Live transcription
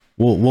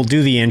we'll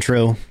do the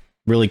intro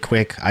really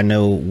quick. I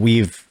know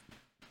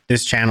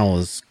this channel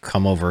has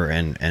come over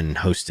and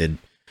hosted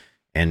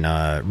and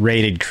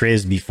rated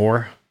Kryz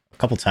before a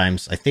couple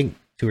times. I think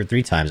 2 or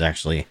 3 times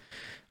actually.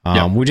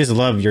 We just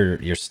love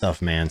your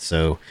stuff, man.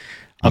 So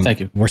thank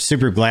you. We're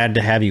super glad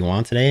to have you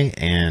on today.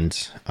 And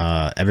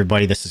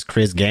everybody, this is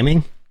Kryz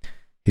Gaming.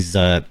 He's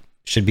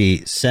should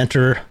be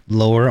center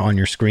lower on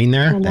your screen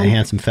there. That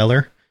handsome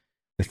feller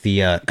with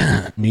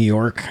the New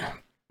York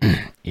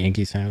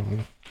Yankees hat.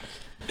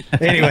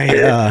 Anyway,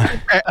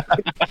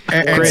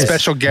 and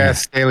special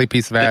guest Daily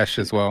Piece of Ash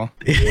as well.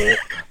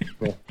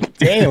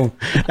 Damn,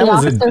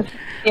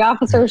 the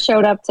officer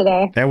showed up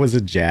today. That was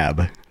a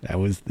jab. That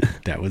was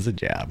a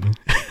jab.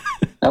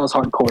 That was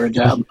hardcore, a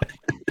jab.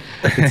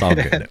 It's all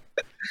good.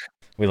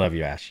 We love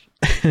you, Ash.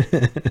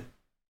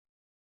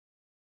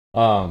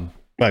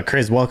 But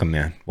Kryz, welcome,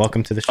 man.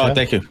 Welcome to the show. Oh,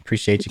 thank you.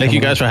 Appreciate you. Thank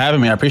you guys for having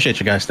me. I appreciate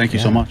you guys. Thank you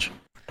so much.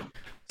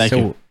 Thank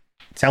you.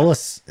 Tell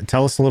us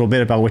a little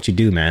bit about what you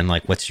do, man.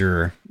 Like, what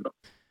do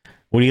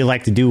you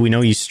like to do? We know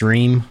you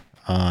stream.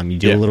 You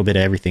do a little bit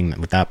of everything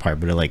with that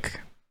part, but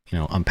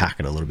unpack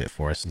it a little bit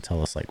for us and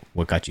tell us like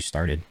what got you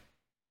started.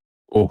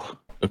 Oh,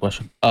 good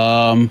question.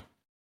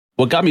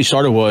 What got me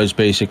started was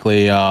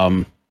basically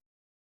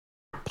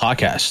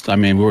podcast. I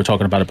mean, we were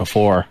talking about it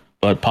before,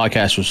 but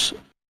podcast was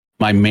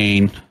my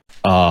main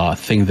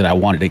thing that I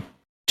wanted to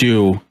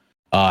do.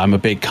 I'm a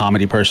big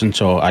comedy person,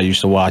 so I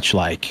used to watch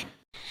like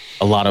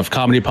a lot of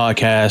comedy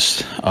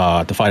podcasts,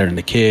 The Fighter and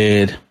the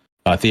Kid,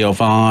 Theo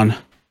Von.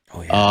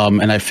 Oh, yeah.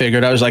 And I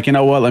figured, I was like, you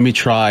know what, let me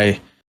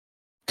try.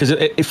 Because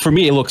for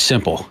me, it looked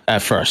simple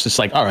at first. It's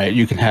like, all right,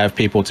 you can have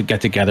people to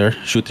get together,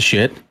 shoot the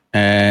shit,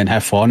 and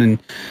have fun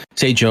and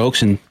say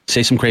jokes and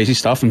say some crazy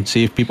stuff and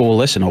see if people will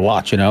listen or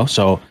watch,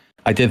 So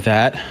I did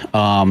that.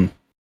 I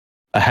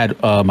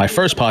had my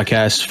first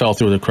podcast fell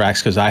through the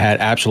cracks because I had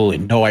absolutely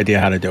no idea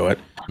how to do it.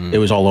 It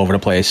was all over the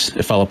place.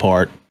 It fell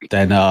apart.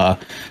 Then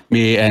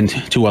me and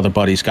 2 other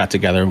buddies got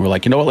together and we're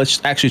like, you know what, let's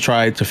actually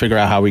try to figure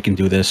out how we can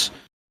do this.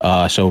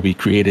 So we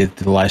created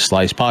the Life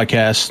Slice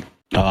podcast.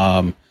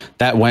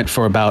 That went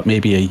for about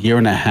maybe a year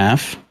and a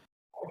half.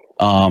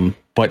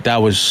 But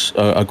that was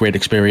a great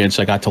experience.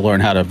 I got to learn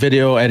how to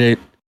video edit,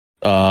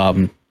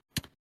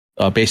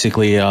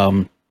 basically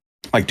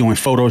like doing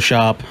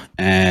Photoshop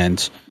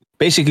and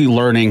basically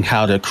learning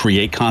how to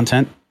create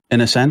content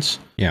in a sense.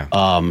 Yeah.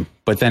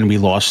 But then we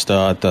lost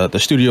the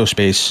studio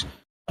space.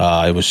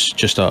 It was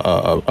just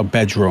a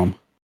bedroom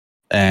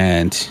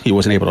and he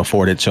wasn't able to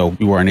afford it. So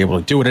we weren't able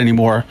to do it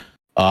anymore.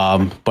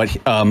 But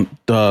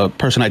the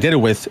person I did it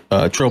with,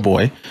 Trill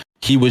Boy,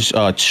 he was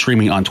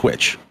streaming on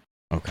Twitch.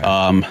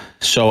 Okay.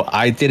 So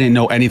I didn't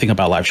know anything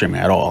about live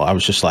streaming at all. I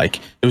was just like,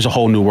 it was a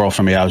whole new world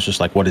for me. I was just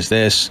like, what is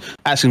this?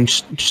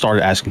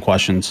 Started asking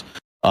questions.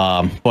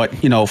 But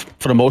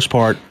for the most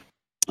part,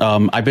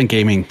 I've been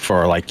gaming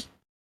for like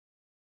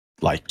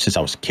since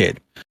I was a kid,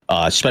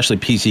 especially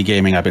PC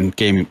gaming. I've been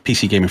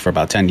PC gaming for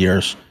about 10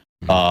 years.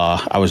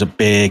 I was a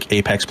big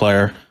Apex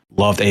player.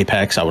 Loved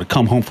Apex. I would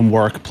come home from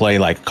work, play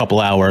like a couple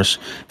hours.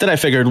 Then I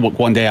figured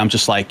one day I'm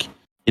just like,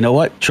 you know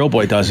what? Trill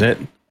Boy does it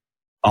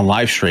on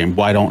live stream.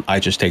 Why don't I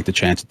just take the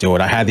chance to do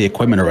it? I had the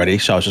equipment already.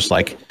 So I was just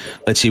like,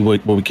 let's see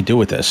what we could do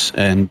with this.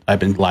 And I've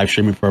been live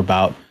streaming for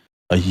about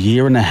a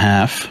year and a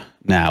half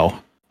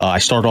now. I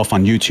started off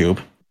on YouTube.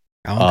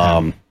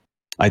 Okay.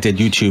 I did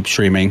YouTube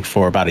streaming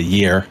for about a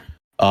year.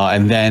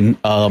 And then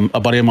a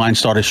buddy of mine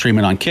started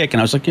streaming on Kick.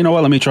 And I was like, you know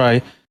what? Let me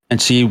try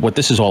and see what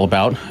this is all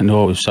about. I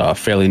know it was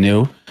fairly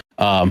new.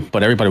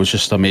 But everybody was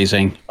just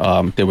amazing.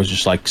 They was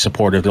just like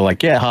supportive. They're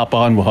like, yeah, hop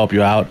on, we'll help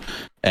you out.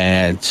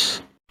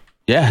 And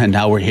and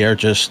now we're here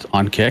just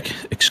on Kick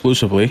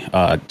exclusively.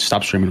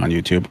 Stop streaming on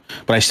YouTube,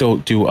 but I still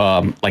do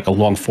like a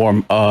long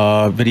form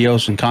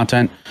videos and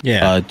content.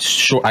 Yeah.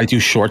 I do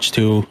shorts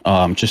too,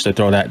 just to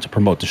throw that to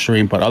promote the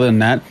stream. But other than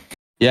that,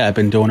 I've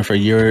been doing it for a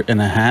year and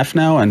a half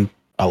now, and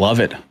I love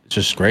it. It's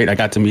just great. I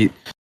got to meet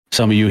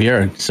some of you here,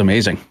 and it's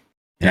amazing.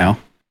 You know.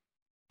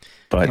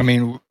 But I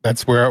mean,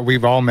 that's where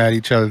we've all met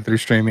each other through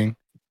streaming.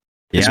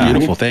 It's a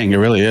beautiful thing. It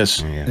really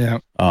is. Yeah.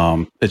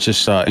 It's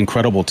just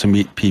incredible to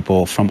meet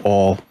people from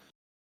all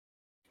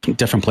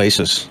different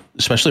places,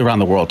 especially around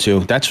the world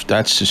too. That's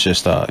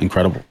just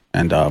incredible.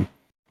 And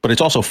but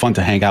it's also fun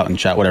to hang out and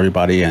chat with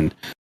everybody. And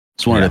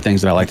it's one of the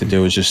things that I like to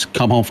do is just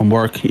come home from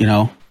work,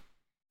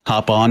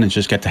 hop on and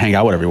just get to hang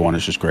out with everyone.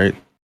 It's just great.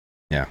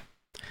 Yeah.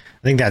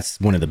 I think that's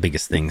one of the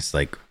biggest things,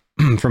 like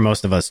for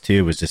most of us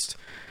too, was just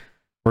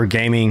we're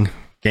gaming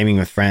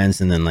with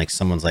friends, and then like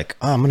someone's like,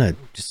 oh, I'm gonna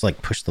just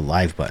like push the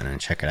live button and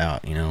check it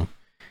out, and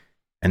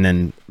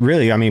then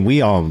really, I mean,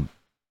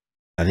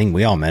 I think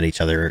we all met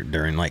each other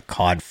during like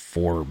COD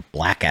 4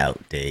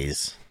 blackout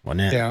days,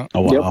 wasn't it? Yeah.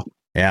 Oh wow.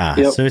 Yeah.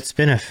 Yep. So it's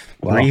been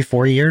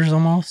 3-4 years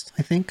almost,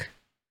 I think.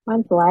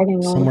 Mine's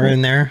lagging somewhere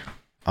in there.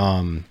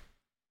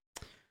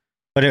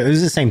 But it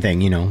was the same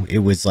thing, it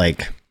was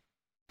like,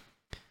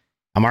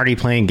 I'm already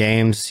playing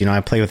games,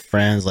 I play with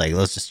friends, like,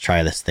 let's just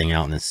try this thing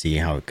out and then see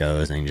how it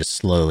goes, and you just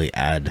slowly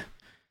add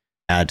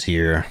to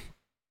your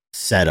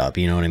setup,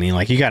 you know what I mean?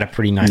 Like, you got a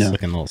pretty nice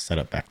looking little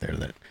setup back there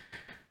that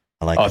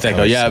I like Oh, the thank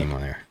color you. Yeah. scheme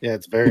on there. Yeah,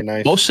 it's very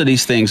nice. Most of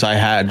these things I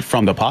had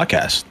from the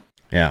podcast.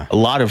 Yeah. A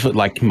lot of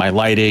like my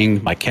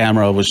lighting, my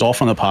camera was all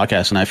from the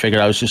podcast. And I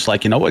figured I was just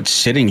like, you know what,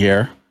 sitting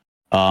here.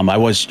 I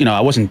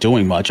wasn't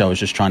doing much. I was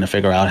just trying to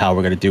figure out how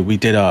we're going to do. We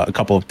did a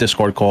couple of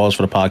Discord calls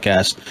for the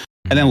podcast.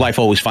 And then life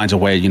always finds a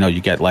way. You know,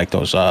 you get like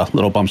those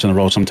little bumps in the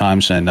road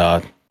sometimes. And,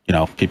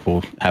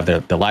 people have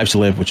their lives to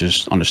live, which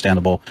is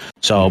understandable.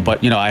 So,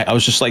 but, I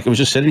was just like, it was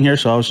just sitting here.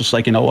 So I was just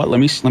like, you know what, let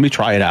me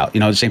try it out.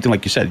 The same thing,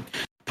 like you said,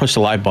 push the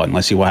live button.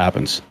 Let's see what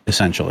happens,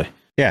 essentially.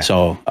 Yeah.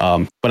 So,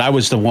 but I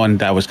was the one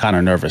that was kind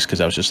of nervous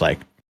because I was just like,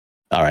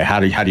 all right, how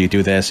do you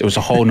do this? It was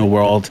a whole new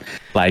world.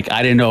 Like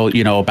I didn't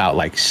know, about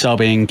like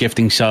subbing,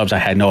 gifting subs. I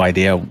had no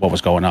idea what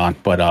was going on,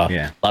 but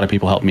a lot of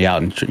people helped me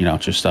out and,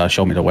 just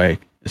show me the way,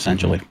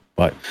 essentially.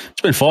 But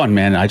it's been fun,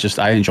 man.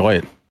 I enjoy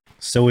it.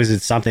 So is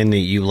it something that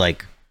you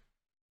like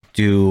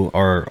do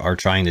or are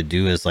trying to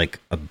do as like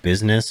a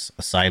business,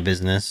 a side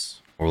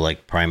business, or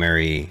like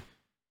primary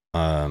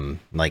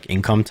like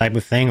income type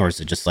of thing, or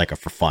is it just like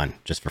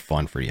just for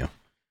fun for you?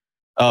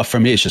 For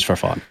me, it's just for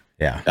fun.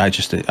 Yeah. I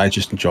just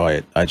enjoy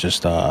it. I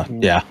just,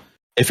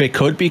 if it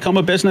could become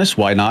a business,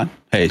 why not?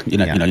 Hey, you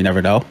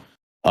never know.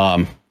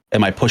 Am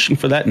I pushing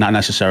for that? Not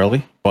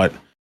necessarily, but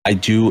I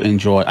do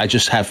enjoy, I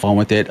just have fun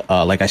with it.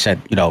 Like I said,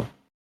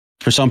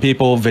 for some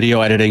people,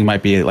 video editing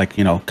might be like,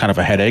 kind of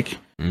a headache,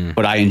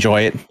 but I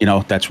enjoy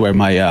it. That's where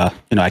my,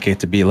 I get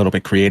to be a little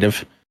bit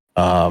creative.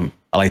 I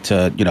like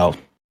to,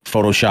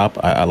 Photoshop.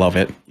 I love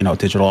it.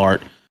 Digital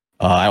art.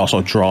 I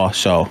also draw.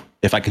 So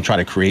if I can try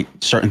to create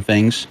certain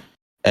things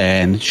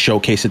and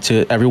showcase it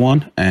to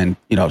everyone and,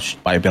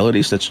 my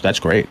abilities, that's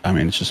great. I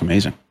mean, it's just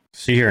amazing.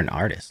 So you're an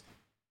artist.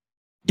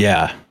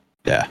 Yeah.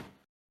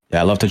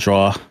 I love to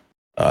draw,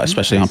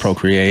 especially on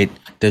Procreate,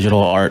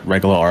 digital art,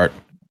 regular art.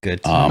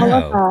 Good to I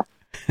love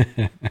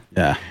that.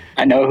 Yeah.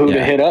 I know who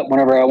to hit up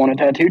whenever I want a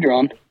tattoo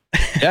drawn.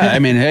 Yeah. I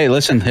mean, hey,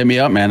 listen, hit me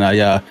up, man.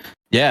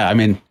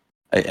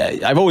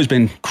 I've always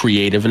been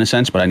creative in a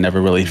sense, but I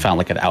never really found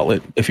like an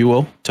outlet, if you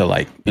will, to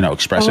like,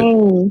 express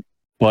it.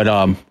 But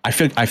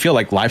I feel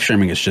like live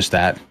streaming is just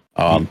that.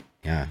 Like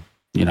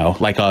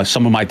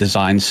some of my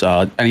designs,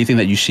 anything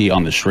that you see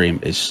on the stream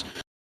is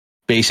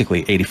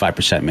basically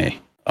 85% me.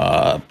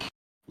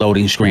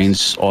 Loading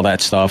screens, all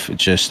that stuff.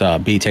 It's just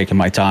me taking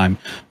my time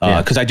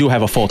because I do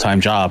have a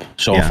full-time job.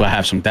 So if I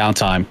have some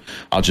downtime,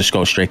 I'll just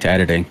go straight to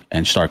editing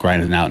and start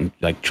grinding out and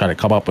like try to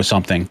come up with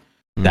something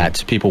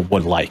that people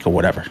would like or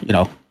whatever.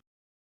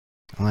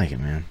 I like it,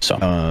 man. So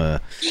I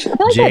feel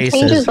like that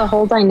changes the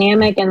whole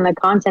dynamic and the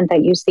content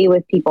that you see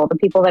with people. The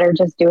people that are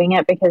just doing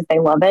it because they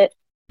love it.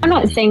 I'm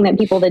not saying that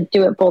people that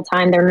do it full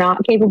time, they're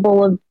not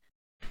capable of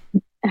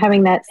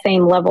having that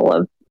same level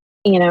of,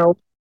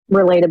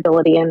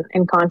 relatability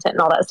and content and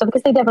all that stuff,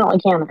 because they definitely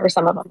can for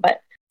some of them.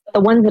 But the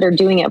ones that are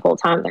doing it full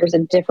time, there's a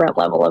different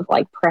level of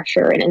like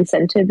pressure and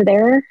incentive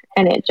there.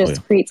 And it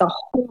just creates a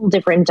whole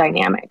different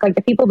dynamic. Like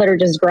the people that are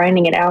just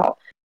grinding it out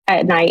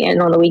at night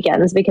and on the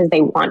weekends because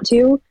they want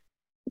to,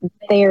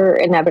 they're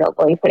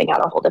inevitably putting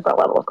out a whole different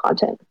level of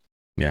content.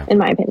 Yeah. In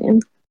my opinion.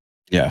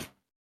 Yeah.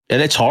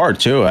 And it's hard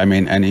too. I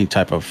mean, any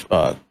type of,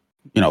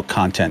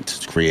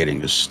 content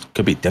creating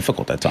could be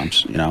difficult at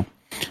times,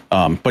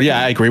 But yeah,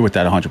 I agree with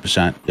that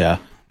 100%. Yeah.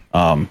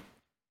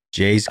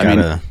 Jay's got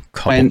a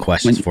couple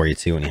questions for you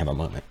too when you have a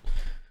moment.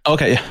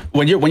 Okay.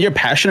 When you're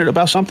passionate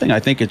about something, I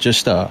think it's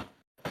just a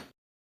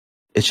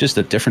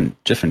different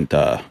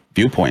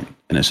viewpoint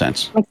in a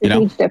sense. Makes a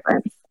huge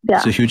difference. Yeah.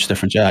 It's a huge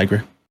difference. Yeah, I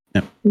agree.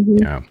 Yeah. Mm-hmm.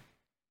 Yeah.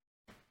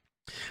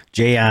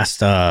 Jay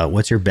asked,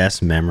 what's your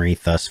best memory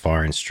thus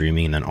far in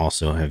streaming? And then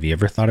also, have you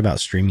ever thought about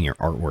streaming your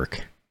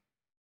artwork?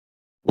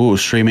 Ooh,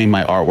 streaming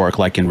my artwork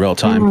like in real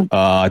time,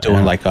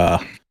 doing like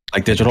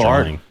digital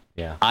art.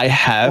 Yeah, I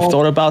have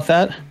thought about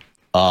that.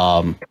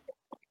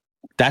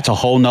 That's a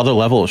whole nother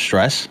level of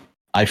stress,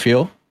 I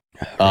feel.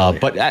 Really?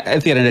 But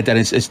at the end of the day,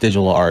 it's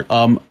digital art.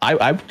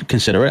 I would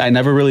consider it. I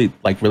never really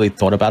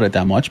thought about it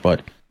that much,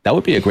 but that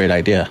would be a great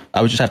idea.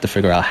 I would just have to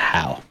figure out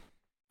how.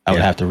 I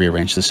would have to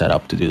rearrange the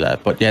setup to do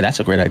that. But yeah, that's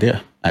a great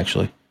idea,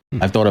 actually.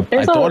 I thought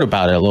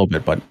about it a little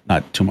bit, but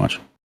not too much.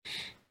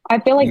 I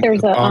feel like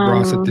there's Bob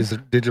Ross of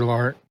digital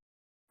art.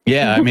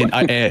 Yeah, I mean,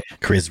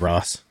 Kryz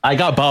Ross. I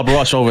got Bob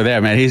Ross over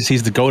there, man.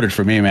 He's the goated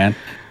for me, man.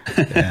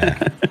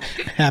 Yeah.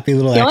 Happy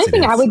little. The only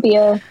thing I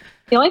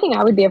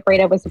would be afraid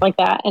of was stuff like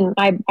that, and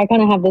I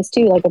kind of have this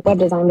too, like with web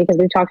design, because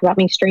we've talked about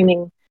me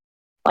streaming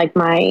like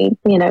my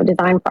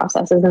design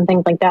processes and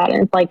things like that,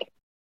 and it's like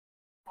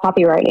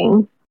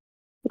copywriting,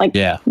 like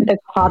the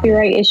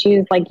copyright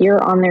issues. Like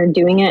you're on there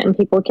doing it, and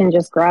people can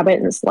just grab it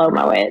and slow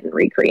mo it and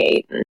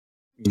recreate and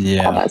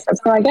all that stuff.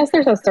 So I guess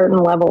there's a certain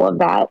level of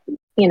that,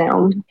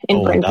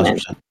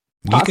 infringement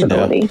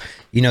possibility.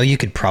 You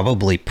could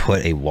probably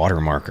put a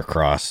watermark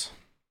across.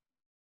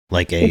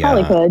 Like you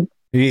probably could.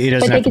 It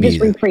doesn't but they could just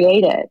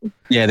recreate it.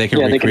 Yeah, they could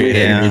recreate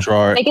it and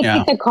redraw it. They could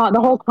take the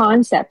whole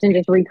concept and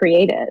just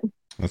recreate it.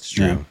 That's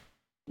true.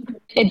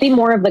 It'd be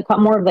more of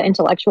the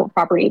intellectual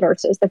property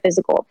versus the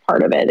physical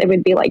part of it. It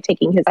would be like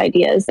taking his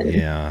ideas and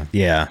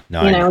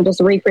just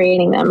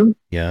recreating them.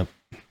 But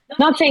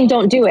Not saying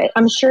don't do it.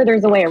 I'm sure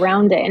there's a way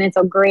around it, and it's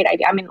a great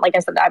idea. I mean, like I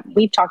said,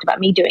 we've talked about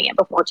me doing it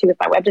before too with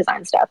my web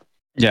design stuff,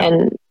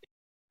 and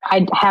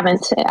I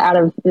haven't out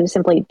of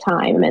simply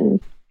time and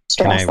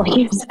stress like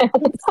you said.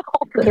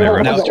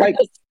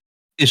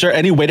 Is there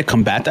any way to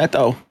combat that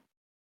though?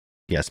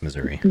 Yes,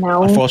 Missouri.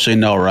 No. Unfortunately,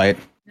 no, right?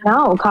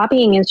 No,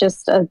 copying is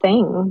just a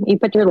thing. You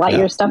put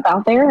your stuff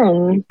out there,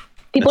 and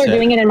people are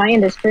doing it in my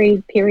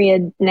industry,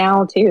 period,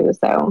 now too.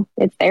 So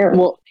it's there.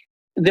 Well,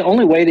 the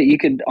only way that you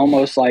could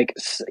almost like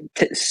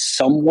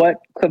somewhat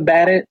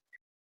combat it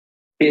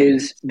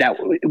is that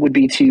would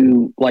be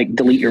to like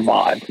delete your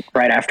VOD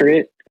right after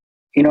it.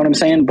 You know what I'm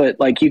saying? But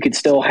like you could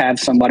still have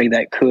somebody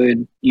that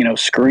could,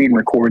 screen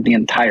record the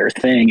entire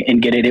thing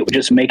and get it. It would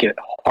just make it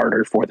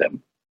harder for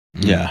them.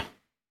 Yeah.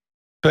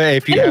 But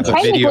if you have a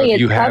video of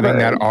you having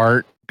that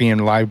art being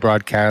live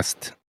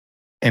broadcast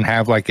and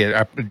have like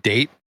a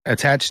date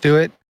attached to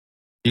it,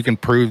 you can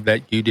prove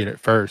that you did it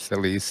first,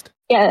 at least.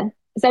 Yeah.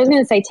 So I was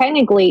going to say,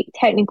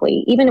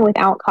 technically, even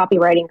without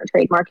copywriting or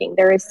trademarking,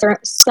 there is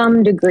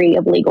some degree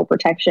of legal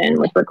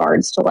protection with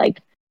regards to like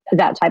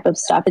that type of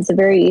stuff. It's a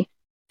very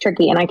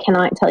tricky, and I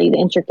cannot tell you the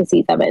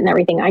intricacies of it and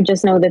everything. I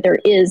just know that there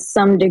is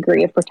some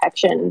degree of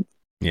protection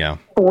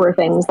for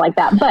things like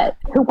that. But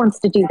who wants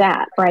to do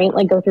that, right?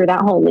 Like go through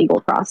that whole legal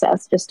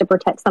process just to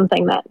protect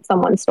something that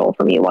someone stole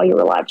from you while you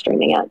were live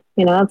streaming it.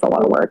 That's a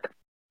lot of work.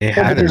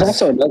 There's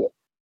also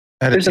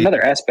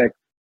another aspect.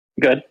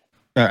 Good.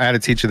 I had a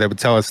teacher that would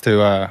tell us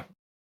to,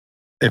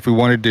 if we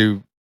wanted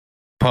to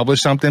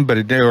publish something,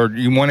 or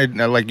you wanted,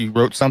 like you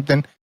wrote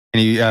something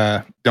and you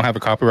don't have a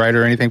copyright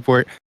or anything for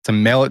it, to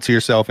mail it to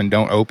yourself and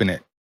don't open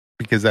it,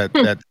 because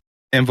that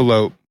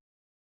envelope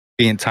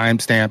being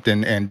time-stamped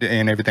and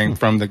everything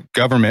from the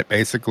government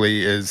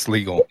basically is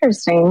legal.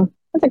 Interesting.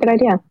 That's a good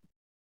idea.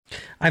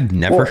 I've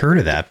never heard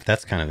of that. But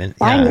that's kind of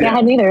I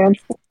hadn't either.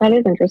 That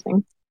is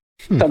interesting.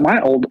 So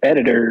my old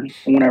editor,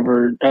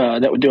 whenever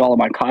that would do all of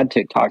my COD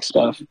TikTok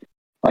stuff,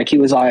 like he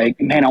was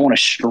like, man, I want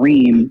to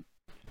stream,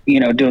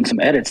 doing some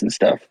edits and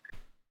stuff.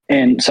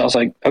 And so I was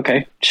like,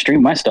 okay,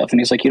 stream my stuff. And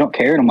he's like, you don't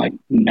care? And I'm like,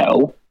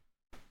 no,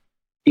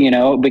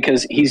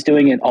 because he's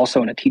doing it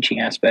also in a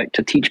teaching aspect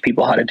to teach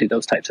people how to do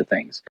those types of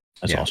things.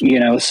 That's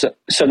awesome.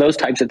 So those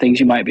types of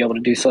things you might be able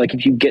to do. So like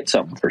if you get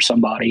something for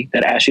somebody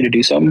that asks you to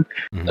do something,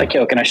 like,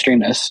 yo, can I stream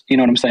this? You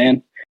know what I'm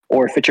saying?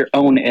 Or if it's your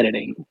own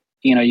editing,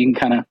 you can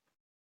kind of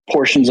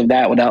portions of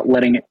that without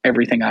letting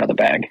everything out of the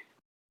bag.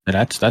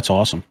 That's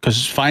awesome,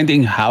 because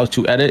finding how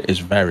to edit is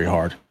very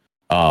hard.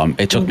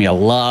 It took me a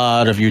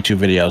lot of YouTube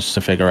videos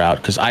to figure out,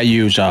 because I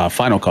use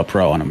Final Cut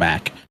Pro on a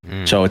Mac.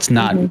 So it's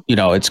not,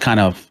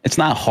 it's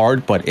not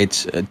hard, but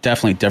it's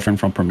definitely different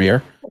from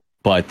Premiere.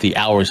 But the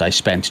hours I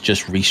spent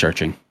just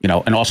researching,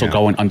 and also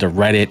going under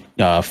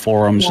Reddit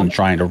forums and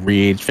trying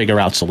to figure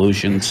out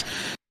solutions.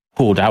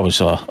 Cool, that was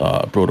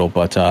brutal.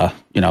 But,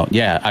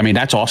 I mean,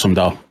 that's awesome,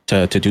 though.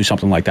 To do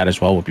something like that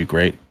as well would be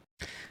great.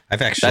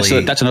 I've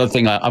actually that's another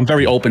thing. I'm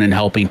very open in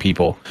helping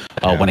people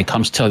when it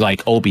comes to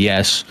like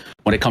OBS,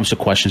 when it comes to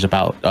questions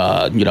about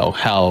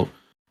how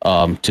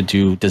to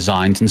do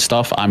designs and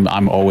stuff.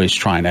 I'm always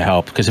trying to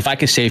help, because if I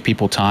could save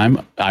people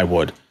time, I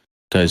would,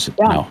 because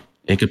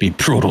it could be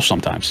brutal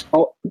sometimes.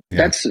 Oh,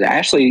 that's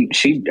Ashley.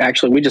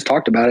 We just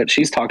talked about it.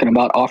 She's talking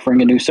about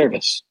offering a new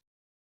service,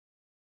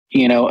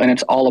 and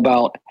it's all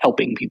about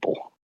helping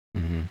people.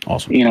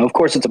 Awesome. Of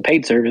course it's a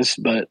paid service,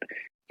 but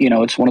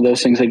it's one of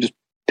those things they just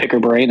pick her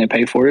brain, they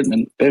pay for it, and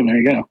then boom, there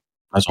you go.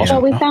 That's awesome. So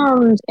we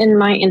found in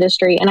my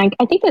industry, and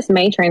I think this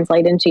may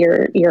translate into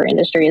your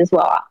industry as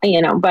well,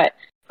 but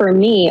for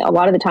me, a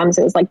lot of the times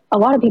it was like a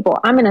lot of people,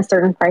 I'm in a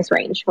certain price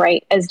range,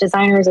 right? As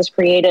designers, as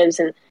creatives,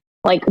 and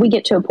like we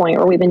get to a point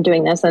where we've been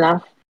doing this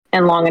enough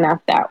and long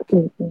enough that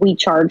we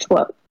charge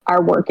what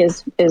our work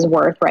is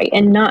worth, right?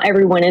 And not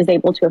everyone is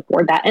able to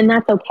afford that, and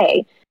that's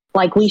okay.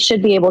 Like we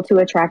should be able to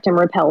attract and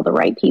repel the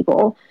right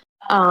people.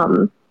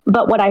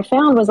 But what I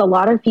found was a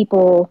lot of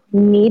people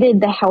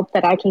needed the help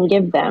that I can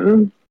give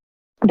them,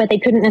 but they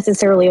couldn't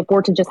necessarily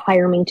afford to just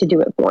hire me to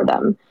do it for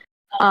them.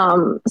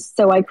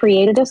 So I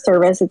created a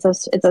service. It's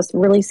a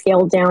really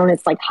scaled down.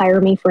 It's like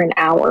hire me for an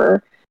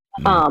hour.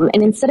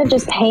 And instead of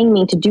just paying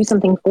me to do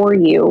something for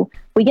you,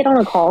 we get on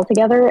a call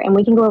together and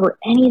we can go over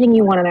anything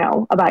you want to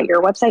know about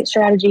your website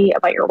strategy,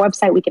 about your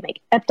website. We can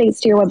make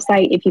updates to your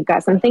website. If you've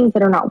got some things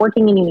that are not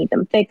working and you need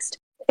them fixed,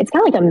 it's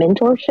kind of like a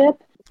mentorship.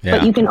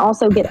 But you can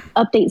also get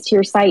updates to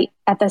your site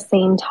at the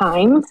same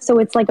time. So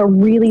it's like a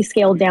really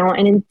scaled down,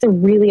 and it's a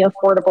really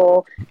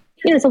affordable,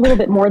 it's a little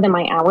bit more than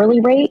my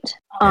hourly rate.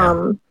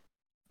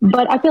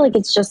 But I feel like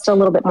it's just a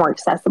little bit more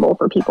accessible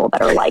for people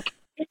that are like,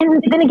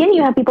 and then again,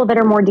 you have people that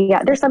are more,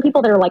 there's some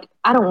people that are like,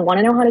 I don't want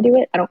to know how to do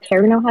it. I don't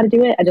care to know how to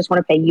do it. I just want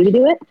to pay you to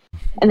do it.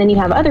 And then you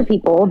have other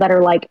people that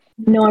are like,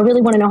 no, I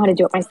really want to know how to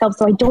do it myself,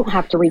 so I don't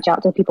have to reach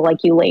out to people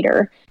like you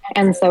later.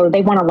 And so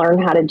they want to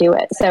learn how to do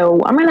it.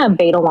 So I'm going to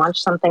beta launch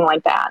something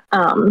like that.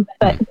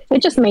 But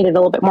it just made it a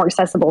little bit more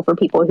accessible for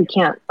people who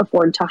can't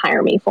afford to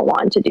hire me full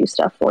on to do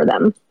stuff for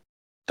them.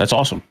 That's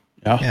awesome.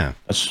 Yeah.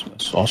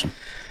 That's awesome.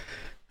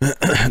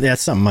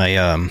 That's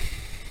something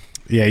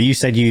Yeah, you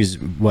said you use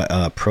what?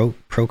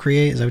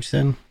 Procreate? Is that what you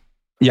said?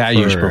 Yeah, I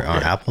use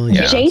Procreate. Apple.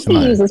 Yeah,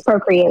 JC uses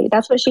Procreate.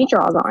 That's what she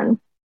draws on.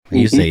 I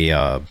use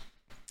a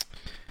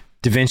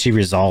DaVinci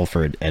Resolve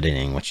for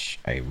editing, which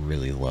I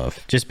really love,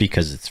 just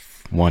because it's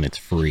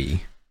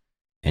free,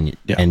 and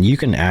you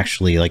can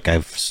actually, like, I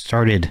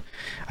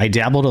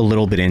dabbled a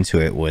little bit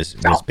into it. Was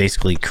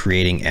basically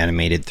creating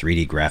animated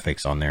 3D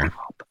graphics on there.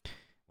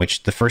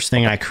 Which the first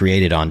thing I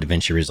created on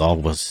DaVinci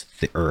Resolve was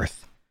the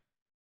Earth.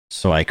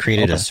 So I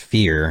created a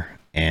sphere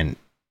and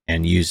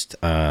used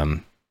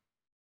basically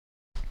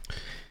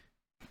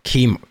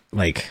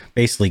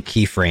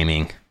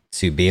keyframing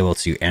to be able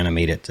to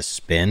animate it to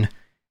spin,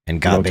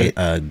 and got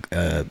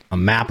a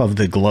map of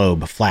the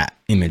globe, a flat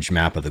image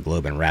map of the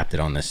globe, and wrapped it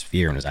on this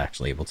sphere and was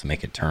actually able to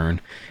make it turn.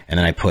 And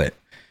then I put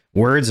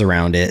words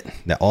around it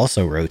that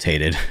also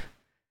rotated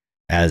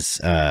as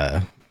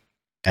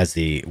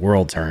the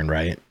world turned,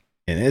 right?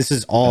 And this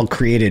is all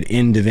created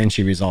in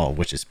DaVinci Resolve,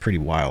 which is pretty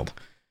wild.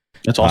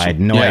 That's awesome. I had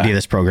no idea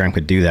this program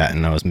could do that,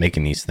 and I was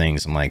making these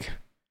things. I'm like,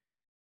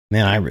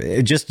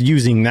 man, just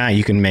using that,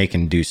 you can make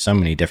and do so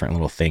many different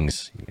little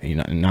things. You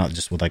know, not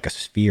just with like a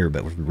sphere,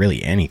 but with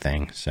really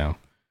anything. So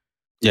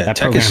yeah, that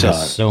program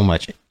has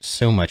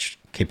so much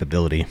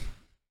capability.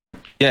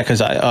 Yeah,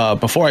 because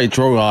before I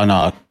drew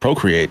on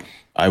Procreate,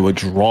 I would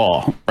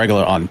draw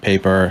regular on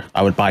paper.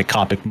 I would buy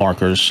Copic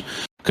markers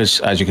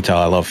because, as you can tell,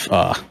 I love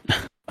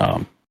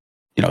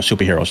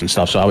superheroes and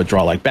stuff. So I would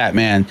draw like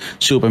Batman,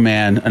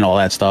 Superman, and all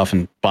that stuff,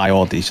 and buy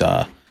all these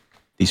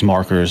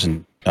markers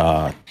and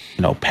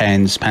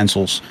pens,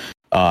 pencils,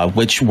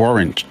 which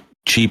weren't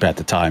cheap at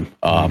the time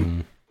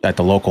at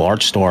the local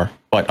art store.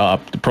 But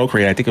the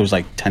Procreate, I think it was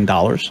like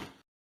 $10,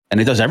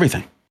 and it does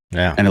everything.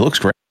 Yeah, and it looks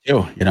great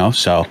too.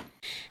 So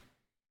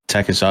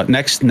tech is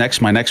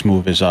next. My next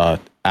move is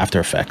After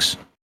Effects.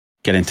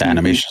 Get into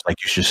animations,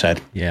 like you just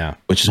said. Yeah,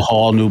 which is a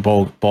whole new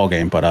ball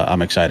game. But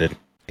I'm excited.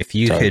 If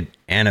you could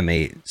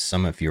animate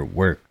some of your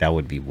work, that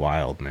would be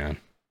wild, man.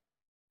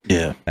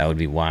 Yeah, that would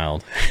be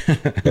wild.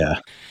 Yeah,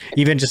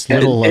 even just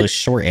little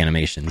short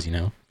animations,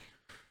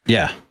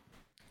 Yeah,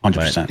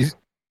 100%. You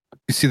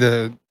see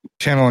the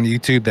channel on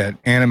YouTube that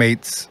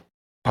animates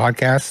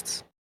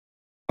podcasts,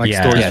 like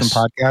stories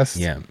from podcasts.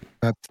 Yeah,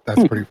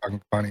 that's pretty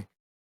fucking funny.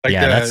 Like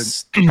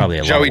that's probably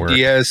a Joey lot of work.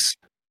 Diaz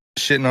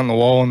shitting on the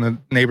wall, and the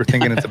neighbor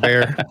thinking it's a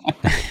bear.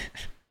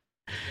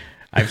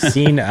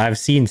 I've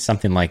seen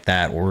something like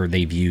that, or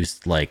they've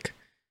used like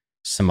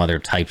some other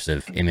types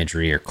of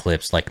imagery or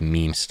clips, like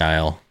meme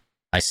style.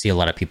 I see a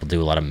lot of people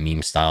do a lot of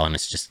meme style, and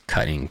it's just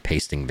cutting,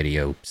 pasting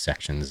video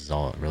sections is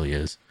all it really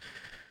is.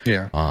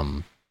 Yeah.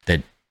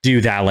 That do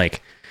that,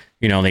 like,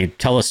 they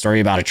tell a story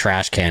about a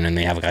trash can, and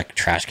they have like a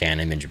trash can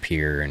image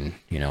appear, and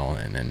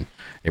and then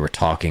they were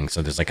talking,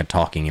 so there's like a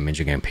talking image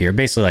again appear,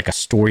 basically like a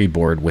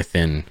storyboard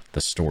within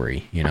the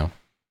story.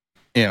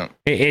 Yeah,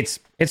 it's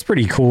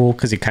pretty cool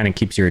because it kind of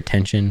keeps your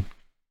attention.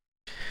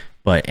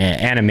 But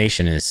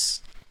animation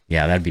is,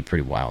 that'd be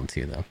pretty wild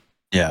too, though.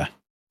 Yeah,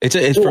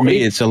 it's for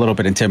me, it's a little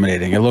bit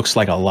intimidating. It looks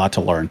like a lot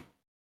to learn,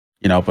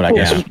 but I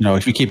guess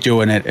if you keep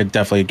doing it, it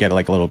definitely get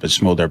like a little bit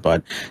smoother.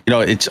 But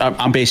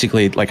I'm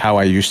basically like how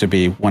I used to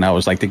be when I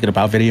was like thinking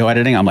about video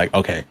editing. I'm like,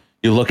 okay,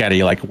 you look at it,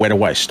 you're like, where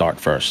do I start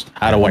first?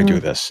 How do I do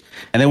this?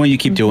 And then when you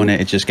keep doing it,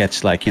 it just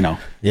gets like a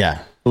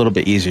little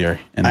bit easier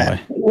in a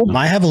way.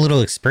 I have a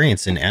little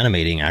experience in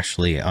animating,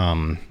 actually.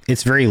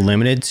 It's very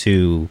limited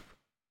to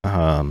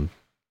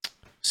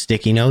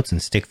sticky notes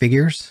and stick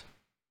figures.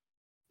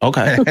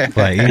 Okay.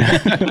 But,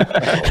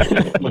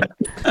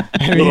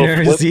 have you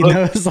ever seen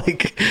those?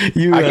 Like,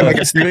 you I can make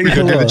a stick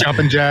figure do the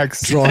jumping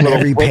jacks. Draw on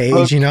every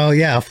page,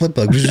 a flip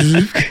book.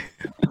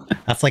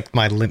 That's like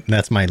my limit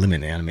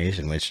in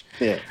animation, which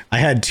I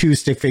had 2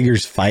 stick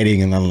figures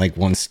fighting, and then like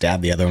one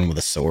stabbed the other one with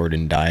a sword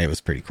and die. It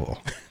was pretty cool.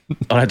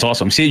 Oh, that's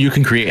awesome. See, you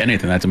can create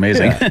anything. That's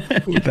amazing.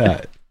 Look at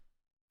that.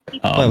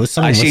 I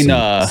seen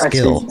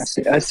skill.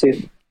 I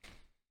see.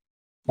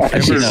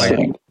 I've seen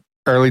like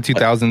early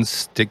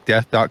 2000s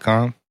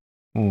stickdeath.com.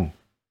 Ooh.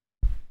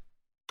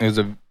 It was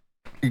a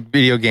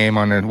video game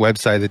on a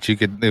website that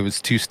it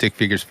was 2 stick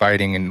figures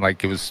fighting, and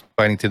like it was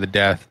fighting to the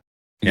death.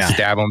 You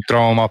stab them,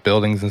 throw them off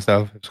buildings and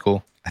stuff. It's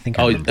cool. I think.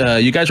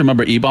 You guys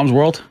remember E-Bombs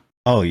World?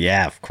 Oh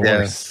yeah, of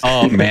course.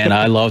 Yeah. Oh man,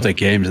 I love the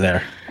games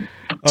there,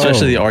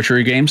 especially the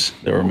archery games.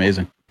 They were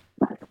amazing.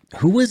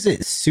 Who was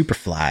it?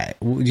 Superfly.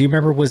 Do you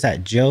remember? Was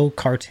that Joe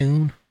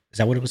Cartoon? Is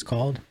that what it was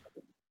called?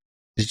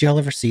 Did y'all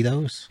ever see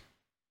those?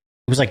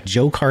 It was like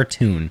Joe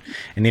Cartoon,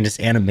 and then this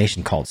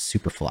animation called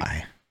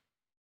Superfly.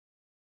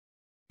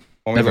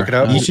 Want me to look it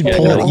up? You should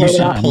pull it. You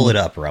should pull it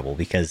up, Rebel,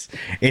 because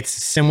it's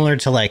similar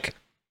to like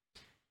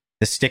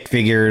the stick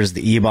figures,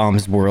 the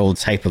E-Bombs World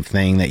type of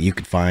thing that you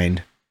could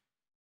find.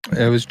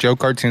 It was Joe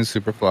Cartoon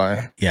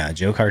Superfly. Yeah,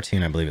 Joe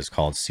Cartoon, I believe it's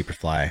called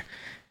Superfly.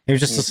 It was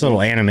just this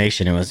little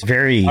animation. It was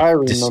very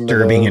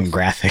disturbing and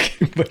graphic,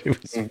 but it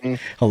was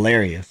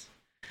hilarious.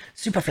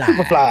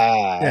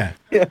 Superfly.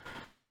 Yeah.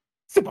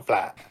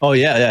 Superfly. Oh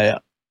yeah.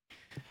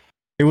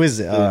 It was.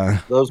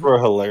 Those were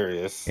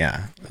hilarious.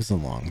 Yeah, it was a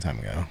long time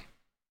ago.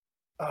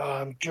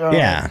 I'm drunk.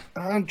 Yeah,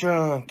 I'm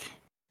drunk.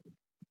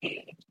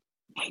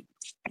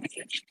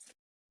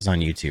 It's on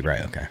YouTube,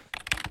 right? Okay.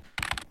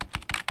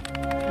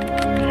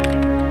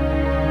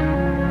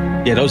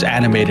 Yeah, those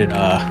animated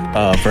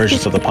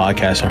versions of the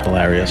podcast are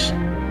hilarious.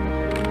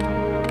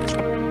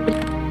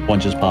 One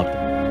just popped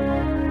up.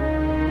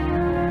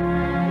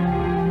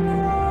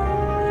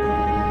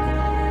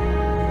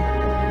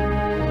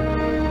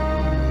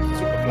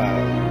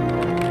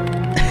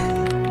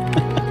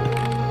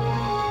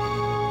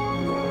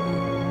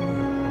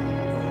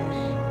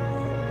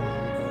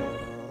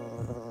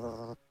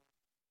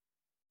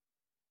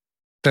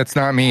 That's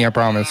not me, I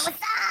promise. What's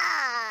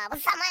up?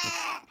 What's up,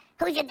 man?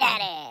 Who's your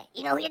daddy?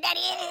 You know who your daddy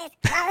is?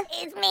 Huh?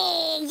 It's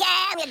me.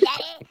 Yeah, I'm your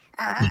daddy.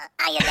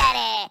 I'm your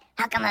daddy.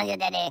 How come I'm your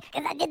daddy?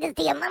 Because I did this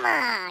to your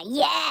mama.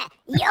 Yeah,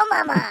 your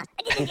mama.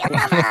 I did this to your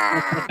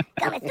mama.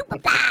 Come and super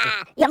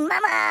fly. Your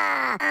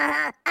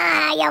mama.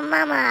 Your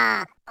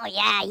mama. Oh,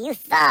 yeah, you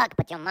suck,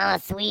 but your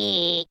mama's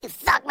sweet. You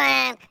suck,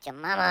 man. But your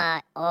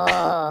mama,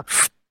 oh.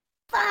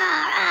 Far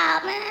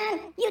out, man.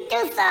 You do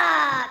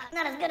suck.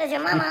 Not as good as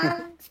your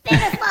mama. Spit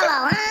or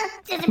swallow, huh?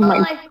 Sissy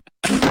boy.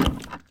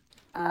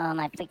 Oh,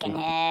 my freaking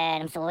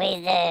head. I'm so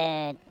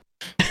wasted.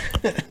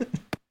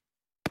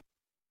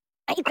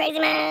 Are you crazy,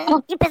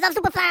 man? You piss off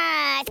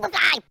Superfly.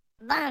 Superfly.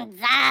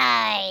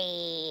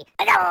 Banzai.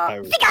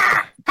 Hello.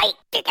 Sika. Hey,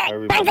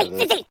 Sika. Banzai.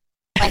 Sissy.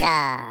 What's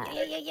up?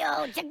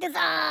 Yo, check this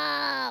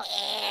out.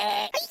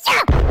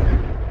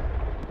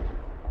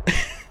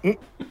 Yeah.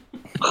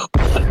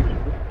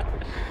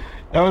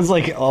 That was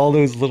like all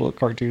those little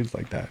cartoons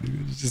like that.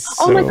 It was just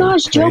Oh my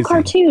gosh, crazy. Joe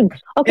cartoon.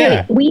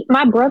 Okay, Yeah.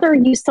 my brother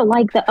used to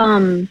like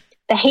the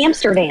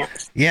hamster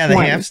dance. Yeah, the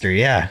one. hamster.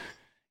 Yeah.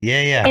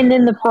 And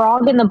then the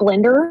frog in the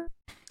blender.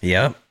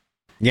 Yep.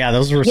 Yeah,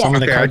 those were some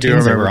of the Okay, I do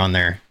cartoons that remember. were on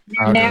there.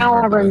 Now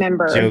I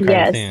remember. Joe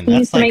Yes, cartoon. he That's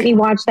used to make like- me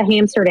watch the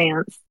hamster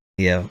dance.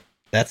 Yeah,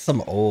 that's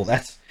some old.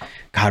 That's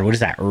God. What is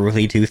that?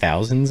 Early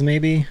 2000s,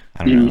 maybe.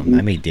 I don't know.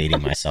 I may be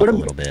dating myself a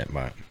little bit,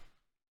 but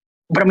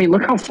But I mean,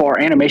 look how far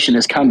animation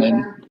is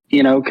coming.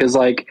 You know, because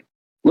like,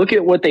 look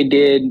at what they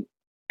did,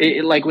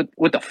 like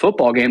with the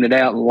football game today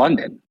out in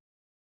London.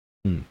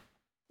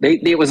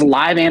 It was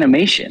live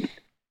animation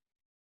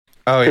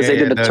Oh, because yeah, they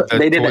did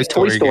they did the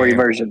Toy Story game.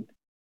 version.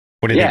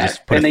 what did they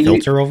just put and a then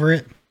filter over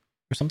it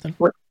or something?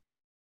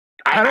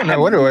 I don't know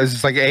what it was.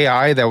 It's like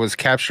AI that was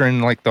capturing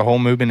like the whole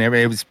movement.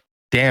 It was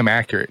damn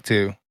accurate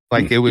too.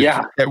 Like it was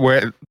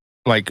where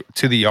like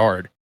to the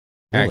yard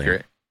Really?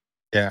 accurate.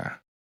 Yeah.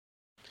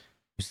 It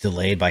was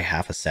delayed by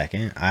half a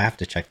second. I have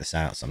to check this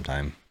out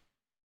sometime.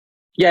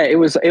 Yeah, it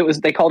was.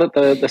 They called it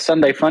the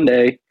Sunday Fun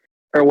Day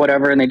or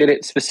whatever, and they did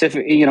it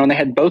specific. You know, and they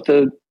had both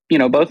the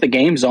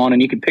games on,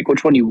 and you could pick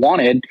which one you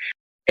wanted.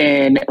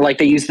 And like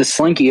they used the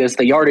slinky as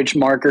the yardage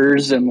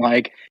markers, and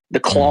like the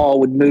claw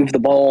would move the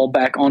ball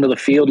back onto the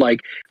field. Like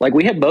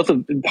we had both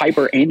of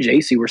Piper and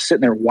JC were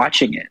sitting there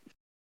watching it.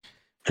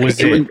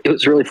 It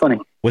was really funny.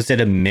 Was it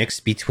a mix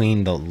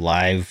between the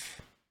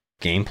live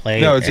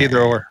gameplay? No, it's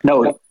either or.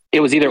 No,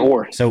 it was either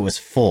or. So it was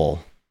full,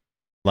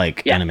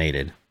 like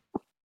animated.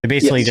 They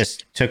basically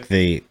just took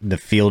the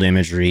field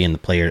imagery and the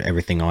player,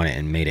 everything on it,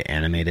 and made it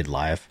animated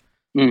live.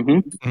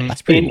 Mm-hmm.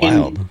 That's pretty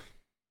wild.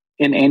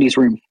 In Andy's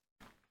room.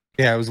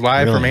 Yeah, it was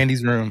live from Really?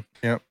 Andy's room.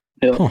 Yep.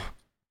 Huh.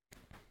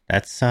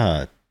 That's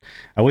I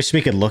wish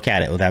we could look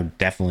at it. That would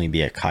definitely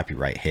be a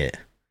copyright hit.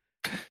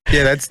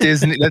 Yeah, that's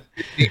Disney. That's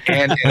Disney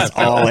and That's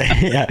all.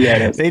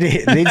 Yeah,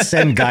 they'd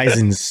send guys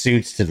in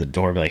suits to the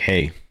door, be like,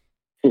 "Hey,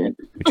 we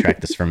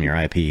tracked this from your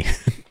IP."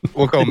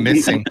 We'll go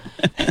missing.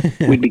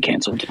 We'd be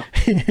canceled.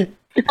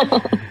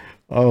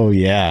 Oh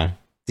yeah.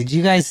 Did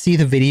you guys see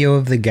the video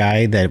of the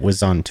guy that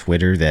was on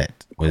Twitter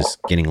that was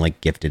getting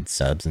like gifted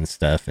subs and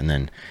stuff, and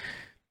then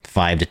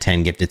 5 to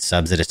 10 gifted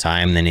subs at a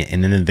time?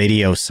 And then the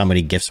video,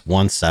 somebody gifts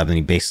one sub, and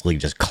he basically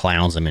just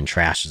clowns them and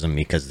trashes them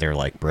because they're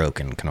like broke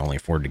and can only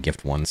afford to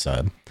gift one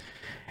sub.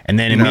 And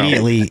then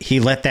immediately he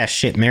let that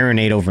shit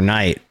marinate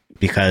overnight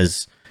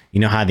because you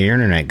know how the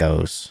internet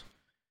goes.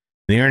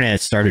 The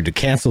internet started to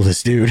cancel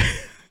this dude.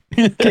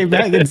 Came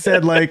back and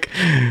said like,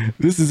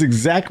 this is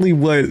exactly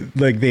what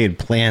like they had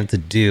planned to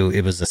do.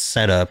 It was a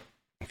setup.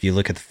 If you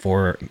look at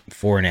the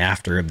before and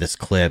after of this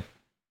clip,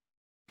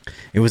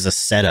 it was a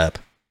setup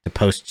to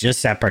post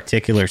just that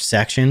particular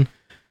section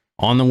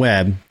on the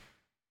web,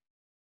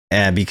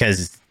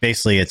 because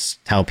basically it's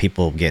how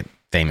people get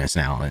famous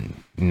now, and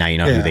now you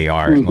know who they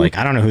are. Mm-hmm. Like,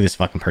 I don't know who this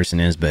fucking person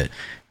is, but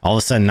all of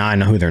a sudden now I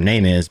know who their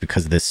name is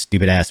because of this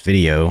stupid ass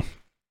video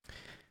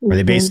where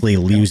they basically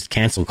used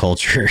cancel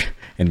culture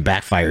and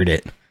backfired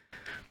it.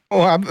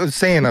 Well, I was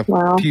saying a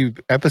few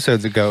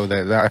episodes ago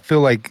that I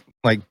feel like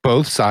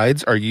both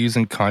sides are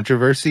using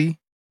controversy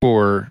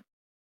for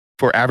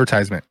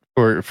advertisement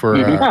for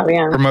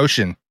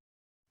promotion.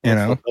 You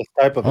know, this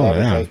type of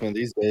advertisement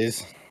these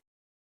days.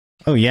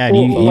 Oh yeah,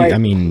 I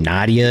mean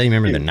Nadia. You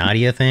remember the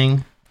Nadia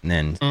thing? And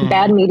then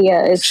Bad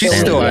Media is she's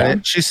still at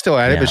it. She's still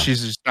at it, but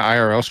she's just an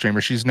IRL streamer.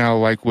 She's now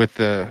like with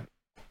the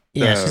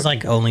she's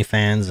like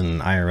OnlyFans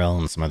and IRL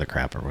and some other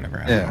crap or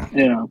whatever. I don't know.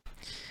 Yeah.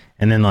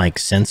 And then like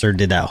Censor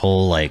did that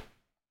whole like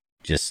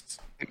just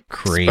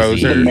crazy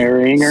Exposer.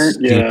 Marrying her?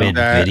 stupid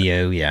Yeah.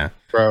 video. Yeah,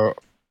 bro.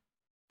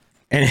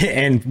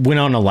 and went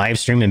on a live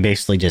stream and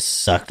basically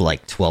just sucked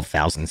like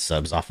 12,000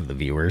 subs off of the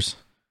viewers,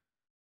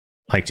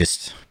 like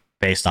just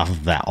based off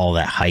of that, all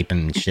that hype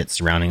and shit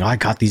surrounding. Oh, I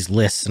got these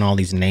lists and all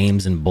these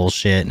names and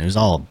bullshit, and it was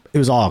all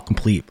a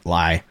complete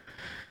lie,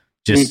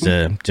 just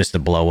to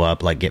blow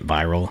up, like get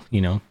viral,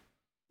 you know.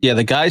 Yeah,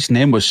 the guy's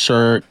name was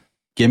Sir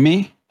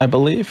Gimme, I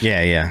believe.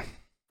 Yeah.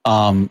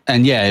 And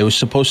yeah, it was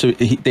supposed to.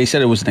 They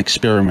said it was an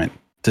experiment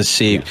to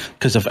see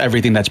because of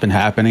everything that's been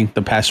happening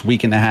the past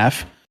week and a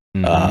half.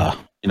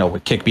 You know,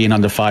 with Kick being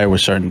under fire with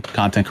certain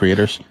content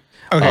creators.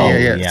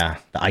 Okay, yeah.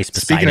 The ice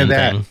Speaking of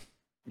that, thing.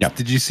 Yep.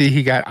 Did you see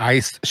he got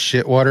iced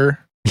shit water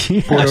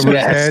poured over his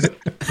Yes. head?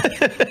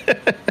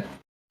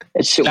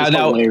 That shit was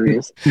Now-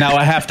 hilarious. Now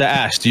I have to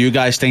ask: do you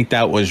guys think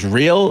that was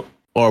real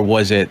or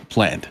was it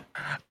planned?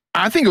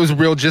 I think it was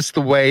real, just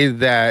the way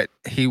that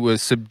he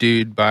was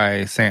subdued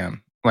by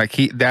Sam. Like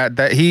he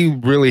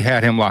really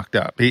had him locked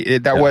up.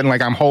 Wasn't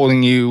like I'm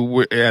holding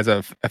you as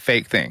a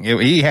fake thing.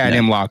 He had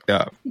him locked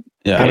up.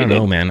 Yeah, I don't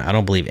know, man. I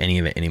don't believe any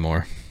of it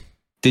anymore.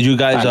 Did you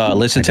guys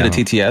listen to the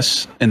don't.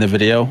 TTS in the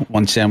video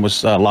when Sam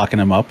was locking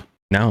him up?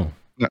 No.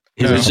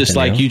 It was just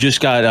like you just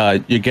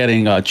got you're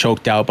getting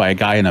choked out by a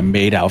guy in a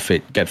maid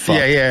outfit. Get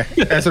fucked. Yeah.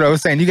 That's what I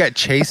was saying. You got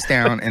chased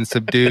down and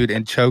subdued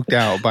and choked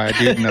out by a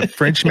dude in a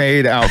French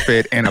maid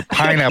outfit and a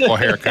pineapple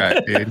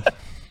haircut, dude.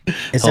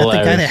 Is that the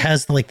guy that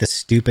has like the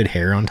stupid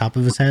hair on top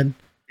of his head?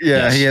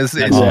 Yeah, Yes. he has.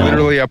 That's It's all.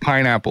 literally a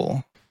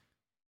pineapple.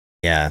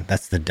 Yeah,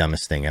 that's the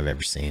dumbest thing I've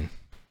ever seen.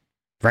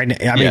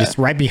 It's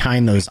right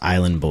behind those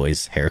Island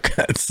Boys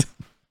haircuts.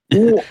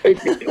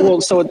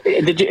 So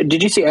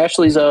did you see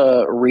Ashley's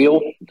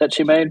reel that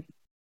she made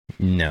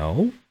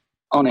No.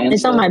 on Insta?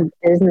 It's on my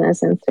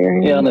business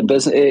Instagram. Yeah, on the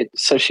business.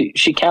 So she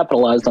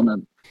capitalized on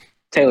the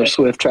Taylor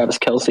Swift, Travis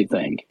Kelce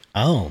thing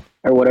Oh.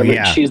 or whatever.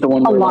 Yeah. She's the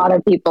one. A where, lot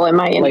of people in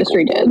my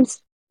industry did.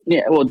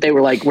 Yeah, well, they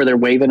were like where they're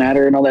waving at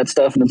her and all that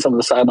stuff, and then some of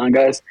the sideline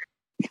guys.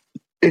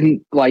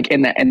 And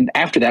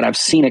after that, I've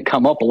seen it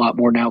come up a lot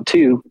more now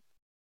too,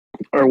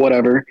 or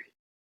whatever.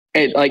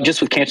 It like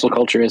just with cancel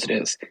culture as it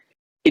is.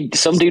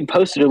 Some dude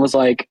posted and was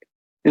like,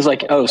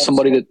 "Oh,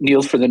 somebody that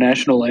kneels for the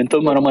national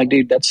anthem," and I'm like,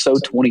 "Dude, that's so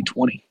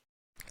 2020."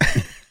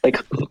 Like,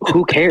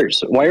 who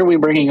cares? Why are we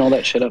bringing all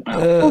that shit up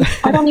now?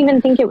 I don't even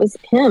think it was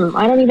him.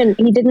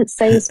 He didn't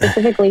say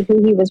specifically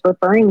who he was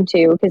referring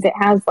to because it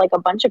has like a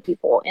bunch of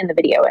people in the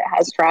video. It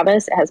has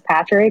Travis, it has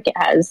Patrick, it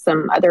has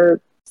some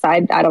other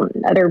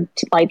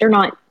they're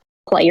not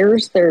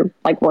players, they're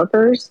like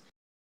workers.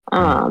 So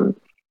I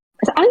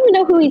don't even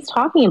know who he's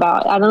talking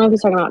about. I don't know if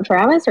he's talking about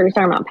Travis or he's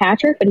talking about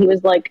Patrick, but he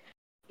was like,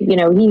 you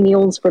know, he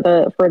kneels for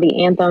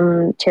the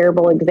anthem,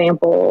 terrible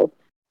example,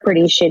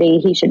 pretty shitty.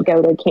 He should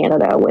go to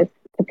Canada with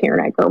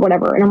Kaepernick or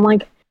whatever. And I'm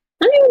like,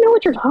 I don't even know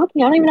what you're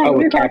talking. I don't even know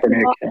what you're talking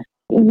about.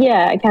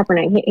 Yeah,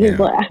 Kaepernick. He's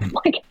like,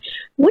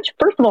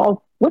 first of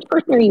all, which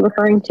person are you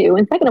referring to?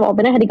 And second of all,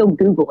 then I had to go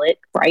Google it,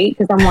 right?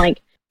 Because I'm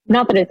like, I'm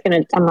not going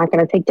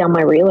to take down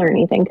my reel or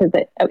anything because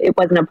it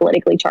wasn't a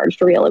politically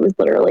charged reel. It was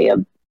literally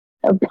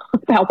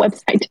about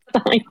website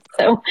design.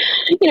 So,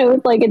 you know,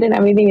 it's like it didn't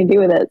have anything to do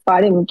with it. So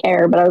I didn't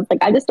care. But I was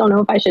like, I just don't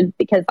know if I should,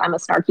 because I'm a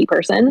snarky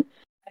person.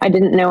 I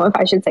didn't know if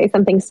I should say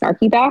something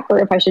snarky back or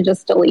if I should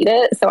just delete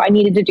it. So I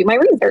needed to do my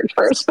research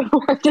first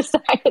before I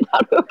decided how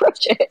to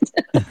approach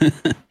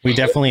it. We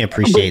definitely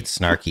appreciate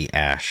snarky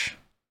Ash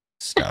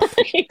stuff.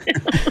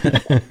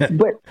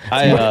 But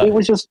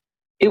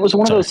it was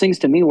one of those things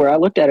to me where I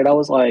looked at it,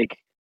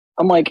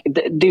 I'm like,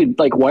 dude,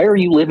 like, why are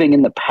you living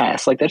in the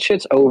past? Like, that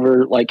shit's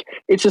over. Like,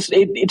 it's just,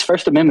 it's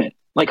First Amendment.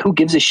 Like, who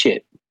gives a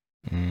shit?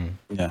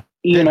 Yeah.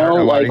 You know,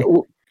 like,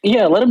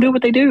 yeah, let them do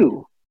what they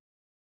do.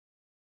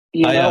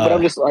 You know, but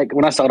I'm just like,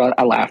 when I saw it,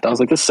 I laughed. I was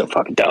like, this is so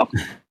fucking dumb.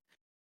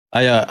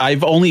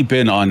 I've only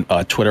been on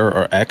Twitter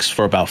or X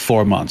for about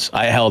 4 months.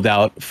 I held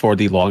out for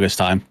the longest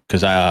time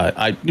because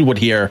I would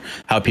hear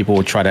how people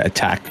would try to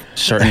attack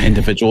certain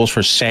individuals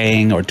for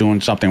saying or doing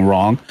something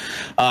wrong.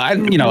 I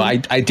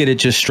did it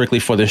just strictly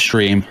for the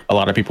stream. A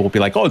lot of people would be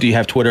like, "Oh, do you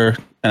have Twitter?"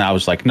 And I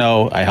was like,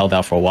 "No." I held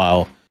out for a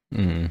while.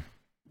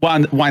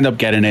 Wind up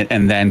getting it,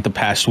 and then the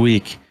past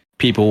week,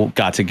 people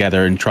got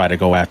together and tried to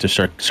go after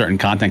certain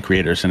content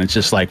creators, and it's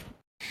just like,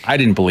 I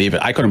didn't believe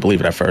it. I couldn't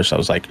believe it at first. I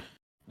was like,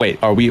 wait,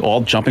 are we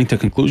all jumping to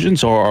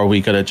conclusions, or are we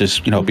going to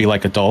just, be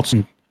like adults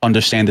and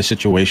understand the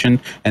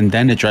situation and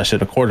then address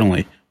it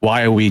accordingly?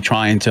 Why are we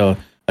trying to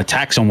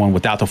attack someone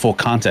without the full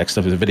context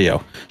of the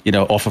video,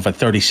 off of a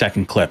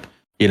 30-second clip,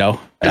 and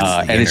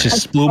it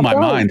just blew my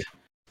mind.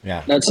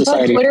 Yeah. That's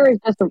society. Twitter is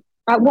just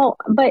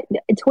but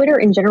Twitter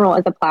in general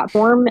as a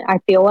platform, I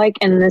feel like,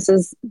 and this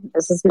is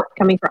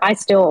coming from, I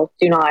still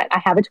do not. I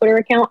have a Twitter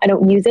account. I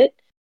don't use it.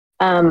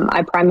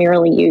 I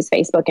primarily use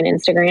Facebook and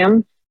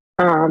Instagram.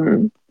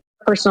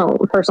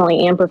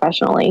 Personally and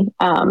professionally.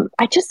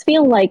 I just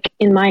feel like,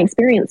 in my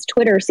experience,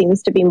 Twitter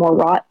seems to be more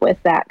wrought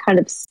with that kind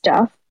of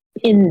stuff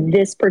in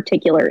this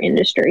particular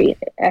industry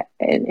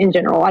in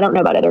general. I don't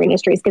know about other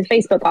industries because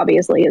Facebook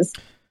obviously is,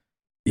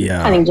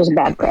 I think, just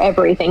bad for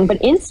everything. But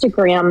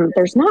Instagram,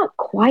 there's not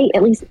quite,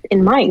 at least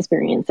in my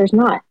experience, there's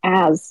not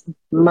as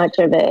much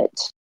of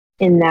it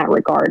in that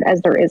regard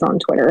as there is on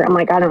Twitter. I'm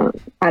like, I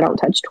don't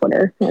touch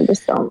Twitter. I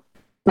just don't.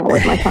 Not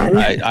worth my time.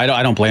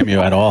 I don't blame you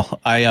at all.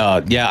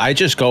 I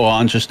just go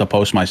on just to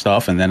post my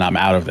stuff and then I'm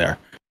out of there.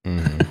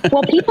 Mm-hmm.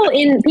 Well,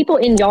 people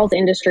in y'all's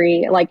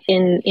industry, like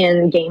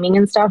in gaming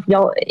and stuff,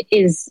 y'all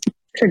is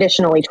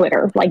traditionally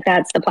Twitter. Like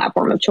that's the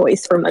platform of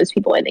choice for most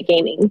people in the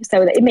gaming.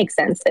 So it makes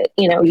sense that,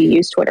 you know, you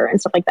use Twitter and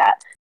stuff like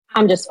that.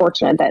 I'm just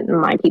fortunate that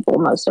my people,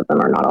 most of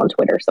them are not on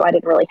Twitter, so I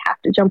didn't really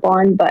have to jump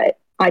on, but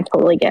I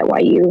totally get why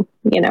you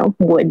know,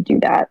 would do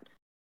that.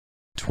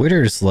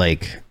 Twitter's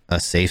like a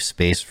safe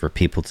space for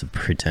people to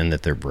pretend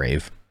that they're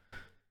brave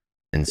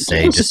and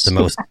say just the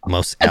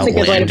most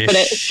outlandish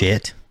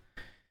shit.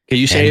 Can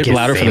you say it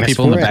louder for the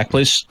people in the back,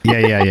 please?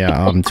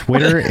 Yeah.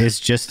 Twitter is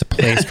just a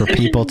place for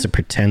people to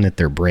pretend that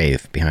they're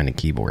brave behind a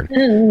keyboard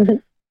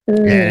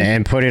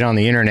and put it on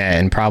the internet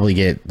and probably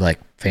get like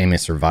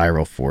famous or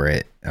viral for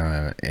it.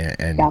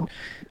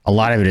 A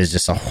lot of it is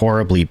just a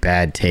horribly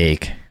bad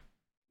take.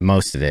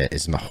 Most of it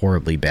is a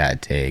horribly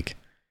bad take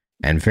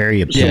and very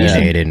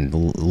opinionated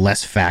and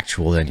less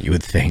factual than you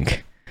would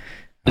think.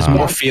 There's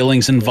more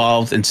feelings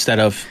involved instead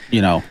of,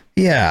 you know,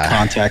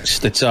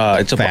 context. It's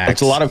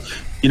a lot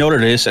of, you know what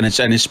it is, and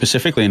it's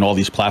specifically in all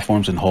these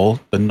platforms in whole,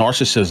 the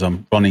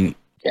narcissism running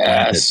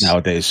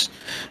nowadays,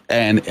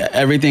 and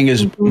everything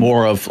is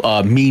more of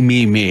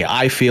me.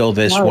 I feel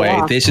this way.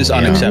 Yeah. This is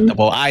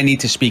unacceptable. I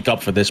need to speak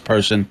up for this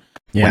person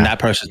when that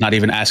person's not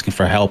even asking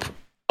for help,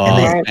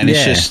 and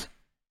it's just.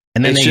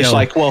 And then it's just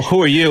like, well,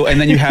 who are you?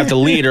 And then you have the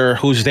leader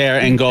who's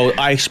there and go,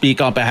 I speak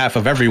on behalf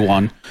of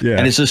everyone. Yeah.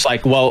 And it's just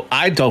like, well,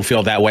 I don't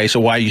feel that way. So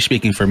why are you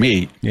speaking for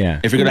me?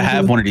 Yeah. If you're going to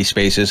have one of these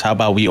spaces, how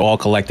about we all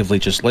collectively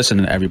just listen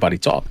and everybody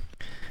talk?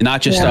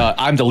 Not just,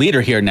 I'm the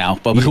leader here now,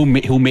 but who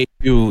made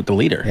you the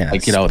leader? Yeah.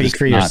 Like, you know, speak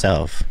for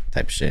yourself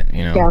type shit,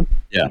 you know?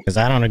 Yeah. Because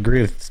I don't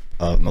agree with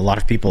a lot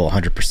of people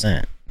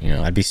 100%. You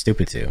know, I'd be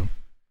stupid to.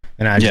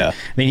 And I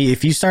mean,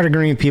 if you start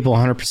agreeing with people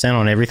 100%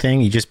 on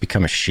everything, you just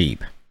become a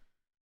sheep.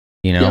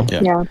 You know,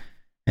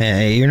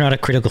 you're not a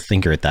critical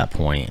thinker at that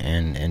point,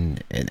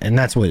 and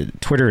that's what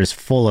Twitter is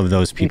full of.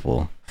 Those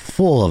people,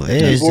 full of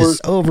it is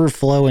just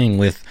overflowing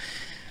with.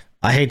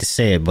 I hate to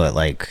say it, but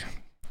like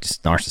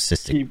just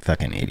narcissistic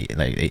fucking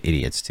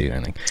idiots too.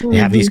 And like they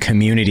have these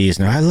communities,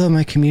 and I love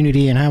my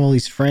community, and I have all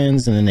these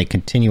friends, and then they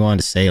continue on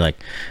to say like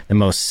the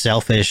most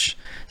selfish,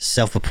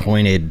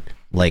 self-appointed,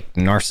 like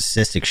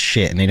narcissistic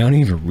shit, and they don't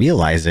even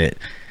realize it.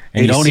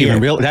 And they don't even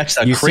realize that's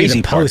the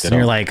crazy part. And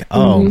you're like,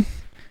 oh.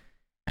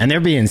 And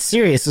they're being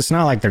serious. It's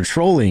not like they're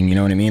trolling, you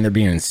know what I mean? They're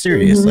being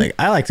serious. Like,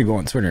 I like to go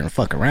on Twitter and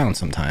fuck around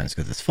sometimes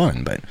because it's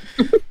fun,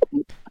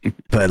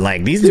 but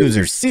like these dudes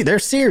they're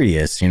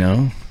serious, you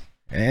know?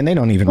 And they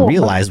don't even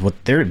realize what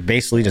they're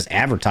basically just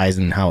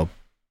advertising how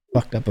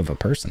fucked up of a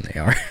person they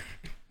are.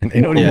 And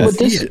they don't even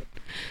see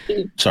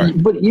it. Sorry.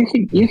 But you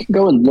can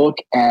go and look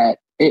at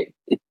it,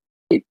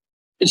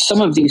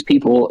 some of these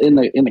people in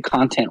the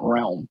content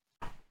realm,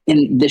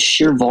 in the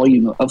sheer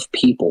volume of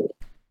people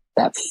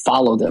that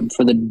follow them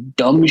for the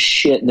dumb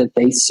shit that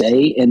they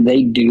say and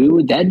they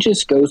do, that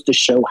just goes to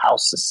show how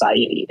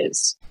society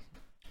is.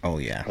 Oh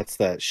yeah, that's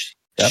that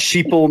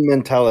sheeple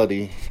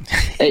mentality.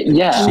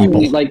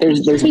 Sheeple. Like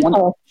there's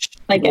one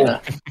like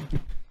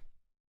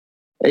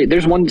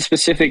there's one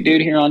specific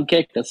dude here on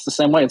Kick that's the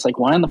same way. It's like,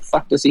 why in the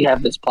fuck does he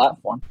have this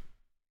platform?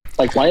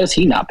 Like, why has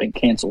he not been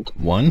canceled?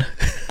 One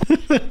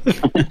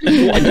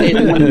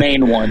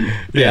main one.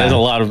 Yeah, there's a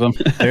lot of them.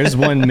 There's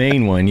one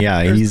main one.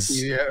 Yeah,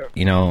 he's.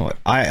 You know,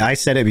 I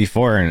said it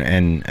before,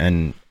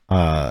 and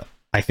I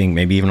think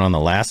maybe even on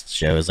the last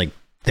show, is like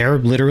there are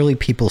literally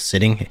people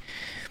sitting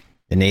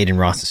in Nate and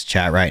Ross's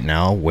chat right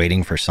now,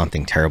 waiting for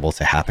something terrible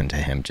to happen to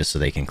him, just so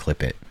they can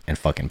clip it and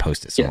fucking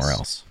post it somewhere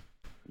else.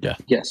 Yeah.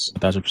 Yes.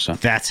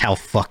 1,000%. That's how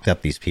fucked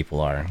up these people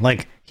are.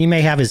 Like, he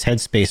may have his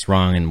headspace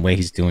wrong and the way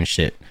he's doing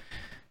shit.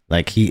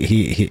 Like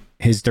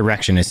his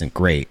direction isn't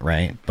great,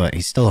 right? But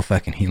he's still a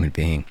fucking human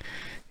being,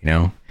 you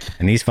know?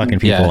 And these fucking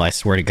people, I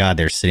swear to God,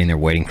 they're sitting there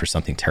waiting for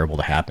something terrible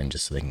to happen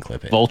just so they can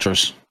clip it.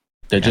 Vultures.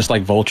 They're just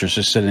like vultures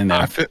just sitting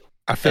there.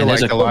 I feel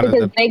like a lot of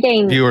the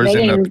viewers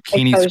in the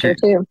bikini stream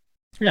too.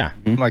 Yeah.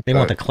 Like they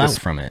want the clout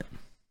from it.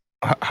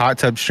 Hot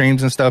tub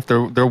streams and stuff,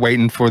 they're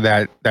waiting for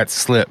that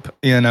slip,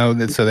 you know,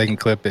 so they can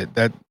clip it.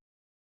 That,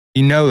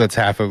 you know, that's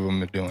half of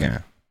them are doing. Yeah.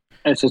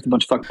 It's just a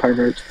bunch of fucking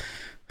perverts.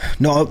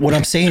 No, what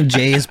I'm saying,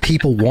 Jay, is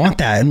people want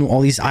that, and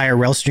all these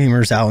IRL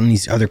streamers out in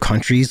these other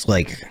countries,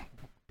 like,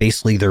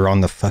 basically they're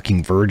on the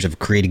fucking verge of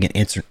creating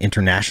an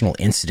international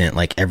incident,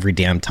 like, every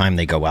damn time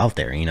they go out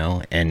there, you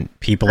know? And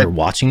people are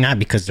watching that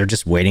because they're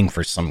just waiting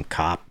for some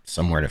cop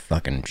somewhere to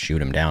fucking shoot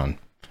them down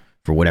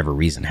for whatever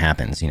reason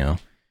happens, you know?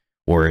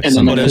 Or if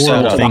some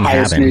horrible thing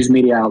happens. News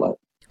media outlet.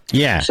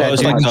 Yeah. So it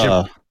was like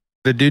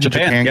the dude in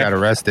Japan got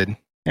arrested.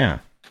 Yeah.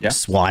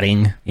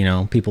 Swatting, you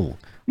know, people...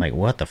 Like,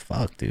 what the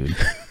fuck, dude?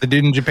 The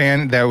dude in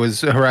Japan that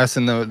was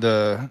harassing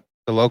the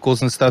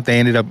locals and stuff, they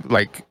ended up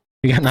like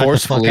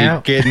forcefully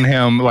getting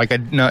him like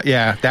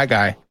that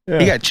guy. Yeah.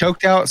 He got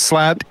choked out,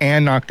 slapped,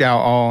 and knocked out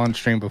all on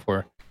stream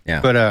before.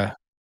 Yeah. But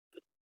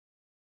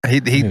he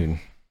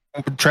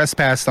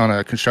trespassed on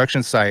a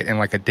construction site, and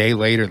like a day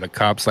later, the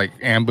cops like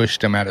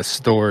ambushed him at a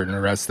store and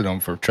arrested him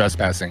for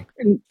trespassing.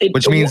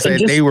 Which means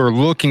that they were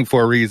looking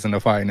for a reason to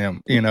find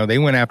him. You know, they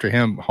went after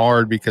him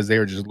hard because they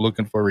were just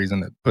looking for a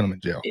reason to put him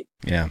in jail.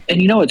 Yeah.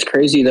 And you know what's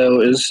crazy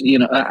though is, you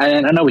know, I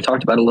know we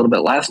talked about it a little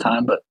bit last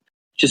time, but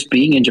just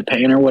being in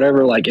Japan or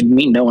whatever, like, and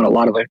me knowing a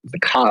lot of the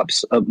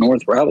cops up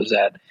north where I was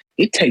at,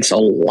 it takes a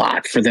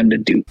lot for them to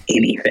do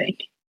anything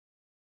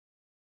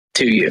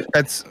to you.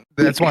 That's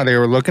why they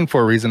were looking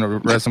for a reason to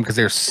arrest him, because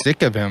they're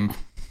sick of him.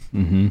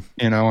 Mm-hmm.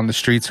 You know, on the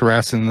streets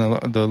harassing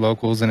the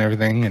locals and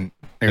everything, and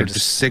they're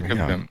just sick of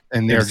him,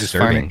 and they're just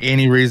finding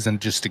any reason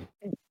just to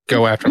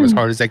go after him as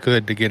hard as they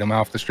could to get him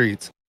off the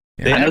streets.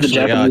 Yeah. They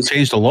actually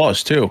changed the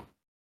laws too.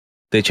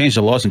 They changed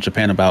the laws in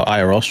Japan about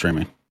IRL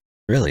streaming.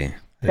 Really?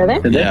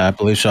 Did they? Yeah, I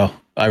believe so.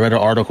 I read an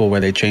article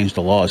where they changed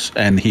the laws,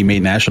 and he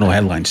made national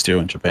headlines too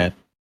in Japan.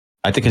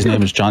 I think his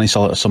name is Johnny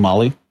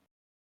Somali.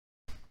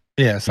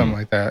 Yeah, something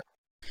like that.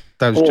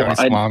 That was Johnny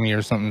Salami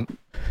or something.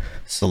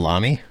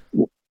 Salami?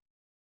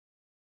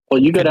 Well,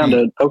 you go down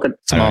to I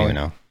don't even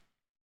know.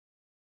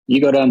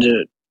 You go down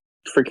to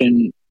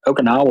freaking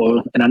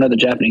Okinawa, and I know the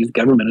Japanese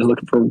government is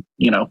looking for,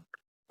 you know,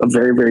 a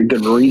very, very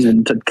good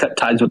reason to cut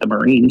ties with the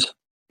Marines.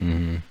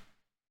 Mm-hmm.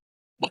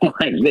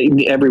 Like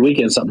every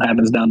weekend something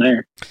happens down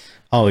there.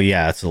 Oh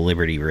yeah, it's a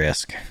liberty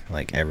risk.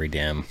 Like every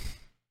damn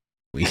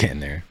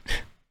weekend there.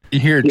 You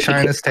hear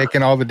China's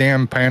taking all the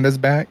damn pandas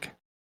back,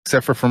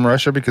 except for from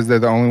Russia, because they're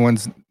the only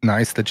ones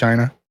nice to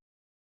China.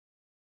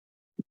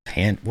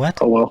 What?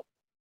 Oh well.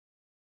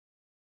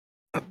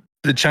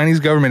 The Chinese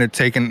government had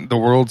taken the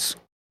world's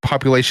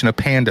population of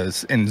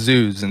pandas in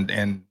zoos and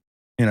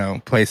you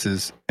know,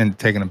 places and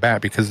taken them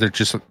back because they're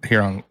just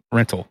here on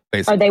rental,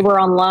 basically. Or they were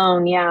on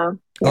loan, yeah.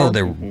 Oh,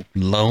 they're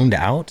loaned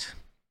out?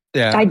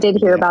 Yeah. I did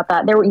hear about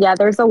that.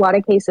 There's a lot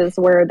of cases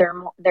where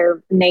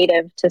they're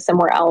native to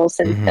somewhere else,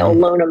 and they'll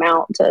loan them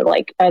out to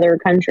like other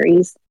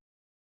countries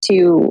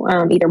to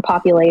either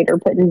populate or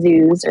put in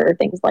zoos or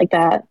things like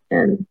that.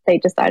 And they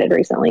decided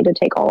recently to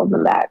take all of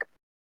them back.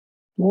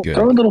 Well,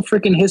 throw a little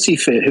freaking hissy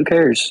fit. Who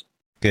cares?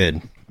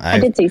 Good. I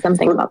did see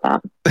something about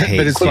that. But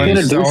it's funny.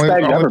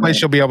 The only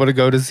place you'll be able to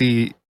go to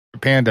see a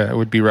panda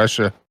would be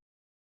Russia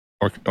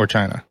or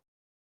China.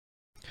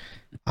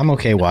 I'm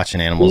okay watching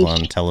animals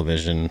on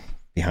television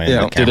behind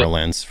the camera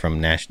lens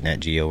from Nat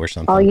Geo or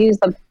something. I'll use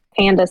the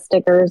panda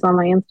stickers on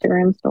my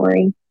Instagram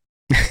story.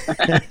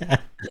 The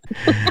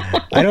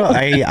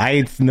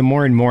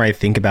more and more I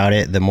think about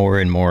it, the more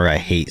and more I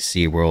hate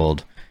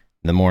SeaWorld,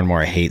 the more and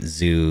more I hate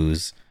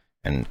zoos,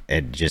 and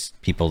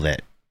just people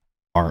that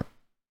aren't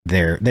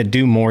there, that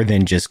do more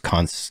than just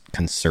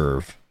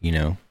conserve, you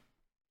know?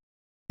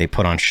 They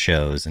put on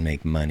shows and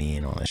make money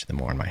and all that shit. The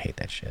more and more I hate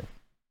that shit.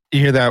 You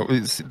hear that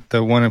was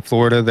the one in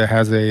Florida that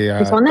has a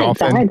There's one that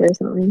died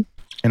recently.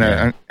 In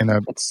a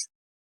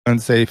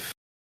unsafe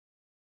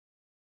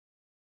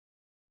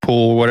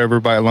pool, whatever,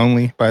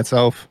 lonely by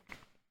itself.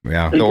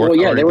 Yeah. It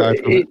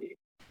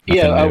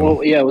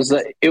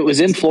was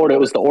in Florida. It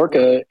was the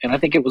orca, and I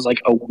think it was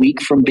like a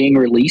week from being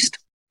released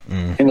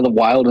into the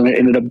wild, and it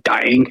ended up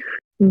dying.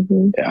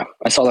 Mm-hmm. Yeah,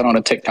 I saw that on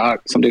a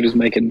TikTok. Some dude was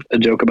making a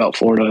joke about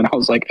Florida, and I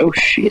was like, "Oh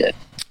shit!"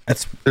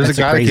 There's a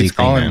guy that keeps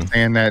calling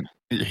saying that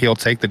he'll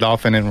take the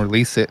dolphin and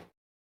release it,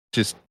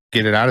 just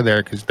get it out of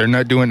there because they're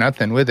not doing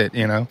nothing with it.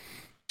 You know,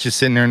 just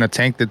sitting there in a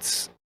tank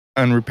that's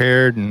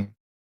unrepaired and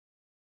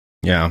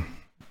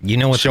you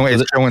know what's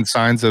showing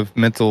signs of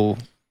mental,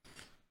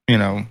 you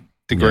know,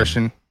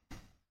 digression. Yeah.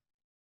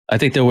 I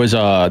think there was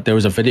a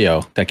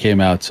video that came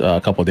out a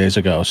couple of days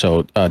ago.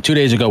 So 2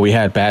 days ago we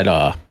had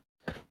bad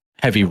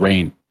heavy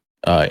rain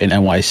in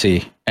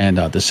NYC, and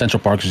the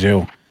Central Park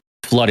Zoo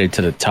flooded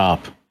to the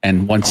top,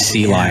 and one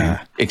sea lion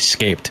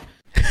escaped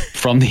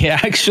from the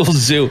actual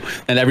zoo,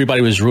 and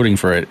everybody was rooting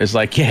for it. It's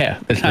like, they're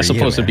not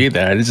supposed to be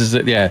there. This is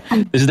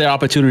their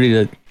opportunity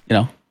to, you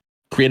know,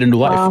 create a new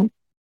life.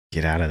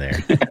 Get out of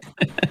there.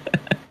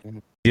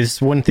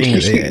 Just one thing,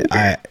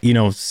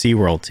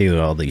 SeaWorld too,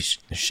 all these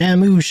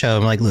Shamu show.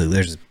 I'm like, look,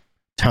 there's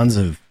tons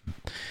of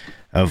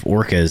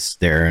orcas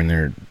there, and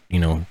they're, you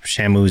know,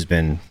 Shamu's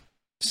been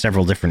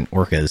several different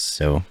orcas,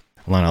 so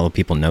a lot of other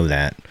people know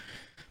that.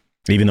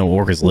 Even though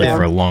orcas live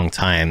for a long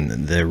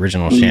time, the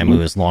original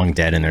Shamu is long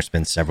dead, and there's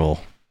been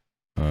several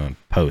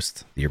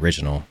post the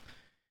original.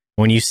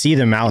 When you see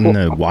them out in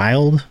the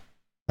wild,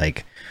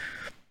 like,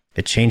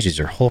 it changes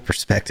your whole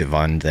perspective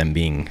on them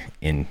being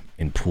in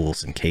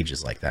pools and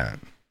cages like that.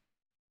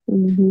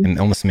 Mm-hmm. And it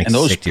almost makes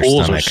those sick to your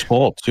pools stomach. are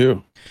small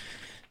too.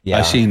 Yeah,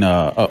 I've seen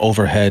an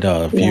overhead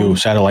view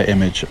satellite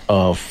image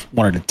of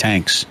one of the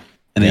tanks,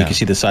 and then you can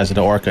see the size of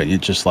the orca. And you're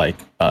just like,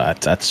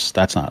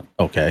 that's not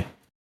okay.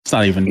 It's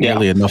not even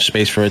nearly enough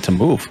space for it to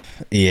move.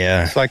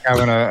 Yeah, it's like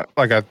having a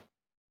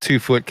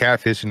 2-foot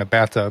catfish in a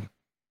bathtub.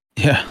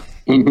 Yeah.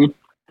 Mm-hmm.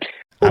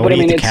 I would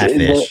eat the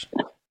catfish.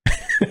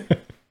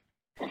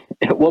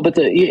 Well, but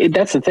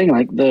that's the thing.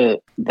 Like the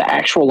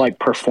actual like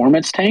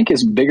performance tank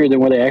is bigger than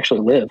where they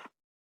actually live.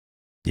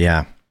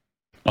 Yeah.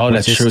 Oh,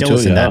 that's true still too.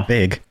 Isn't that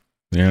big?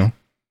 You know.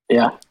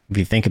 Yeah. If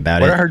you think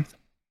about What it. I heard,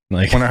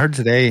 when I heard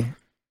today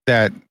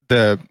that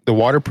the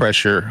water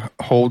pressure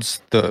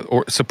holds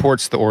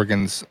supports the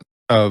organs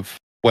of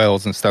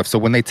whales and stuff. So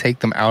when they take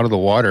them out of the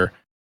water,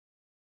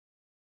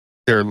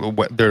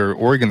 their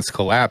organs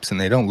collapse and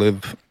they don't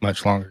live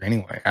much longer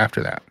anyway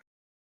after that.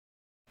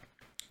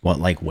 What,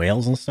 like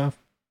whales and stuff?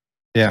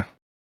 Yeah.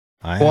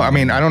 I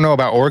don't know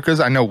about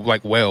orcas. I know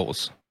like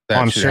whales.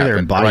 I'm sure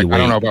their body weight. I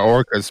don't know about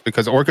orcas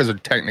because orcas are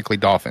technically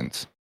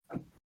dolphins.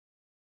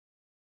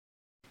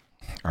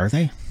 Are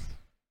they?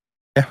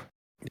 Yeah.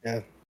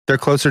 Yeah. They're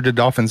closer to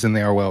dolphins than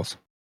they are whales.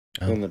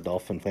 In the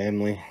dolphin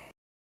family.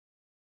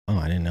 Oh,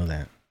 I didn't know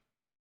that.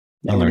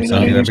 I learn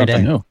something every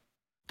day. New.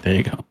 There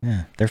you go.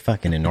 Yeah, they're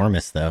fucking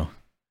enormous though.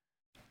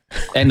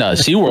 And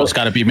SeaWorld's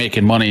got to be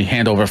making money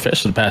hand over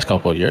fist for the past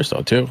couple of years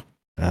though too.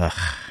 Ugh.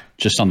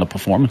 Just on the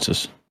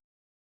performances.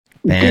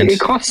 Dude, it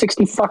costs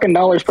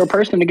 $60 per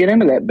person to get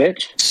into that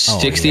bitch.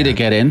 60 to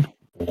get in?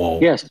 Whoa.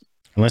 Yes.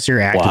 Unless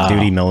you're active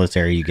duty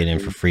military, you get in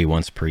for free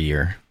once per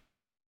year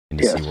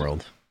into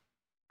SeaWorld.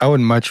 I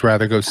would much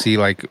rather go see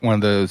like one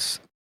of those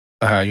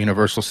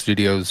Universal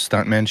Studios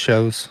stuntman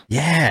shows.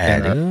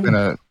 Yeah,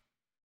 dude.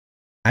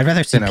 I'd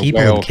rather see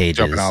people in cages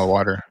jumping out of the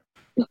water.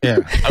 Yeah.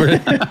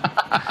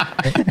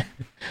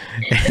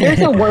 There's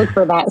a word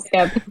for that,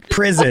 Skip.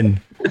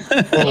 Prison.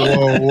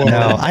 Whoa.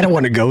 No, I don't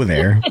want to go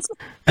there.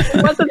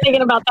 I wasn't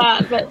thinking about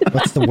that, but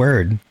what's the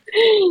word?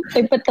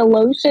 They put the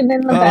lotion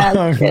in the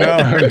basket.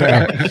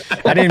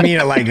 No. I didn't mean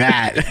it like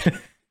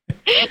that.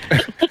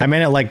 I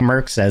meant it like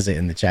Merc says it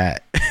in the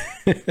chat.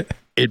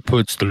 It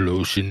puts the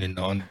lotion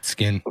on the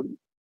skin.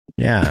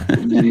 Yeah.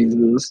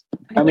 Jesus.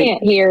 I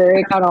can't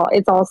hear.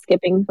 It's all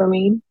skipping for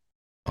me.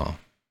 Oh.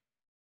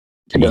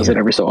 It does it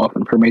every so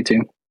often for me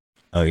too.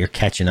 Oh, you're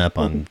catching up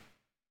on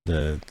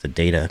the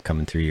data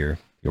coming through your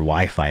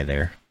Wi-Fi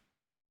there.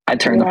 I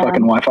turned the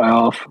fucking Wi-Fi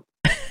off.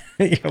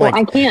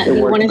 I can't. It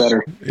You works want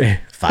better.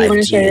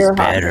 to share your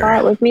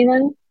hotspot with me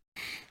then?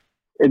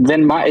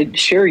 Then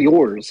share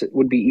yours. It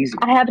would be easy.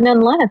 I have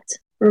none left.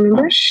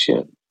 Remember? Oh,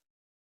 shit.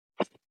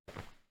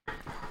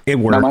 It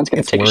works. Now mine's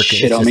gonna take a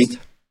shit on me.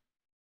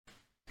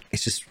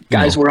 It's just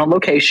guys, we're on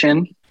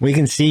location. We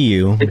can see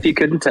you. If you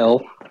couldn't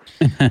tell.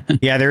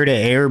 Yeah, they're at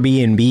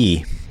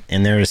Airbnb,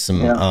 and there's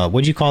some.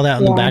 What'd you call that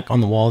on the back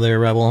on the wall there,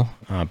 Rebel?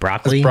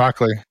 Broccoli. It's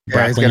broccoli. Yeah,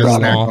 broccoli he's got a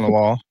snack on the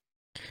wall.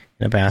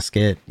 In a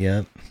basket.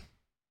 Yep.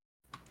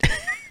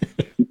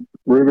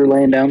 Ruger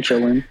laying down,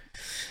 chilling.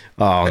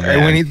 Oh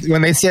man!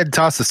 When they said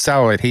toss the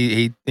salad,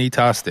 he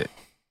tossed it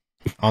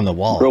on the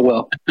wall. Real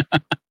well.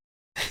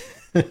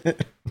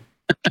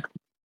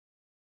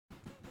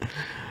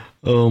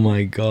 Oh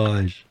my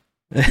gosh!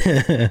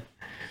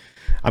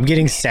 I'm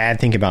getting sad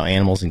thinking about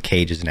animals in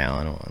cages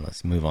now.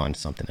 Let's move on to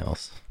something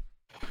else.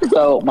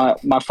 So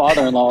my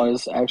father-in-law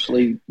is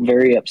actually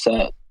very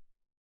upset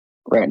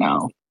right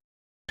now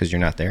because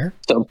you're not there.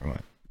 So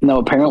no,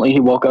 apparently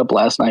he woke up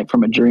last night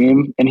from a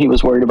dream and he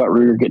was worried about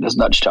Ruger getting his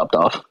nuts chopped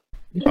off.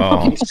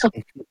 Oh.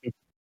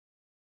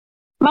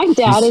 My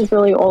dad is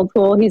really old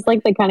school. He's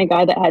like the kind of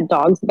guy that had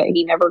dogs, but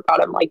he never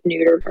got them like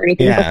neutered or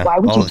anything. Yeah. Like, why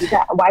would you do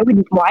that?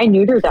 Why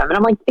neuter them? And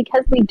I'm like,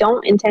 because we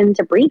don't intend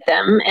to breed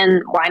them,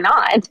 and why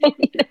not?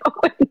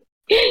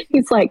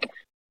 He's like,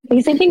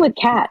 the same thing with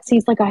cats.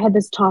 He's like, I had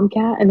this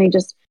tomcat, and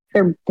it's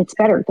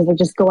better because they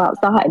just go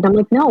outside. And I'm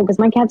like, no, because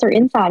my cats are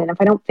inside, and if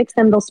I don't fix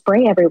them, they'll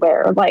spray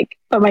everywhere. Like,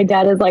 but my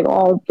dad is like,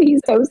 oh, he's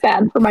so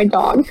sad for my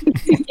dog.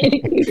 He's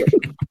getting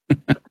neutered.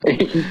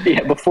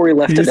 Yeah, before he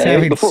left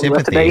today.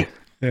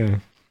 Yeah.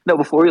 No,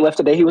 before he left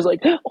today, he was like,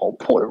 "Oh,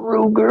 poor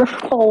Ruger.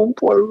 Oh,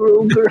 poor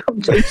Ruger.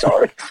 I'm so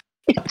sorry."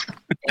 He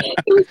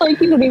was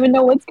like, "You don't even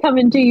know what's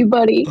coming to you,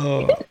 buddy."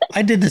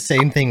 I did the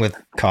same thing with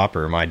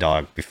Copper, my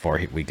dog, before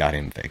we got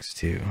him fixed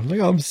too. I'm like,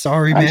 I'm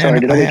sorry,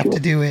 man. I have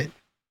to do it.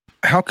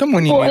 How come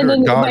when you neuter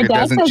a dog, it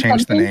doesn't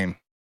change the name?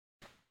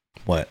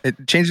 What?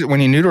 It changes when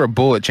you neuter a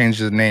bull. It changes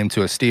the name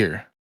to a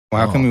steer.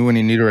 Well, how come when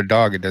you neuter a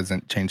dog, it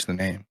doesn't change the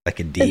name? Like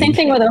a D. The same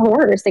thing with a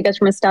horse. It goes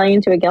from a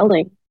stallion to a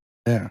gelding.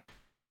 Yeah.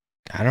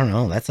 I don't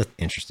know. That's an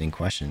interesting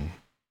question.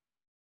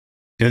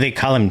 Do they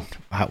call him?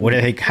 How do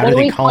they call him? What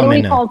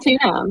do we call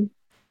tuna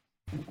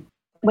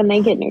when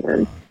they get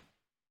neutered?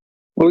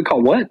 What do we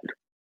call what?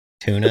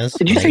 Tunas.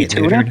 Did you say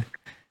tuna? Neutered?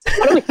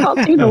 What do we call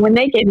tuna when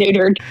they get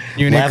neutered?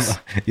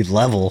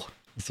 Level.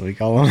 That's what we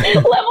call them.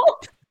 Level.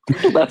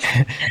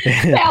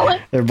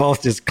 They're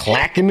both just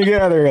clacking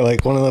together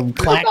like one of them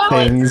clack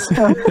things.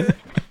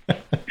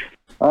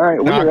 All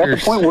right, we are at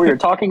the point where you're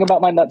talking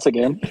about my nuts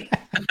again.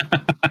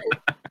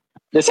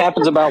 This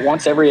happens about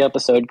once every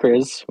episode,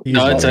 Kryz.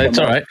 No, it's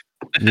all right.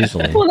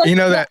 Usually. You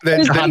know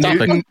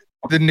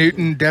the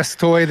Newton desk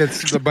toy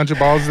that's a bunch of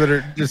balls that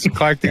are just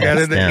clacked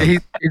together?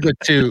 He's got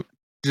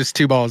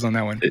two balls on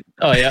that one.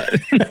 Oh, yeah.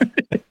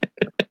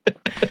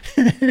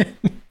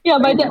 Yeah,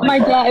 my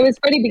dad, it was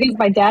funny because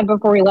my dad,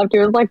 before he left, he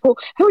was like, well,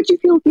 how would you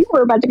feel if you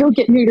were about to go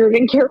get neutered?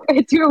 And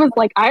Tuna was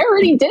like, I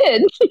already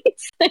did.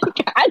 He's like,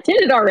 I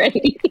did it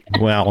already.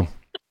 Well,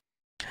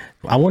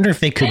 I wonder if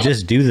they could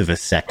just do the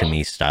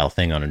vasectomy style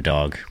thing on a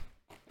dog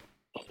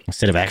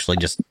instead of actually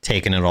just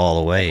taking it all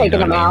away. Taking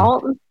them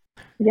out?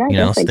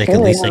 Yeah, so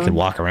at least they could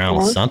walk around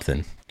with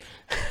something.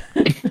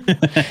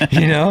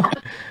 You know,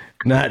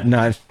 not.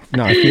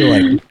 I feel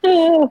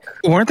like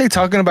Weren't they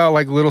talking about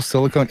like little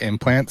silicone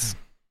implants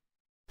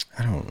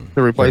I don't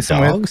to replace for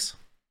them with? dogs.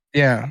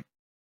 Yeah.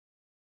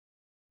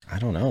 I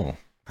don't know.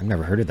 I've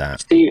never heard of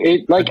that.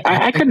 See, I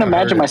think couldn't I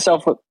imagine heard it.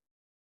 myself with.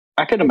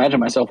 I couldn't imagine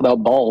myself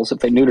without balls if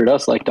they neutered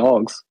us like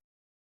dogs.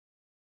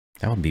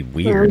 That would be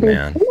weird,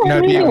 man. You know,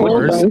 it'd be Yeah, even well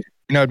worse. done.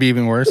 You know, it'd be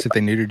even worse if they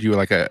neutered you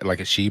like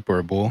a sheep or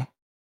a bull.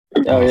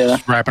 Oh yeah,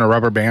 Just wrapping a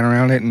rubber band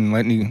around it and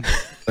letting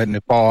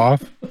it fall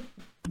off.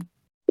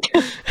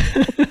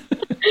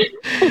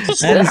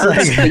 That is hurts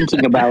like-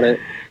 thinking about it.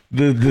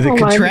 The Oh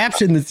my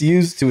contraption that's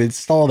used to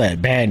install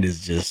that band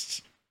is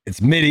just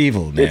it's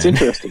medieval, man. It's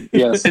interesting.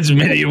 Yes. It's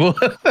medieval.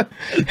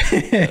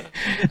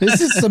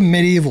 This is some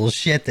medieval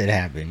shit that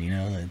happened, you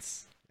know.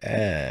 It's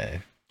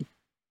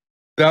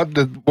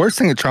The worst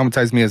thing that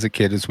traumatized me as a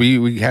kid is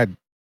we had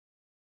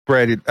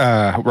bred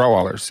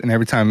Rottweilers, and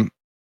every time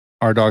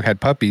our dog had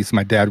puppies,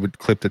 my dad would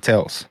clip the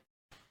tails.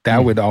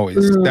 That would always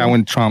that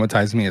one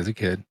traumatized me as a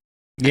kid.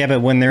 yeah,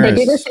 but when They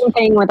do the same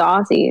thing with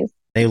Aussies.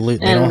 they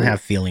don't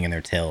have feeling in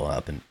their tail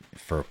up and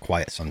for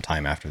quite some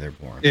time after they're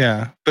born.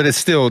 Yeah, but it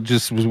still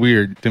just was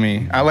weird to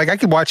me. I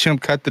could watch him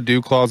cut the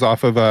dew claws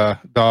off of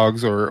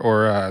dogs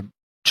or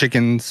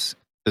chickens,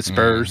 the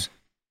spurs,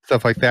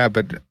 stuff like that.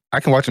 But I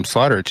can watch him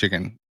slaughter a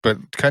chicken. But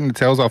cutting the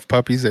tails off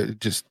puppies, it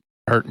just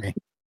hurt me.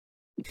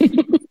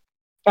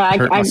 Yeah,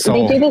 Hurt my they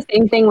soul. do the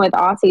same thing with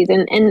Aussies,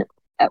 and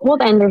well,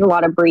 then there's a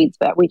lot of breeds,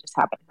 but we just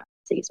happen to have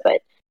Aussies.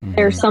 But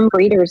there's some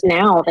breeders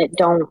now that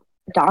don't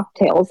dock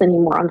tails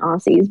anymore on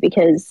Aussies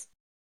because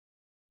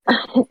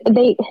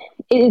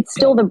it's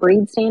still the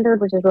breed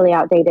standard, which is really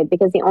outdated.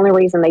 Because the only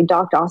reason they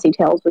docked Aussie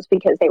tails was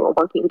because they were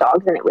working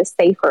dogs and it was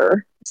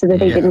safer, so that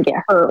they didn't get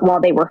hurt while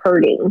they were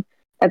herding.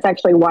 That's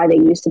actually why they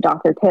used to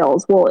dock their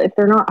tails. Well, if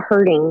they're not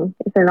hurting,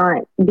 if they're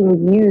not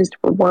being used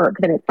for work,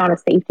 then it's not a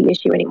safety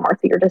issue anymore.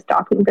 So you're just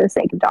docking for the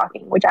sake of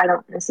docking, which I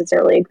don't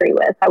necessarily agree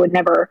with. I would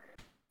never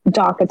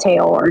dock a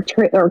tail or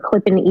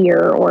clip an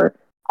ear or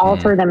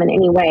alter them in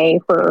any way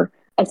for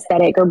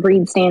aesthetic or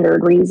breed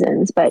standard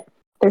reasons. But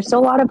there's still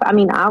a lot of,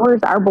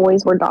 our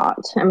boys were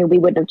docked. I mean, we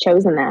wouldn't have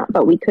chosen that,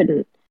 but we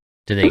couldn't.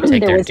 Do they take There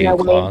their was no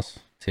dew way. claws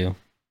too?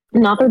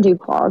 Not their dew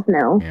claws,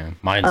 no. Yeah,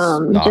 mine's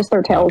Just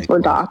their tails were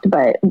docked,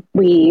 but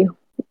we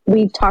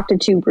talked to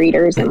two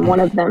breeders, and one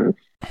of them,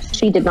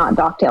 she did not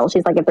dock tails.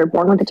 She's like, if they're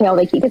born with a tail,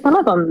 they keep it. Some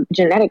of them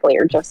genetically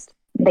are just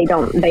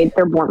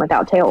they're born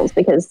without tails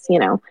because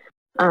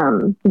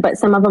but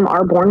some of them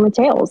are born with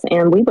tails,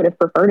 and we would have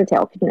preferred a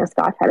tail because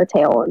Scott had a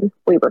tail, and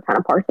we were kind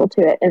of partial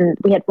to it. And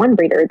we had one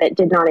breeder that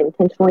did not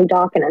intentionally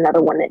dock, and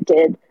another one that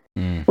did,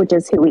 which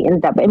is who we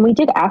ended up. And we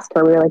did ask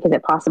her, we were like, is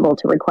it possible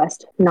to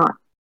request not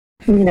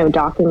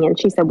docking? And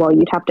she said, well,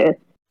 you'd have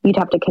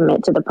to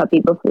commit to the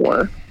puppy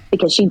before,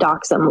 because she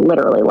docks them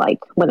literally like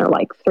when they're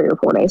like 3 or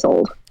 4 days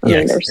old.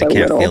 Yes, they're so they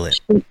can't little. feel it.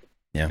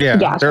 Yeah, Yeah,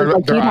 she's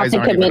like, their you'd have eyes to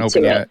aren't even commit open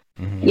to yet.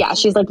 Mhm. Yeah,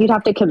 she's like, you'd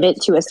have to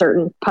commit to a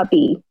certain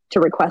puppy to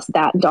request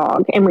that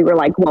dog. And we were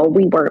like, well,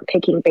 we weren't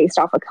picking based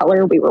off of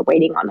color. We were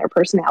waiting on their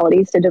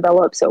personalities to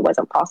develop, so it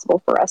wasn't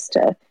possible for us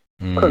to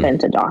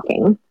prevent a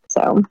docking.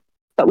 So,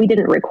 but we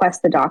didn't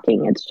request the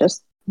docking. It's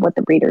just what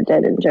the breeder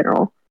did in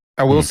general.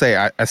 I will say,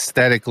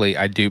 aesthetically,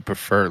 I do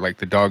prefer like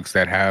the dogs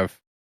that have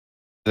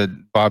the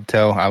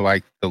bobtail. I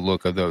like the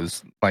look of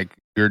those, like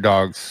your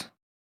dogs,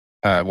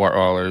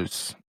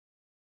 Rottweilers,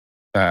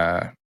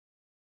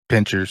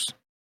 pinchers.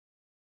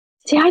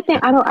 See, I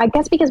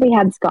guess because we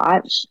had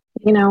Scotch,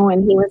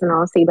 and he was an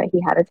Aussie, but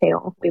he had a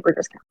tail. We were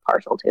just kind of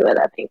partial to it.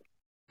 I think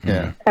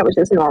Yeah, that was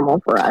just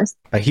normal for us.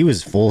 But he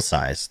was full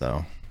size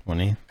though,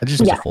 wasn't he? I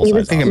just Yeah, full he size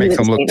was, think it he makes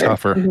was them look standard.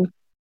 tougher, Mhm.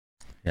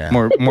 Yeah,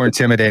 more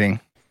intimidating,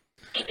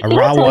 a Did I tell you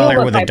Rottweiler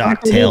what with a Piper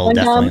dock told me tail one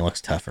definitely time?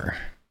 looks tougher.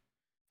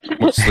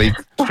 more sleek,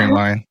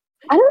 streamlined.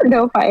 I don't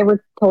know if I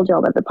ever told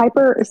y'all that the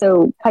Piper.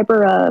 So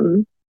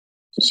Piper,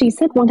 she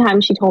said one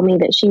time, she told me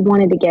that she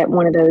wanted to get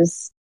one of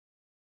those.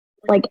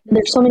 Like,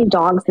 there's so many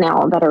dogs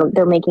now that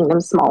they're making them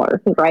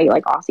smaller, right?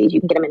 Like Aussies, you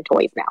can get them in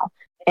toys now.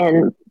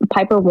 And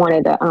Piper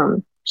wanted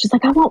she's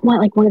like, I want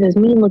like one of those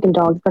mean looking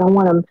dogs, but I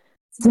want them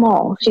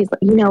small. She's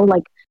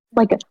like,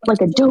 like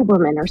a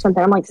Doberman or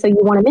something. I'm like, so you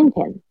want a min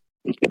pin?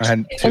 I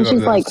had two And of she's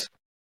those. like,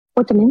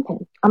 what's a min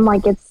pin? I'm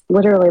like, it's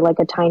literally like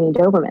a tiny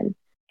Doberman.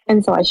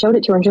 And so I showed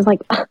it to her, and she's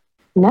like,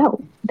 no,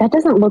 that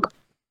doesn't look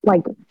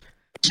like,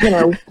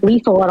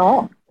 lethal at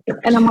all.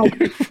 And I'm like,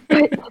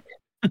 but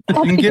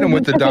You can get them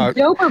with the dog.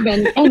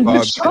 Doberman, and you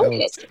Bob shrunk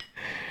tails. it.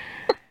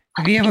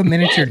 If you have a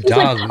miniature She's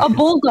like, a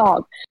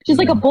bulldog. She's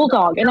like, a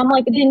bulldog. And I'm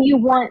like, then you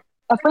want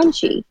a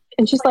Frenchie?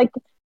 And she's like,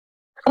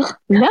 ugh,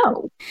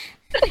 no.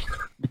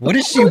 what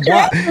does she want?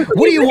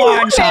 What do you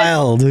want,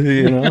 child?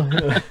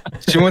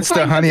 She wants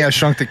the Honey I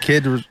Shrunk the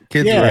Kids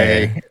Yeah.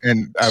 Ray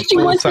and a She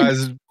full wants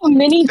size. A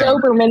mini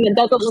Doberman that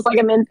doesn't look like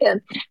a min pin.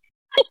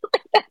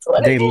 That's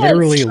what They it is.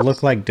 literally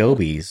look like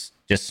Dobies,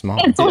 just small.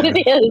 That's what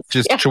it is.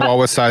 Just Yeah.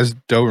 Chihuahua sized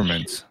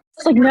Dobermans.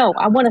 It's like, no,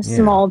 I want a Yeah.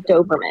 small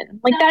Doberman.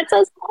 Like, that's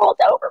a small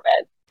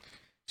Doberman.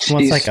 She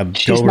wants like a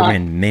she's not-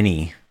 Doberman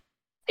mini.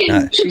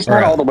 She's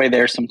not all the way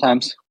there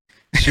sometimes.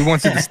 She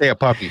wants it to stay a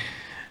puppy.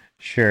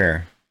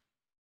 Sure.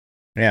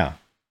 Yeah.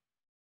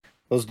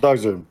 Those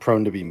dogs are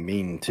prone to be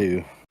mean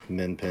too.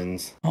 Min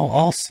pins. Oh,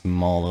 all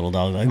small little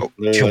dogs. Like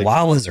They're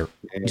Chihuahuas are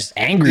just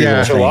angry Yeah,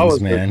 little Chihuahuas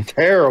things, man. are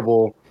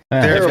terrible.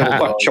 Yeah. Terrible Fuck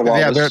dogs.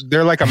 Chihuahuas. Yeah,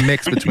 they're like a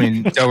mix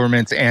between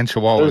Dobermans and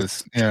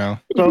Chihuahuas. You know,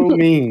 So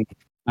mean.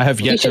 I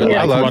have yet You to should hear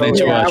run it.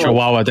 into Yeah, I a like-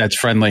 Chihuahua that's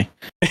friendly.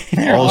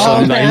 They're All of a all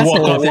sudden, they walk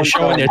assholes. off, they're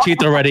showing their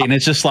teeth already, and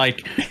it's just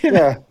like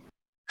Yeah.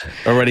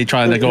 already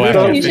trying to go You after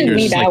should your You should fingers.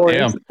 meet It's like, ours.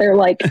 damn. They're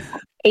like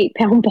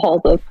 8-pound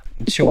balls of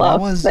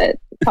fluff Chihuahuas. that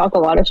talk a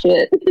lot of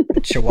shit.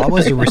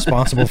 Chihuahuas are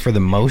responsible for the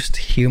most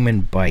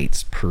human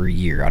bites per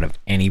year out of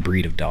any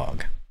breed of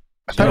dog.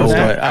 I thought it No, was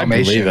I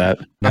believe that.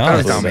 I thought it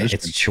was No, Dalmatian.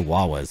 it's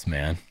Chihuahuas,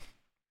 man.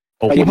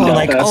 Oh, People are no,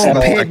 like, that's oh,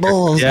 not- pit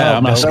bulls. Yeah, Oh,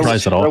 I'm not no,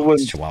 surprised at all. That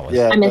wouldn't- it's Chihuahuas.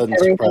 Yeah, I it miss doesn't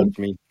everything. surprise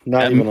me.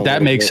 Not even a That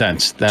little makes bit.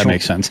 sense. That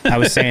makes sense. I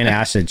was saying,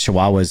 Ash, that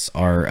Chihuahuas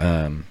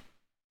are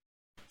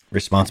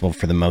responsible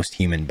for the most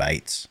human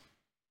bites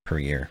per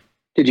year.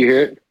 Did you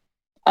hear it?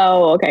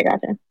 Oh, okay,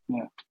 gotcha.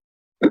 Yeah.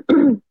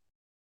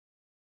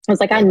 I was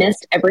like, I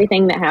missed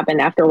everything that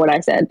happened after what I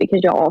said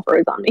because y'all all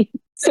froze on me.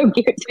 So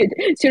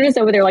as soon as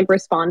over there like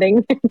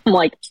responding, I'm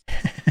like,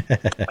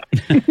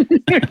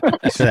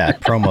 Thanks for that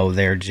promo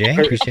there, Jay.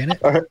 Appreciate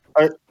it.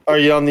 Are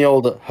you on the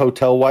old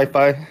hotel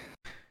Wi-Fi?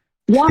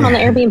 yeah, I'm on the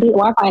Airbnb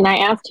Wi-Fi, and I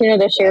asked Tuna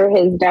to share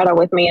his data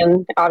with me,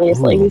 and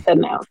obviously Ooh. he said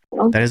no.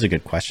 So, That is a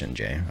good question,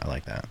 Jay. I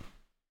like that.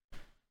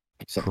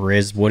 So-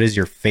 Kryz, what is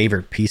your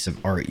favorite piece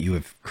of art you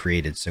have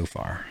created so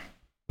far?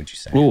 Would you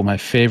say? Ooh, my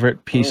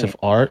favorite piece of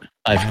art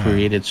I've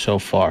created so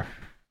far.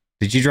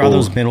 Did you draw Ooh,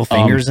 those middle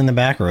fingers in the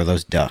back, or are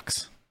those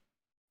ducks?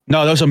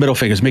 No, those are middle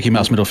fingers, Mickey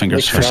Mouse middle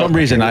fingers. Mickey For some Mouse.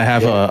 reason, I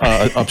have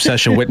a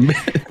obsession with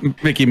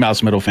Mickey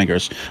Mouse middle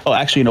fingers. Oh,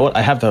 actually, you know what?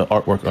 I have the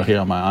artwork right here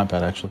on my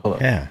iPad. Actually, hold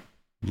on. Yeah,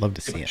 I'd love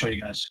to see Let me it. show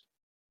you guys.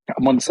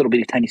 I'm on this little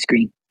bitty tiny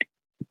screen.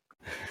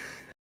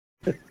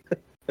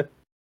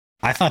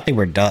 I thought they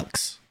were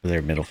ducks with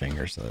their middle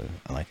fingers, so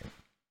I like it.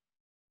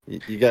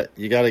 You got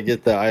to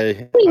get the I.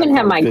 I even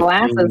have my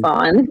glasses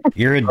on.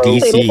 You're a Oh,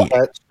 DC.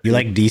 that- You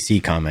like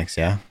DC comics,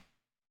 yeah?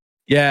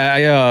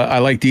 Yeah, I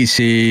like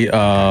DC.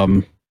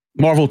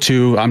 Marvel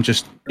too. I'm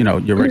just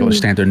your regular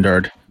standard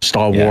nerd.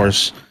 Star Yeah.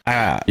 Wars.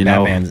 You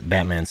know.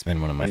 Batman's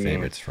been one of my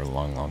favorites for a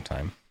long, long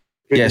time.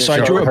 Yeah, so I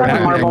drew a Marvel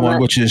Batman one,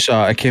 nut. which is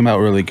it came out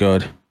really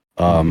good.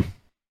 Show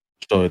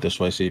it this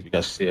way, see if you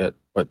guys see it.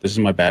 But this is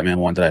my Batman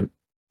one that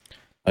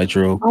I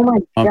drew. Oh my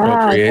On god,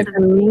 Procreate. that's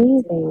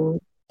amazing!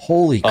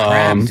 Holy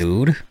crap,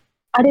 dude!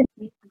 I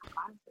didn't.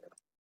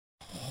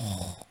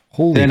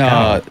 Holy Then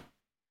cow!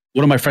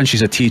 one of my friends,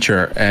 she's a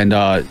teacher, and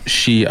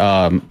she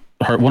one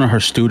of her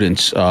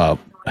students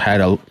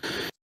had a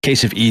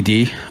case of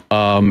ED,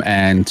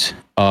 and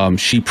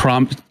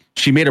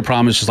she made a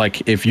promise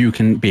like, if you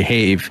can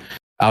behave,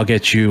 I'll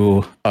get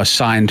you a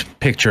signed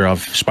picture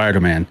of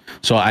Spider-Man.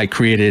 So I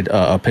created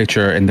a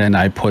picture, and then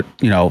I put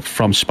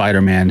from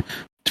Spider-Man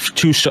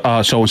to so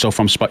and so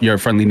from your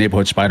friendly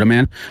neighborhood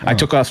Spider-Man. I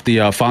took off the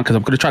font because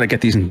I'm going to try to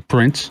get these in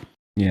print.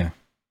 Yeah.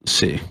 Let's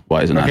see,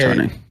 why is it not Okay.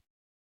 turning?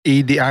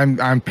 ED.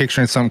 I'm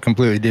picturing something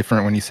completely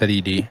different when you said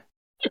ED.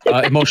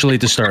 Emotionally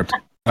disturbed.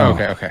 Oh.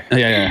 Okay.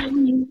 Yeah.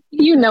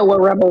 You know what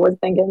Rebel was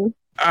thinking.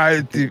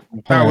 I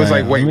was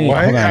like, wait, Let me-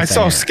 what? hold on a I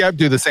saw second. Skep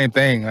do the same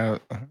thing. I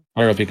don't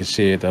know if you can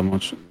see it that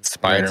much.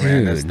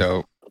 Spider-Man, that's Dude.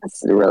 dope.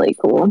 That's really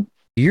cool.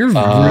 You're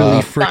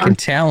really freaking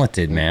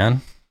talented,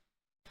 man.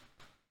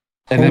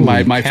 And then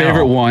Holy my cow.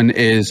 favorite one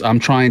is I'm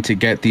trying to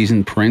get these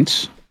in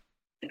prints.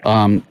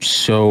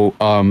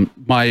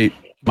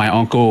 My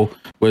uncle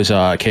was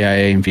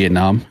KIA in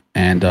Vietnam,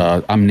 and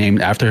I'm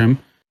named after him.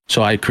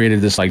 So I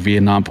created this like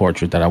Vietnam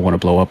portrait that I want to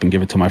blow up and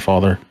give it to my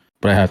father,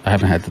 but I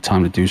haven't had the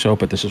time to do so.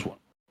 But this is one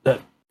that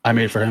I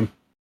made for him.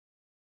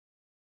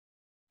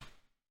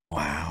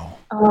 Wow.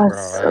 Oh, Bro,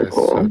 that's so that is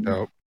so cool.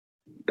 dope.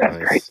 That's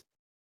Nice. great.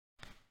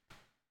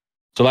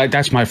 So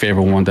that's my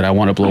favorite one that I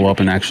want to blow up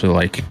and actually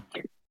like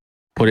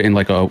put it in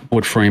like a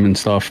wood frame and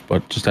stuff,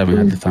 but just haven't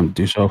had the time to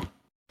do so.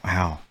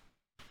 Wow.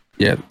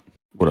 Yeah.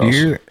 What else?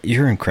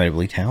 You're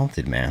incredibly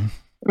talented, man.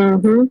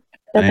 Mm-hmm.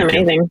 That's Thank you.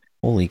 amazing.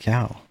 Holy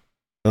cow.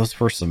 Those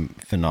were some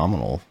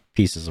phenomenal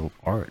pieces of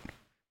art.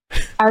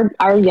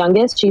 Our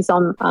youngest, she's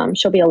on.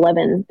 She'll be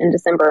 11 in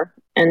December,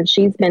 and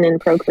she's been in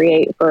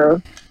Procreate for.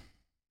 I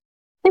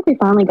think we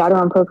finally got her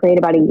on Procreate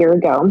about a year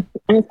ago,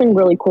 and it's been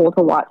really cool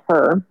to watch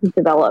her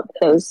develop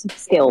those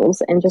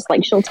skills. And just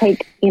like she'll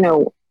take,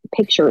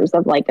 pictures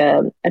of like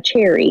a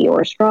cherry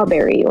or a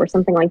strawberry or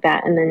something like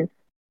that, and then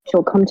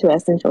she'll come to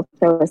us and she'll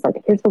show us like,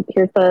 here's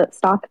the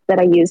stock that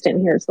I used,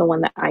 and here's the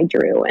one that I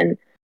drew. And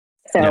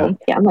so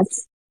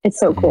it's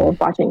so cool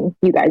watching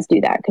you guys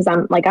do that, because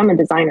I'm a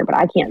designer, but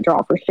I can't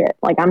draw for shit.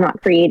 Like, I'm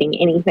not creating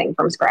anything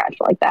from scratch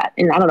like that,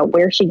 and I don't know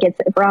where she gets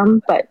it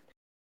from, but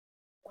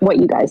what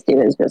you guys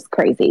do is just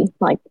crazy.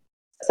 Like,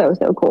 so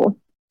cool.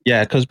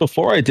 Yeah, because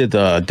before I did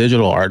the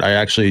digital art, I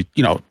actually,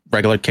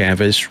 regular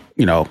canvas,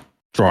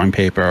 drawing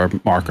paper,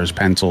 markers,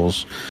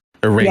 pencils,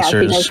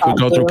 erasers. Yeah, We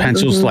go through too.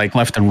 pencils Mhm. like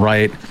left and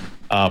right.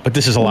 But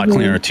this is a lot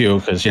cleaner too,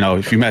 because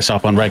if you mess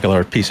up on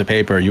regular piece of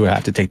paper, you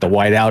have to take the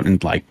white out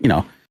and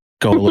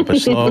go a little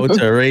bit slow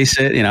to erase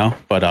it,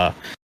 but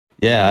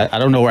yeah, I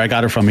don't know where I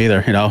got it from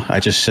either. I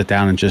just sit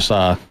down and just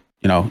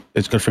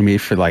it's good for me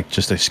for like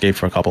just to escape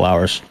for a couple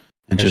hours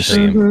and just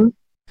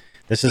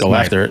this is go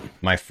after it.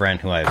 My friend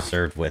who I've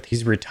served with.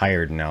 He's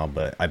retired now,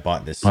 but I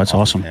bought this. Oh, that's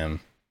awesome. Him.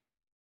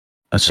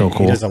 That's so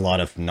cool. He does a lot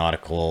of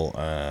nautical,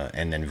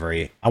 and then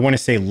I want to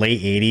say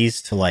late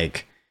 80s to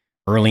like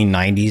early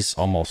 90s,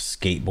 almost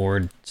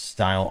skateboard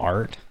style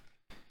art.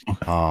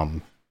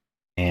 Okay.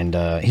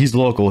 And he's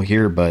local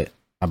here, but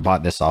I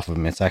bought this off of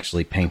him. It's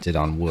actually painted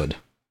on wood.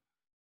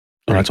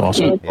 Oh, that's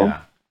awesome.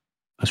 Yeah.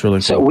 That's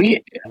really cool.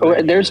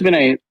 So there's been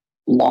a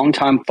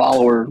longtime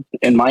follower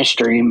in my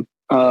stream.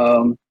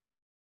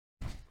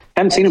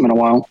 Haven't seen him in a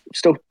while.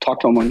 Still talk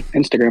to him on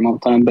Instagram all the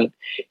time, but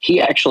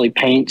he actually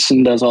paints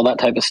and does all that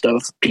type of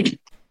stuff.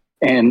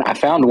 And I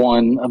found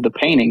one of the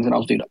paintings, and I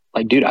was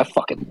dude, I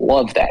fucking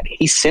love that.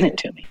 He sent it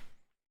to me.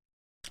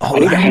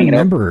 Oh, I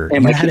remember.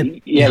 You had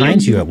it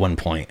behind you at one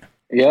point.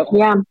 Yep.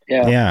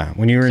 Yeah.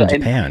 When you were in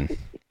Japan,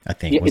 I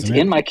think. It's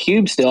in my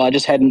cube still. I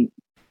just hadn't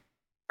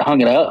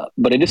hung it up,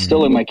 but it is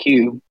still in my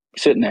cube,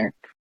 sitting there.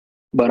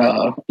 But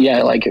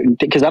like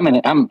because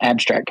I'm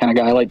abstract kind of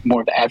guy. I like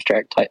more of the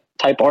abstract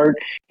type art,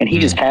 and he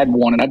just had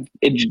one, and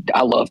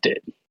I loved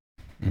it.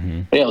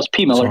 Mm-hmm. But yeah, it was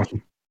P. Miller.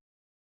 Awesome.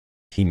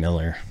 P.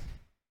 Miller.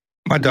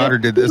 My daughter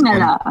did this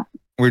one.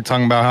 We were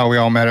talking about how we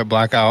all met at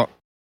Blackout.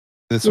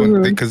 This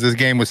one because this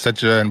game was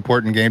such an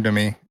important game to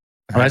me.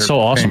 That's so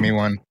awesome. Me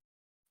one.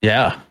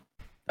 Yeah,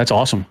 that's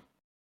awesome.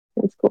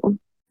 That's cool.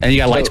 And you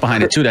got lights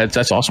behind it too.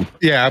 That's awesome.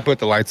 Yeah, I put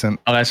the lights in.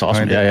 Oh, that's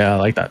awesome. Yeah, I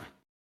like that.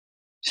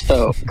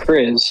 So,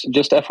 Kryz,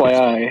 just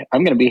FYI,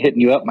 I'm going to be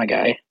hitting you up, my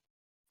guy.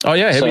 Oh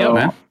yeah, hit me up,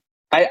 man.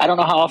 I don't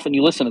know how often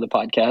you listen to the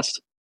podcast,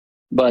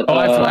 but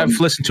I've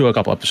listened to a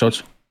couple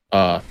episodes.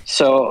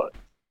 So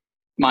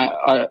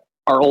my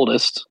our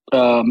oldest,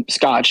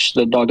 Scotch,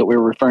 the dog that we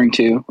were referring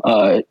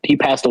to, he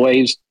passed away.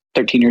 He was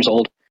 13 years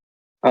old,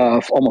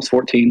 almost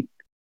 14.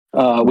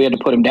 We had to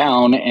put him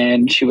down,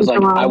 and she was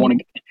like, "I want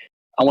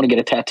to get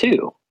a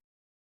tattoo."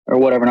 Or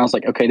whatever, and I was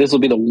like, okay, this will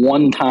be the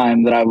one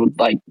time that I would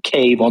like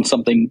cave on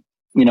something,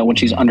 when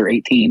she's under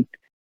 18.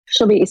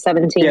 She'll be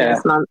 17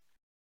 this month.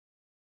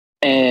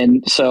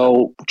 And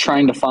so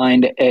trying to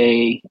find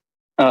a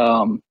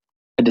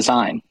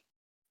design,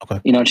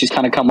 and she's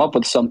kind of come up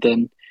with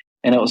something,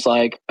 and it was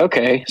like,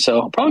 okay,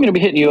 so I'm probably going to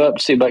be hitting you up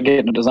to see about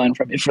getting a design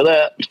from you for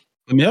that.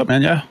 Hit me up,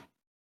 man. Yeah,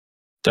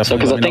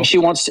 definitely. So because I think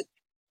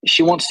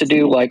she wants to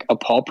do like a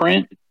paw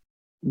print,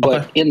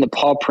 but in the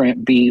paw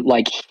print be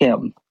like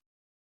him.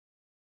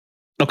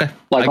 Okay.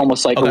 Like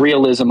almost like a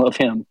realism of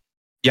him.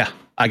 Yeah,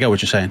 I get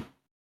what you're saying.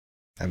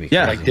 That'd be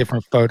like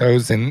different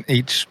photos in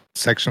each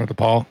section of the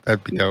paw.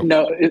 That'd be dope.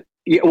 No, it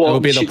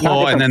would be the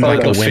paw and then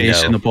like a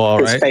face in the paw,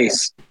 right? His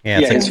face.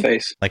 Yeah, his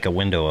face. Like a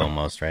window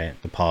almost, right?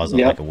 The paws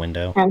like a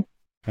window. Yeah.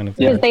 Kind of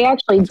because they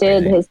actually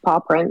did his paw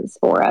prints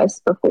for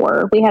us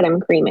before. We had him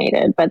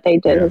cremated, but they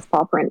did his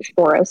paw prints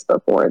for us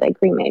before they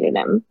cremated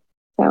him.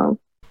 So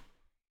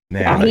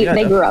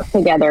they grew up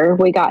together.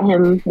 We got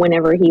him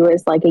whenever he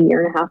was like a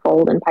year and a half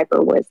old, and Piper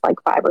was like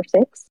 5 or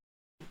 6.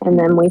 And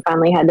then we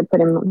finally had to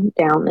put him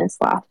down this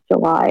last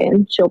July,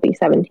 and she'll be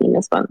 17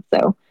 this month.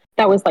 So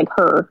that was like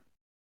her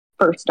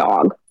first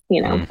dog.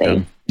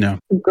 They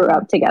grew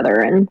up together,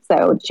 and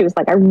so she was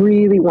like, "I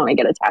really want to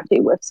get a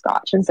tattoo with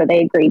Scotch," and so they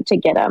agreed to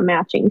get a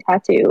matching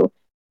tattoo.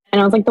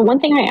 And I was like, "The one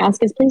thing I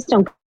ask is, please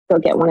don't go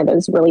get one of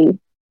those really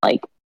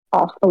like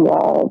off the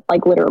wall,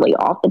 like literally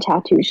off the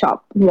tattoo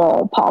shop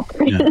wall paw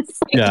prints.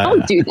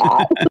 Don't do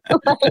that."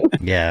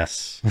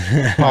 Yes.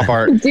 Pop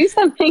art. Do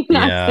something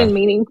that's been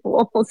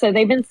meaningful. So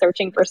they've been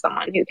searching for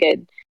someone who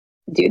could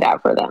do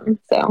that for them.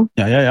 So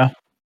yeah.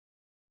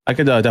 I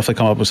could definitely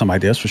come up with some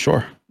ideas for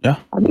sure. Yeah.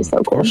 That'd be so cool.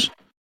 Of course.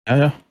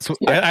 Yeah. So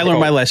I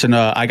learned my lesson.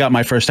 I got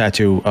my first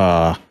tattoo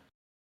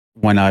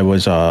when I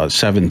was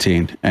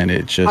 17, and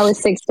it just... I was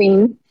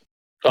 16.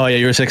 Oh yeah,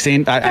 you were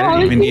 16? I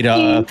didn't even need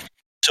a...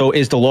 So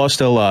is the law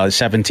still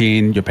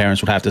 17? Your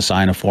parents would have to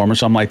sign a form or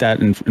something like that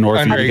in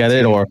order for you to get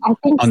it, or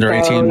under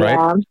 18,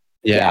 right?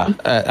 Yeah.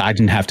 I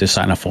didn't have to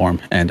sign a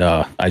form, and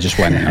I just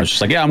went and I was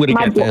just like, yeah, I'm going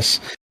to get this.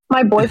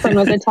 My boyfriend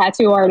was a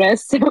tattoo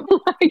artist. So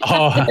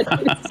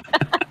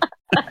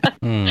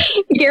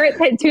Garrett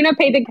said Tuna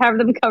paid to have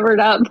them covered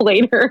up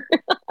later.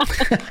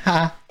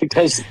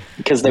 because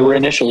they were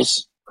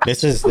initials.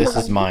 This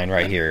is mine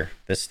right here.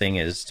 This thing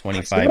is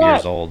 25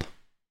 years old.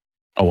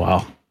 Oh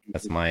wow.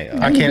 That's my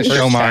I can't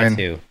show mine.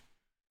 Tattoo.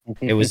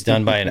 It was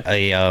done by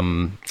a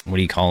what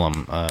do you call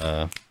him?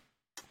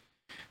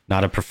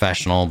 Not a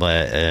professional,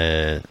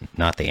 but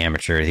not the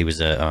amateur. He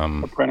was a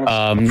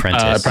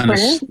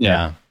apprentice.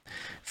 Yeah.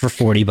 For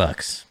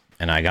 $40,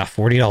 and I got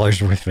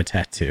 $40 worth of a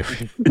tattoo.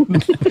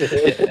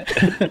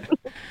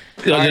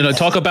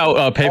 Talk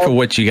about pay for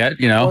what you get.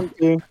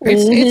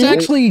 It's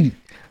actually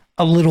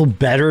a little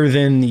better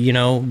than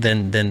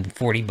than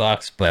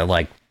 $40, but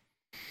like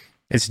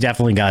it's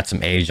definitely got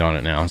some age on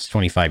it now. It's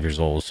 25 years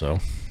old, so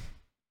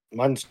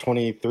mine's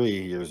 23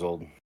 years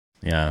old.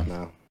 Yeah,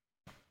 no.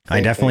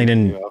 I definitely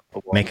didn't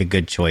make a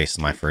good choice.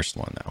 My first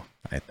one, though,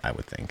 I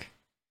would think.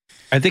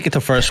 I think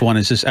the first one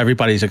is just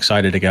everybody's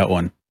excited to get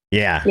one.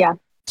 Yeah. Yeah.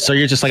 So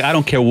you're just like, I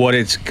don't care what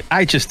it's.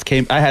 I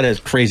had a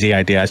crazy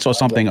idea. I saw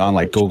something on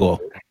like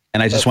Google,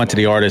 and I just went to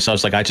the artist. I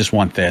was like, I just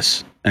want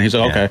this, and he's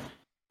like, okay.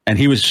 And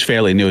he was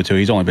fairly new too.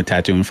 He's only been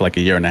tattooing for like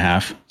a year and a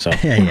half. So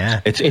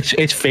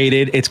it's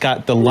faded. It's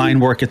got the line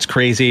work. It's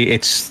crazy.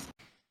 It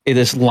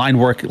is line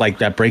work like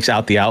that breaks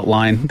out the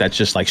outline that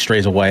just like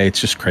strays away. It's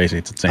just crazy.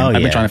 It's insane.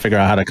 I've been trying to figure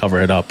out how to cover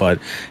it up, but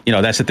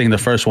that's the thing. The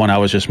first one I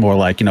was just more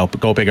like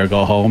go big or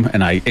go home,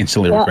 and I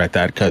instantly regret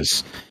that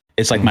because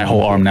it's like my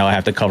whole arm now I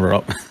have to cover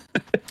up.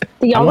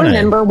 Do y'all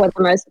remember what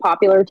the most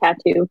popular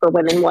tattoo for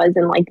women was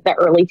in like the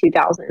early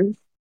 2000s?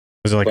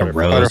 Was it like a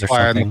rose or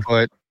something?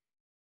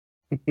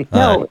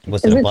 No,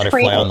 was it a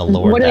butterfly on the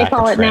lower what do they back?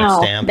 call it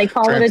now? Stamp? They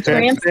call it a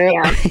tramp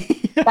stamp.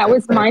 That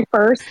was my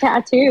first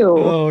tattoo.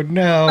 Oh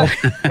no!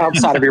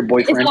 Outside of your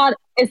boyfriend,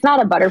 it's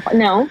not a butterfly.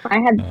 No, I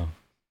had. Oh.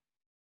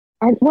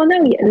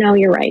 No,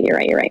 you're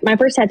right. My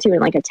first tattoo in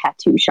like a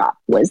tattoo shop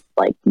was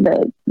like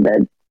the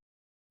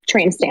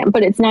tramp stamp,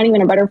 but it's not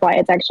even a butterfly.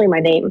 It's actually my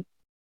name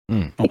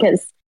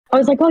because I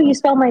was like, oh, you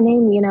spell my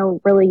name,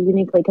 really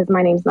uniquely because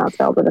my name's not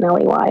spelled with an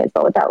L-E-Y. It's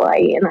spelled with that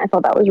Y, and I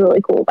thought that was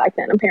really cool back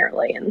then,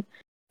 apparently. And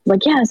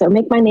like, yeah, so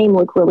make my name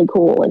look really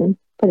cool and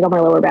put it on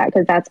my lower back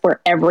because that's where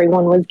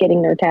everyone was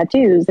getting their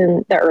tattoos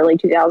in the early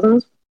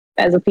 2000s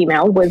as a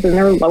female was in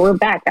their lower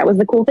back. That was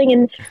the cool thing.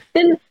 And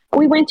then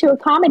we went to a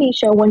comedy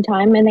show one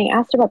time and they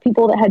asked about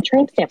people that had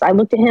tramp stamps. I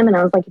looked at him and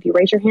I was like, if you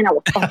raise your hand, I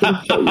will fucking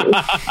kill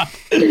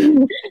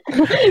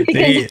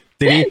you.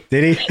 Did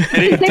he?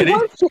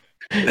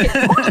 Of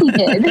course he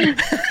did.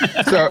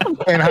 So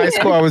in high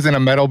school, I was in a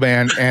metal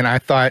band and I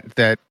thought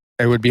that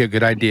it would be a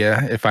good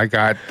idea if I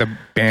got the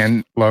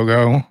band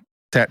logo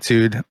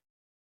tattooed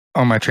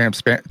on my tramp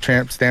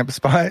stamp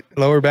spot,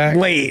 lower back.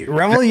 Wait,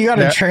 Revel, you got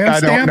a tramp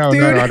stamp? No,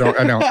 I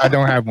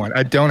don't have one.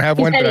 I don't have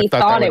one. But I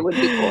thought it would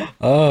be cool.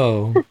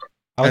 Oh,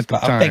 I'm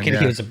thinking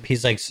yeah.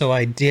 he's like, so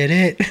I did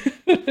it.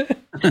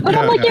 But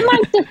I'm like, in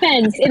my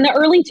defense, in the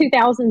early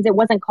 2000s, it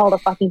wasn't called a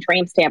fucking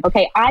tramp stamp.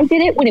 Okay, I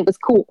did it when it was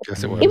cool.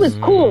 Yes, it was. It was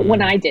cool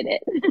when I did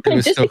it.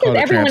 Just because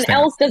everyone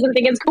else doesn't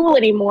think it's cool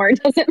anymore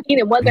doesn't mean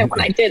it wasn't when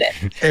I did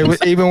it. It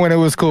was, even when it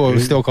was cool, it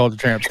was still called a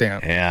tramp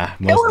stamp. Yeah,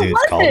 most dudes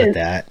called it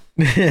that.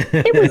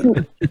 It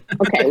was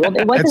okay. Well,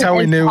 it wasn't That's how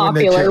we knew when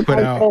they popular. put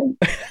out.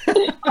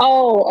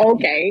 Oh,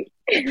 okay.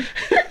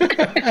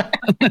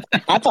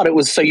 I thought it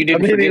was so you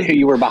didn't forget who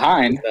you were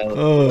behind.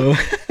 Oh,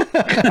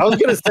 I was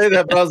gonna say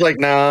that, but I was like,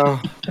 no.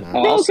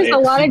 No, because a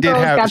lot of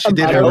girls got the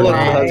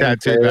butterfly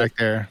tattoo back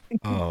there.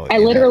 Oh, I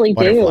literally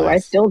do. I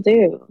still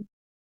do.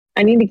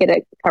 I need to get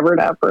it covered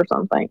up or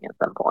something at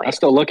some point. I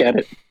still look at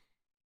it.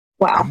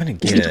 Wow. I'm gonna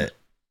get it.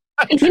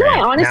 I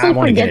honestly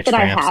forget that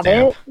I have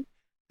it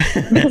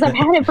because I've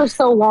had it for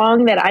so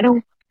long that I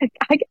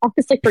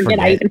honestly forget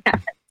I even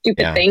have that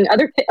stupid thing.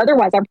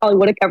 Otherwise, I probably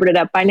would have covered it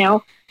up by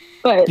now.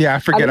 But yeah, I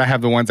forget I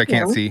have the ones I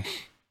can't see.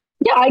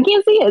 Yeah, I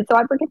can't see it, so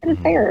I forget that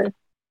it's there.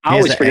 I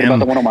always forget about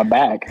the one on my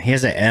back. He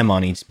has an M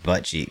on each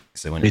butt cheek,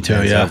 so when Me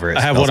too. Yeah, over,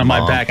 I have one on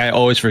my back. I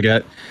always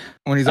forget.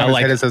 When he's on his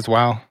head, it says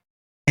 "Wow."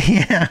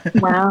 Yeah.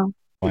 Wow.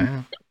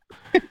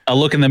 I'll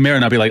look in the mirror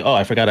and I'll be like, "Oh,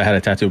 I forgot I had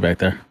a tattoo back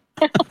there."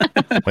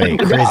 Wait,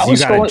 Kryz, you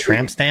got a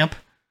tramp stamp?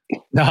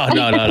 No.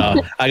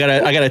 I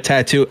got a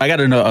tattoo. I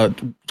got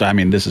I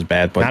mean, this is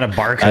bad, but not a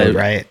barcode,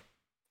 right?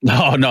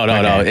 No.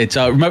 It's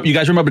you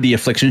guys remember the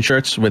Affliction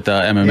shirts with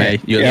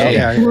MMA?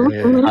 Yeah.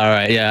 All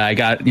right, yeah. I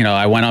got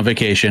I went on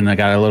vacation. I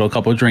got a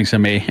couple of drinks in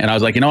me, and I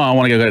was like, I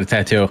want to go get a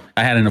tattoo.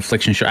 I had an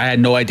Affliction shirt. I had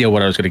no idea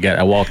what I was going to get.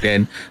 I walked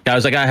in. I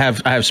was like, I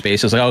have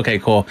space. I was like, okay,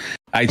 cool.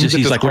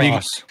 He's like,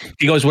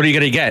 he goes, what are you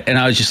going to get? And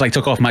I was just like,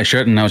 took off my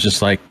shirt, and I was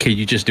just like, can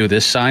you just do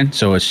this sign?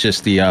 So it's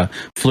just the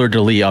fleur de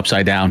lis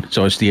upside down.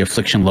 So it's the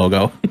Affliction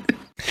logo.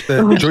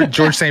 The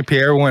George St.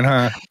 Pierre one,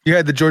 huh? You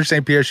had the George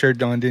St. Pierre shirt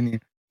on, didn't you?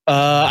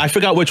 I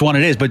forgot which one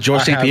it is, but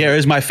George St. Pierre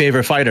is my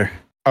favorite fighter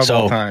of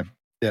all time.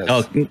 Yes.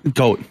 Oh,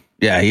 GOAT.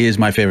 Yeah, he is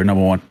my favorite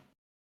number one.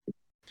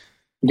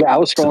 Yeah, I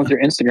was scrolling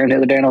through Instagram the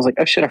other day and I was like,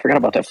 oh shit, I forgot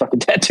about that fucking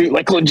tattoo.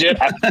 Like legit,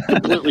 I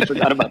completely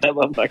forgot about that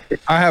motherfucker.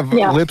 I have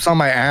lips on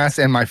my ass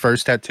and my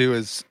first tattoo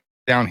is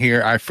down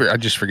here. I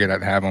just forget I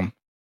have them.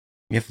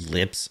 You have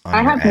lips on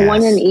I your have ass.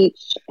 one in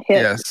each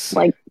hip. Yes.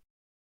 Like,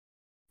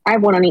 I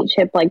have one on each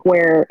hip, like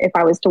where if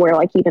I was to wear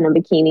like even a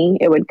bikini,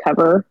 it would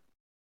cover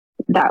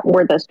that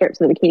where the strips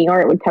of the bikini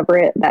are, it would cover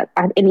it.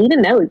 And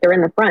even those, they're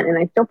in the front and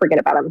I still forget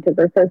about them because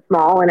they're so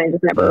small and I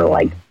just never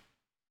like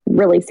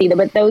really see them.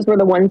 But those were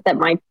the ones that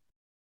my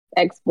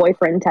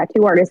ex-boyfriend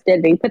tattoo artist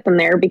did. They put them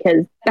there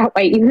because that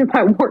way, even if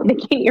I wore a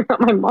bikini around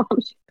my mom,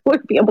 she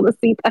would be able to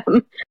see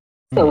them.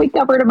 So we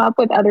covered them up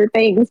with other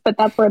things, but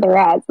that's where they're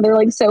at. So they're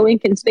like so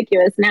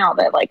inconspicuous now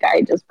that like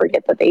I just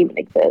forget that they even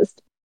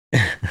exist.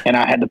 And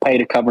I had to pay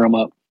to cover them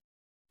up.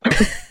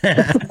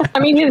 I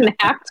mean, you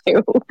didn't have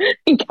to.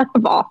 You kind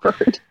of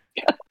offered.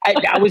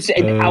 I was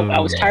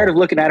tired of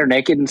looking at her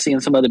naked and seeing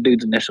some other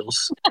dude's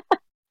initials.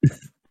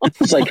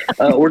 It's like,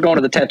 we're going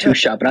to the tattoo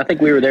shop, and I think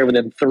we were there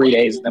within 3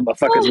 days, and then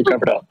motherfuckers were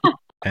covered up.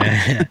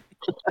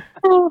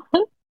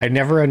 I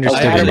never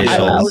understood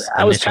initials.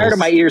 I was tired of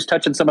my ears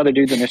touching some other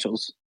dude's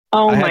initials.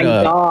 Oh my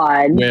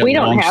god. We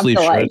don't have to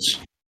like.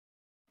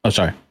 Oh,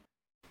 sorry.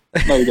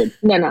 No, you did.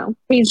 No.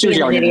 He's She was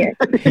being an yelling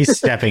idiot. He's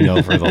stepping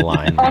over the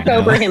line. Talk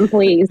over him,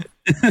 please.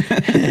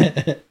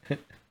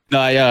 No,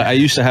 I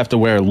used to have to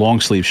wear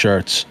long sleeve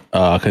shirts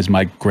because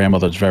my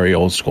grandmother's very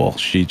old school.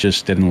 She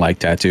just didn't like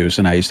tattoos,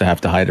 and I used to have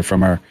to hide it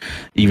from her.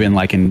 Even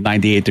like in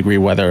 98-degree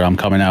weather, I'm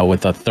coming out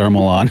with a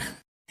thermal on,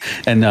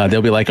 and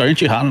they'll be like,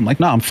 "Aren't you hot?" I'm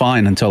like, "No, I'm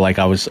fine." Until like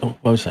I was,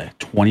 what was I,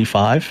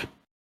 25,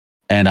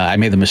 and I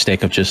made the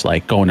mistake of just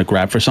like going to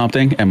grab for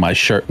something, and my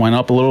shirt went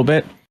up a little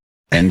bit,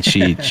 and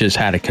she just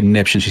had a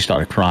conniption. She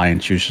started crying.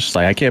 She was just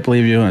like, "I can't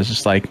believe you," and I was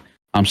just like,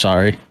 "I'm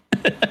sorry."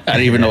 I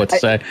didn't even know what to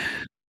say.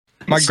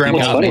 My grandma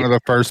was one of the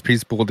first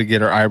people to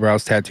get her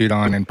eyebrows tattooed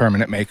on and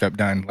permanent makeup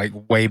done, like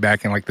way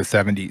back in like the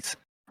 70s.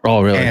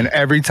 Oh, really? And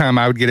every time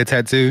I would get a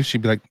tattoo,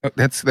 she'd be like, oh,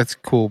 "That's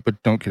cool,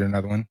 but don't get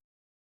another one,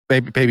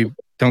 baby.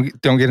 Don't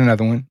get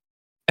another one."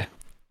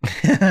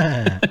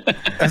 I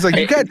was like,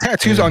 "You got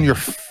tattoos on your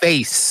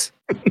face.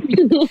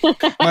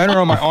 Mine are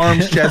on my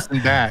arms, chest,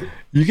 and back."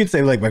 You could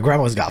say like my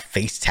grandma's got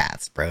face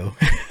tats, bro.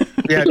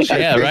 Yeah,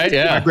 right.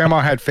 Yeah, my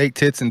grandma had fake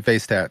tits and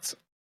face tats.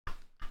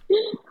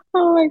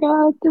 Oh my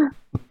god.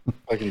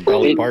 Fucking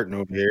Dolly Parton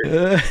over here.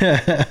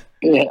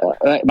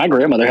 Yeah, my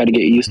grandmother had to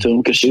get used to them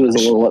because she was a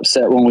little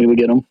upset when we would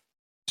get them.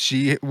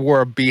 She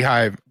wore a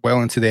beehive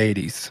well into the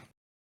 80s.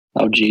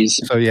 Oh, geez.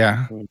 So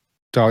yeah,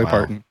 Dolly Wow.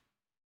 Parton.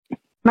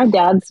 My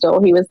dad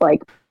he was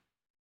like,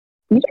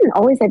 "You didn't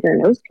always have your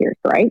nose pierced,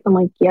 right?" I'm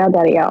like, "Yeah,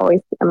 Daddy, I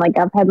always." I'm like,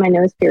 "I've had my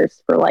nose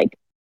pierced for like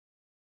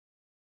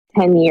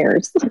 10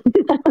 years."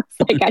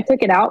 Like, I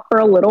took it out for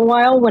a little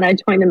while when I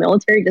joined the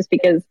military just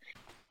because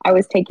I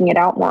was taking it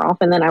out more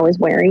often than I was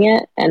wearing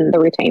it, and the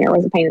retainer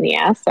was a pain in the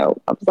ass. So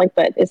I was like,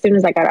 but as soon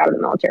as I got out of the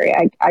military,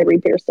 I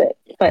re-pierced it.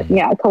 But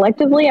yeah,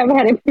 collectively, I've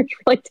had it pierced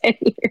for like 10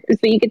 years.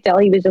 So you could tell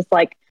he was just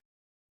like,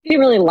 he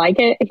didn't really like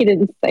it. He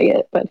didn't say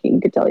it, but you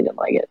could tell he didn't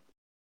like it.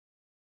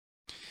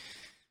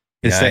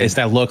 It's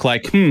that look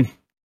like,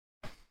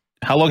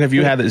 how long have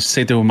you had this?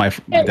 Say to my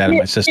dad and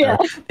my sister. Yeah.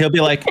 He'll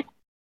be like,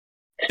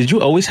 "Did you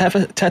always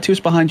have tattoos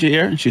behind your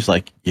ear?" And she's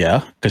like,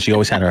 "Yeah," because she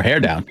always had her hair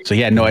down. So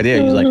he had no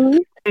idea. He's like,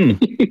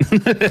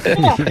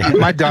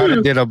 My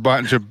daughter did a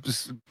bunch of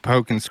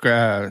poke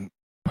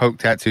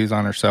tattoos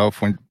on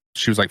herself when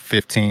she was like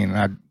 15.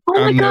 I'm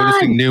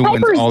noticing new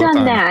ones all the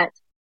time. That.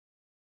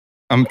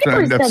 I'm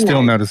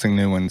still noticing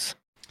new ones,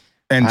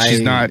 and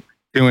she's not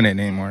doing it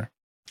anymore.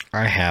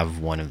 I have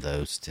one of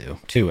those too.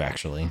 Two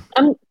actually.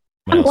 I'm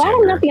glad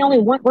I'm not the only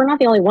one. We're not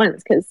the only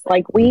ones because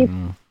like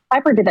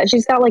Piper did that.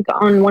 She's got like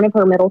on one of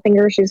her middle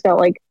fingers, she's got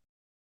like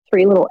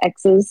 3 little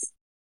X's.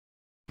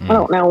 I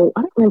don't know.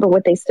 I don't remember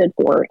what they stood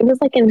for. It was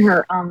like in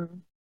her her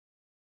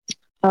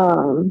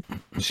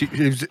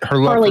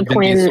Harley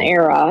Quinn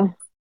era.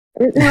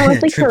 No,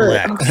 it's like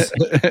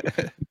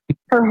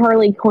her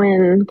Harley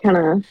Quinn kind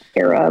of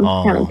era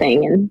kind of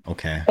thing. And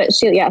okay. But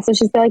so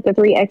she's got like the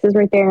 3 X's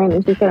right there, and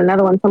then she's got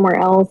another one somewhere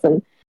else.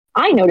 And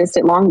I noticed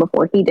it long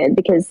before he did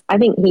because I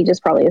think he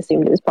just probably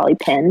assumed it was probably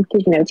pen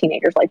because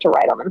teenagers like to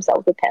write on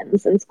themselves with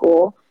pens in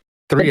school.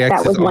 3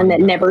 X's. That was one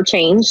that never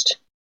changed.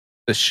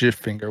 The shift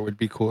finger would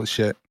be cool as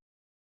shit.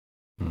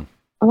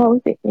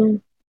 Oh, yeah.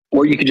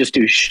 Or you could just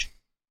do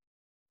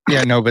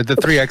Yeah, no, but the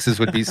 3 X's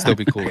would still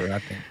be cooler, I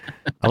think.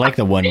 I like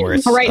the one where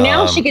it's right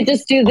now she could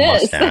just do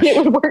this and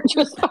it would work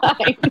just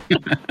fine.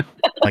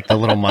 Like the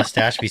little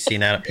mustache we see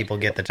now that people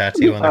get the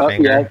tattoo on their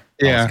finger.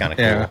 Yeah, it's kind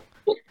of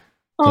cool.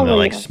 So they're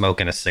like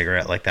smoking a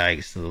cigarette like that. I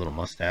used to the little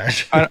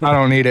mustache. I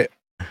don't need it.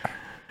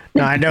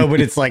 No, I know, but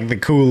it's like the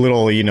cool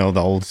little,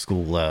 the old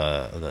school,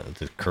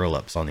 the curl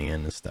ups on the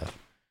end and stuff.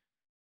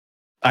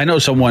 I know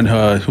someone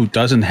who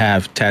doesn't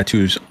have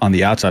tattoos on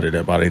the outside of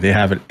their body. They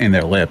have it in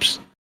their lips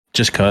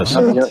just because.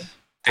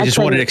 They just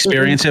wanted to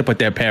experience it, but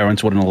their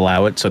parents wouldn't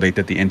allow it, so they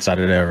did the inside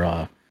of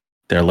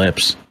their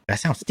lips. That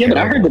sounds terrible. terrible. But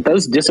I heard that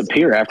those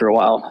disappear after a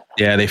while.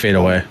 Yeah, they fade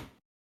away.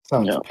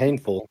 Sounds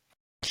painful.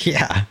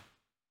 Yeah.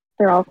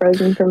 They're all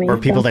frozen for me. Or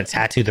people that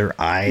tattoo their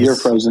eyes. You're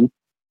frozen.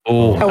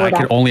 Oh, I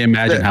can only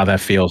imagine how that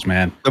feels,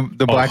 man.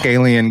 The black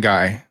alien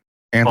guy,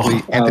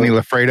 Anthony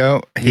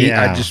Lafredo,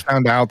 I just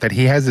found out that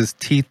he has his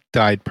teeth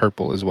dyed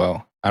purple as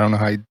well. I don't know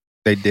how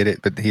they did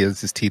it, but he has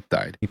his teeth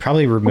dyed. He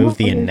probably removed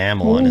the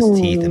enamel on his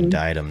teeth and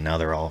dyed them. Now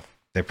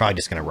they're probably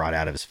just going to rot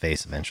out of his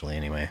face eventually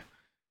anyway.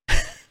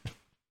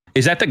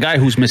 Is that the guy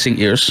who's missing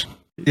ears?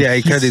 Yeah,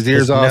 he cut his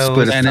ears off,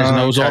 split his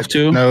nose off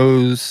too.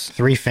 Nose,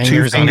 3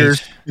 fingers, 2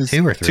 fingers, on each,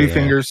 2 or 3, 2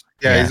 fingers.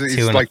 Yeah, he's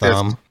 2 and like a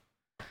thumb.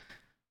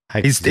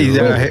 This.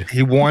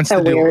 He wants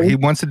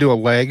to do a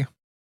leg.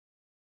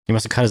 He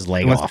must have cut his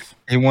leg off.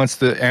 He wants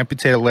to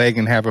amputate a leg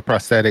and have a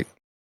prosthetic.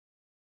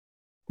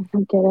 I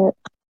don't get it.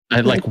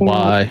 I'd like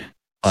why?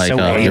 Like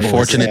you're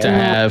fortunate to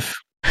have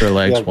your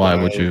legs. Yeah, why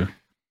would you?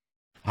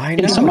 I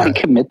know. Can somebody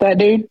commit that,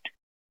 dude?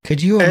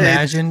 Could you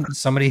imagine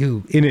somebody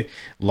who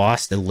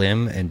lost a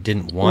limb and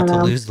didn't want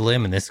to lose the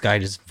limb, and this guy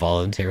just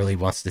voluntarily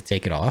wants to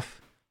take it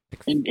off?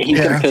 And he's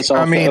going to piss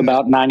off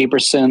about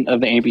 90%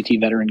 of the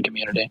amputee veteran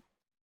community.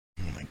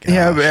 Oh my gosh.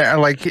 Yeah, but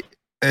like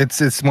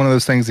it's one of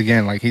those things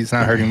again. Like he's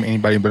not hurting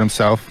anybody but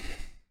himself.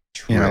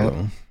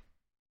 True.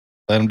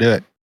 Let him do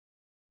it.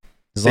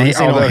 As long as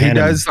they Although don't he hand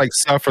him- does like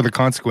suffer the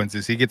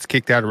consequences. He gets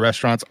kicked out of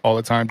restaurants all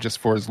the time just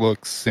for his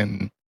looks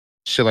and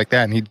shit like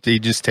that. And he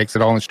just takes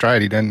it all in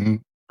stride. He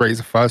doesn't raise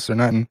a fuss or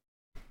nothing.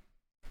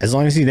 As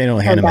long as they don't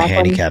hand him a Exactly.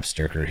 handicap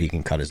sticker, he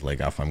can cut his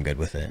leg off. I'm good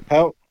with it.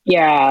 How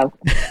Yeah.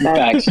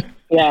 Facts.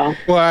 Yeah.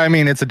 Well, I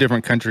mean, it's a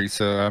different country,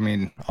 so I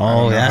mean. I Oh,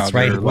 don't know that's how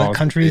right. their What laws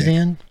country would is be. he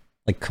in?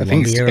 Like I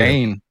think Colombia, or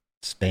Spain.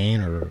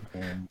 Spain, or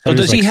So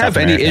does he like have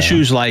South any America.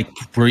 issues like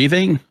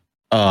breathing?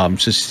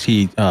 Since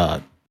he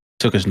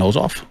took his nose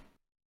off.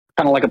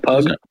 Kind of like a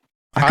pug.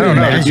 I could don't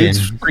know. The imagine.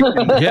 dude's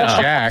freaking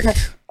Yeah.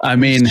 jacked. I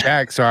mean, He's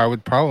jacked, so I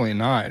would probably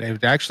not. It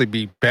would actually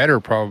be better,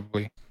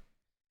 probably,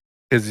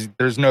 because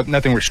there's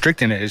nothing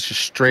restricting it. It's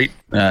just straight.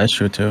 yeah, that's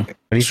true too.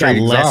 But he's got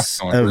straight less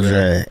exhaust on of over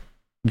there. the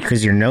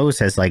because your nose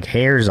has like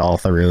hairs all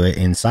through it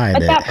inside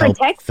But that help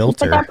protects.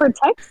 filter. But that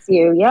protects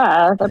you.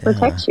 Yeah, that Yeah.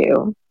 protects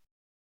you.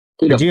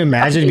 Dude, Could you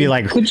imagine be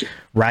like could you-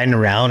 riding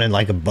around and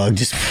like a bug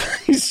just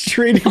flies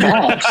straight in your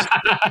Facts.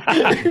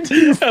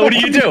 What do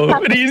you do?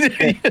 What do you do?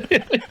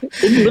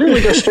 It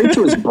literally goes straight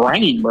to his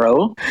brain,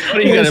 bro. What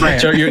are you gonna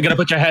put you're gonna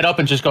put your head up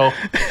and just go?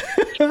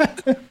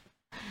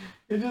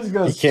 It just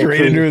goes You can't straight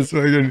cruise. into his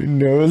fucking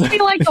nose. Be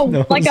like a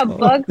Nose like a hole.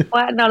 bug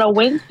flattened on a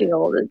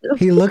windshield. It's just-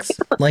 He looks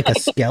like a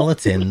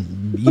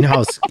skeleton. You know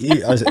how if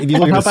you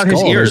look How at the about his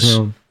skull, there's ears?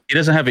 no- He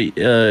doesn't have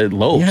a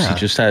lobes. Yeah. He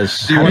just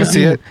has. Do you How want to does see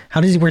he- it?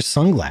 How does he wear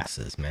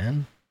sunglasses,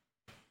 man?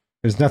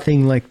 There's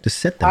nothing like to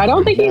sit there. I don't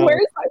on. think he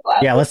wears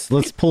sunglasses. Yeah,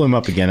 let's pull him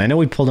up again. I know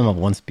we pulled him up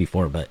once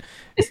before, but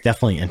it's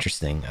definitely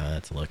interesting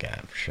to look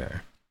at for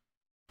sure.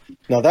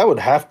 now that would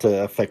have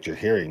to affect your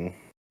hearing.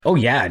 Oh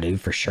yeah,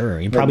 dude, for sure.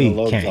 You Putting probably the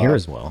lobes can't hear off.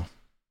 as well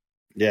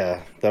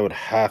Yeah, that would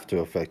have to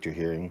affect your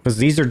hearing. because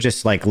these are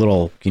just like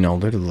little,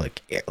 they're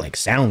like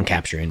sound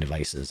capturing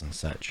devices and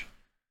such.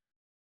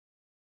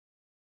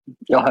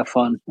 Y'all have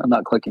fun. I'm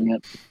not clicking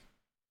it.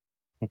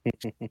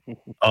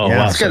 Oh Yeah.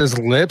 wow! He's got his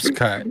lips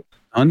cut.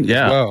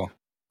 Yeah. Whoa.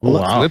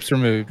 Well, His lips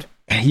removed.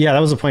 Yeah, that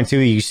was the point too.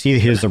 You see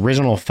his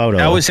original photo.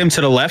 That was him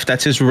to the left.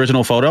 That's his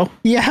original photo.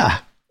 yeah.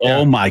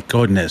 Oh my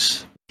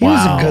goodness! He Wow.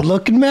 was a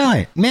good-looking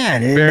man.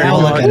 Man, and Very now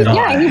look at good. him.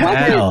 Yeah, he wasn't.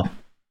 Hell.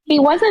 He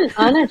wasn't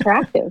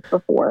unattractive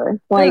before.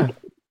 Like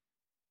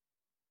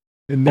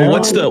And But now-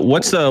 what's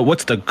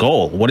the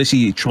goal? What is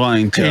he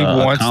trying to He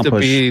wants to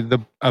accomplish? be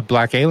a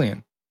black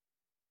alien.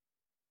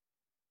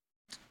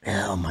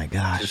 Oh my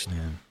gosh, Just-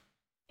 man.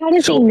 how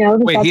does So, he know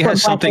that wait, that's he what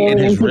has black something in his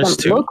aliens even wrist,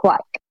 too? look like?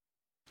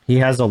 He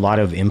has a lot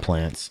of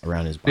implants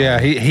around his body. Yeah,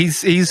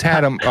 he's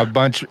had a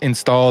bunch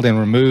installed and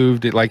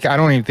removed. Like I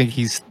don't even think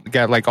he's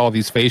got like all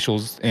these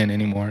facials in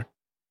anymore.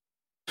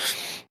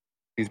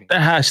 Excuse me.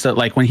 That has to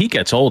when he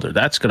gets older.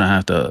 That's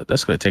gonna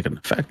take an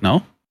effect.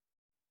 No,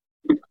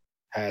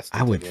 Has to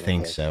I would take it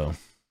think effect. so.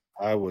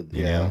 I would.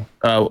 You Yeah.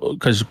 know?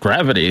 because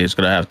gravity is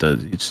gonna have to.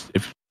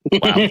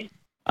 Wow.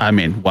 I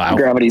mean, wow.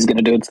 Gravity's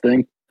gonna do its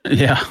thing.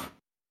 Yeah.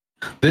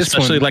 This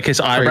Especially one like his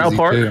eyebrow crazy,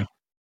 part. too.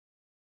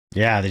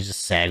 Yeah, they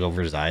just sag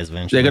over his eyes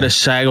eventually. They're gonna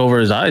sag over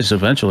his eyes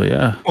eventually.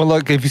 Yeah. Well,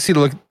 look, if you see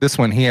this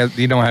one, he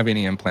don't have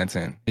any implants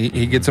in.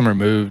 He gets them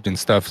removed and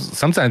stuff.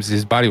 Sometimes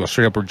his body will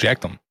straight up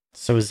reject them.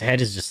 So his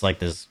head is just like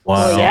this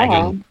Wow.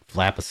 sagging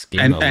flap of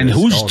skin. over And his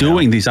who's skull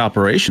doing now. these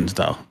operations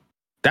though?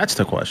 That's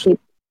the question.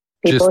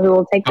 People Just who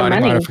will take the Body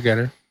money.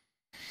 modifier,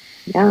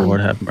 Yeah.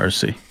 Lord have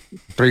mercy.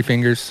 3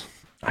 fingers.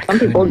 I Some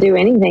people couldn't- do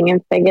anything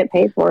if they get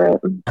paid for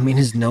it. I mean,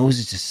 his nose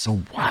is just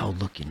so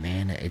wild looking,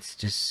 man. It's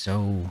just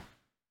so.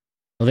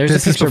 Well, there's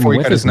This a is picture of him before he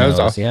with cut his his nose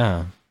off.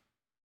 Yeah.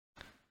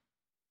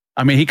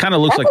 I mean, he kind of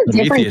looks That's like a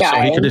different Prometheus, so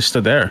he guy. could have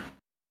stood there.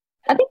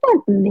 I think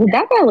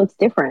that guy looks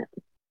different.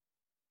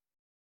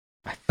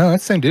 No,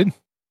 that's the same dude.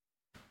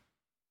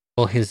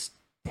 Well, his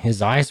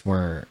eyes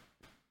are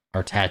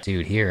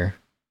tattooed here,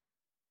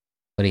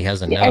 but he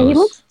has a Yeah, nose. he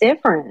looks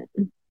different.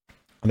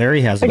 There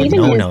he has But a even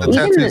no his, nose. The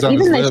tattoos on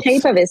even his the lips.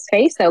 shape of his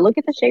face, though. Look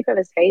at the shape of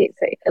his face.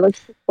 It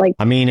looks like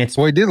I mean, it's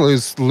Well, he did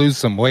lose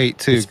some weight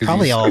too It's because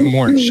probably he's all-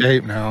 more in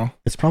shape now.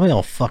 probably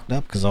all fucked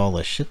up because all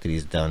the shit that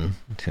he's done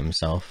to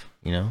himself.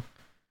 You know,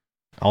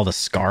 all the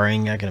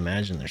scarring. I can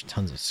imagine there's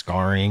tons of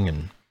scarring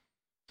and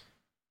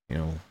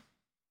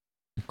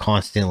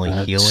constantly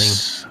healing.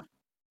 That's-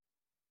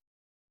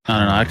 I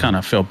don't know. I kind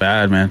of feel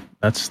bad, man.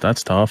 That's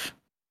tough.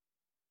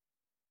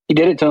 He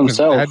did it to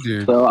himself, bad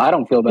dude. so I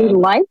don't feel he bad.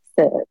 likes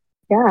it.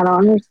 Yeah, I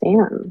don't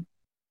understand.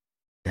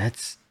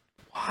 That's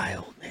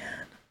wild,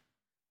 man.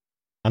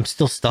 I'm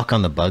still stuck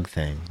on the bug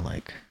thing.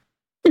 Like,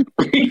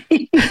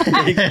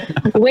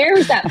 it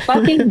Where's that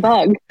fucking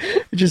bug?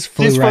 just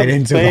flew He's right from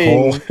into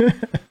Spain. the hole.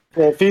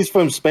 Yeah, if he's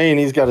from Spain,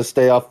 he's got to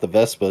stay off the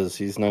Vespas.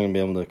 He's not going to be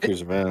able to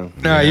cruise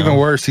around. No, Yeah. even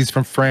worse, he's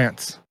from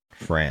France.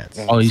 France.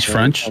 Oh, he's So,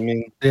 French? I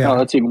mean, Yeah, Oh,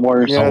 that's even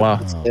worse. yeah,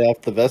 wow. stay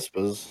off the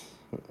Vespas.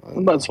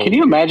 But can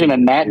you imagine a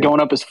gnat going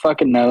up his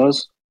fucking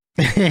nose?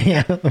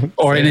 Yeah.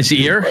 Or in his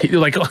ear,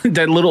 like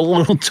that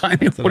little tiny.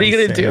 That's What are you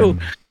I'm gonna do?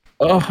 saying.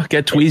 Oh,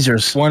 get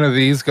tweezers. one of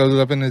these goes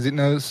up in his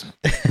nose.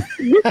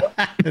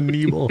 An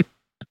evil.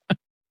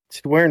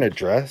 Is he wearing a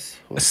dress?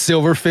 A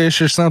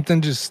silverfish or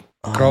something just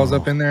crawls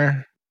up Oh. in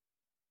there.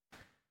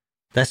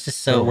 That's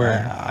just so. Or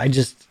I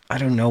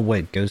don't know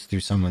what goes through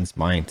someone's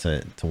mind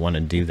to want to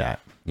do that.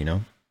 You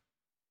know,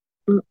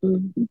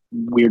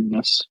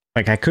 Weirdness.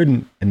 like I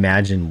couldn't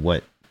imagine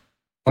what.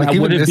 Like Now,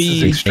 even would it this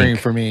is be- extreme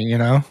for me, you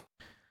know.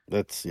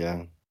 That's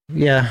yeah.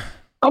 Yeah,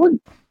 I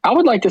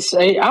would like to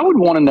say I would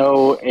want to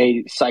know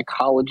a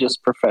psychologist's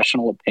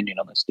professional opinion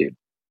on this dude.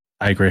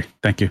 I agree.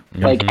 Thank you.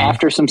 Like Mhm.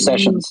 after some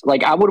sessions,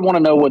 like I would want to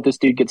know what this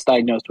dude gets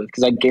diagnosed with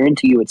because I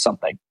guarantee you it's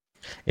something.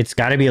 it's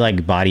got to be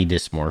like body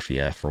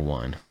dysmorphia for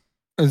one.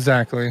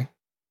 Exactly.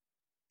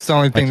 It's the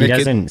only thing Like he they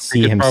doesn't could, see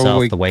they could himself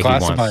probably the way he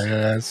classify wants it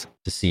as.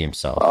 to see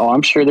himself. Oh,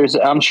 I'm sure there's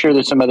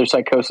some other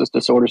psychosis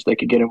disorders they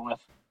could get him with.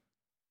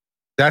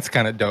 That's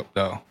kind of dope,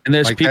 though. And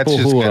there's Like, people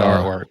that's just who good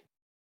artwork.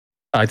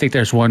 I think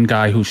there's one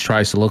guy who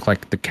tries to look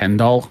like the Ken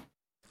doll.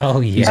 Oh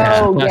He's yeah.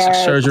 had Oh, plastic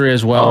yes. surgery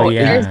as well. Oh,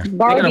 yeah. There's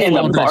Barbie They're And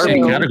gonna the fall into the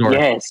same Barbie, category.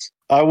 yes.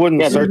 I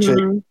wouldn't Yeah, search it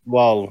Mhm.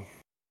 while.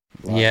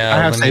 Yeah.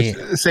 I have let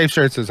me- safe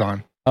shirts is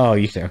on. Oh,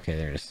 you say okay?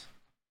 There it is.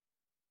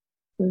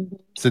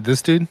 Is it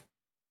this dude?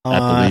 I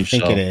I believe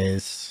think so. it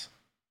is.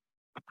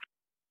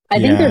 I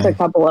think there's Yeah. a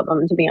couple of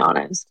them, to be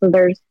honest. So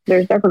there's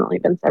definitely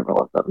been several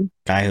of them.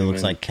 Guy who looks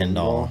Even like Ken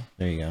doll.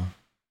 There you go.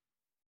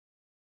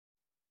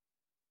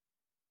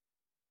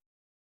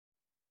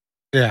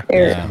 Yeah.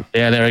 There, Yeah.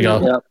 Yeah, there we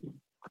go. Yep.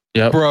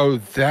 Yep. Bro,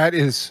 that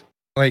is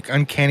like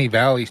uncanny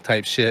valley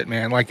type shit,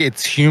 man. Like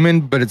it's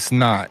human, but it's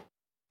not.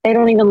 They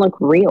don't even look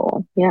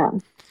real. Yeah.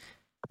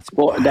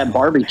 Well, that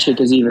Barbie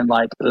chick is even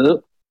like,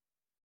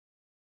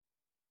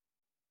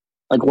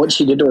 like what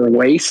she did to her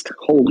waist.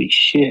 Holy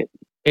shit!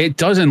 It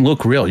doesn't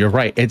look real. You're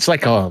right. It's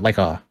like a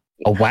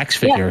wax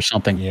figure Yeah. or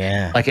something.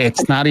 Yeah. Like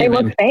it's not They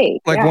even. look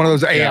fake. Like yeah. one of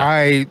those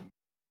AI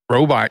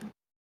robot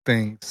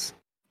things.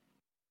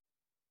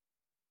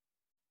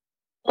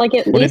 Like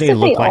at What did least they if they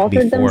look like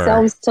altered before?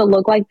 themselves to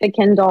look like the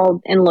Ken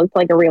doll and looked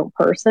like a real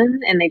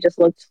person, and they just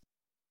looked,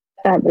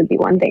 that would be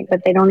one thing.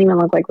 But they don't even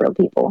look like real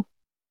people.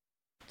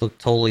 Looked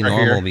totally Right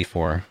normal here.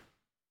 before.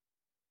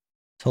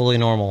 Totally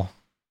normal.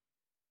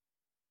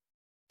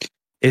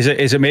 Is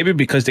it maybe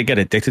because they get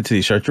addicted to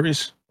these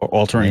surgeries or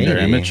altering their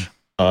Maybe. image?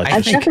 I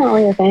That's think-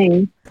 definitely a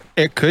thing.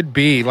 It could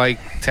be like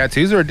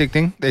tattoos are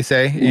addicting. They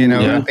say, you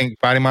know. Yeah. I think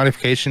body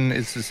modification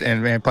is just,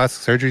 and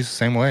plastic surgery is the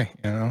same way.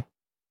 You know.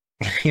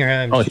 Here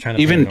I'm Oh, just trying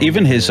to even put it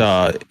even on his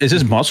is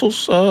his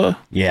muscles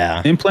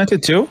yeah.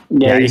 implanted too?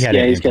 Yeah, he he's, had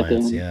yeah, he's got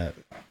implants. the. Yeah.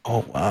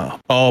 Oh wow!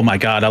 Oh my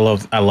god! I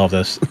love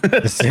this.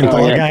 The Oh,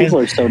 simple yeah, guys. people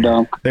are so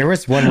dumb. There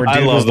was one where I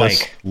dude love was this.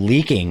 like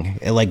leaking.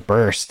 It like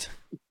burst.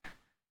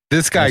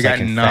 This guy was, like,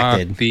 got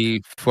knocked infected.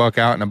 the fuck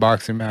out in a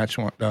boxing match,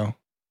 though.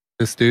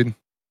 This dude.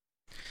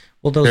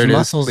 Well, There those it is.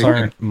 muscles Leaking.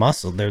 aren't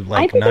muscle. They're I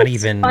like think not it's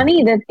even.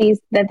 funny that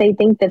they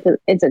think that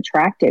it's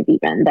attractive,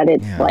 even that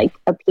it's Yeah. like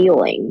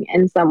appealing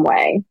in some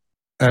way.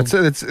 That's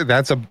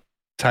a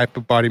type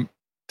of body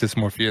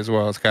dysmorphia as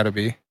well. It's got to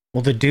be.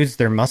 Well, the dudes,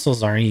 their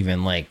muscles aren't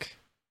even like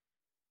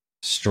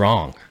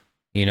strong.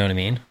 You know what I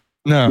mean?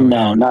 No.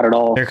 No, not at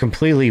all. They're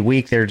completely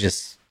weak. They're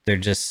just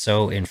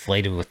so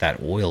inflated with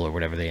that oil or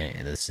whatever the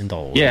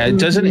synthol oil. Yeah, it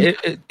doesn't.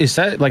 Is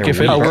that like They're if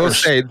it weak. I will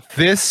burst? say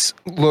this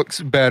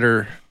looks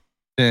better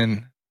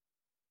than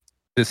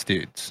this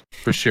dude's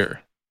for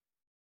sure.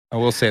 I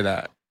will say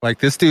that. Like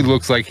this dude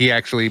looks like he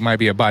actually might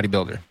be a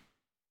bodybuilder.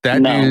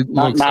 That No, dude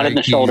not, looks not like in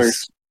the he's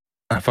shoulders.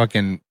 a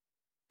fucking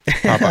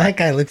That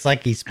guy looks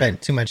like he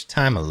spent too much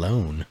time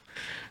alone.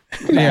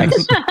 yeah.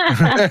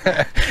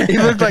 He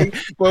looked like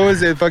what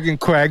was it, fucking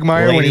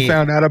Quagmire when Lady- he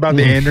found out about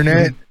the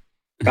internet.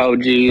 Oh,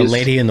 The geez.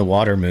 Lady in the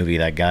Water movie,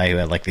 that guy who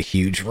had like the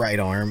huge right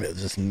arm, it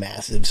was just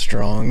massive,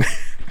 strong.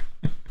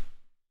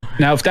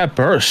 Now, if that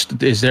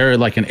burst, is there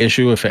like an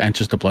issue if it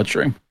enters the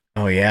bloodstream?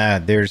 Oh yeah,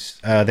 there's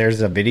a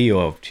video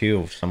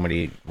of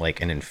somebody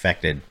like an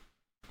infected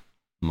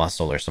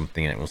muscle or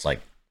something, and it was like,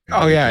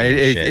 Oh yeah,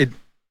 shit. it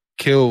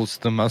kills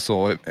the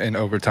muscle and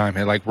over time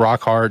it like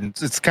rock hard.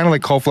 It's kind of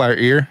like cauliflower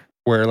ear,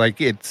 where like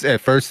it's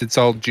at first it's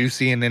all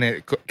juicy and then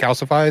it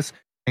calcifies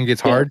and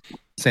gets Yeah. hard.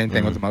 Same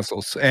thing with the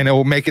muscles, and it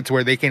will make it to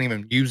where they can't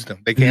even use them.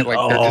 They can't they're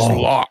just Oh.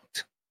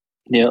 locked.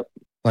 Yep.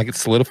 Like it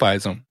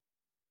solidifies them.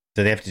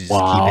 So they have to just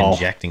Wow. keep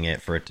injecting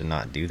it for it to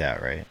not do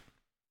that, right?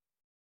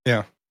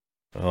 Yeah.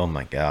 Oh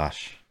my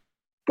gosh.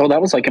 Well, that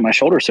was like in my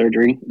shoulder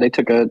surgery. I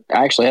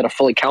actually had a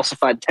fully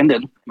calcified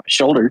tendon in my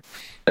shoulder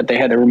that they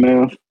had to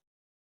remove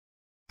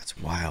That's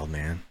wild,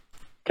 man.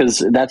 because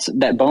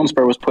that bone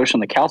spur was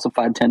pushing the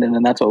calcified tendon,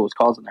 and that's what was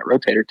causing that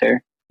rotator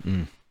tear.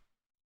 Mm.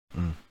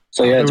 Mm.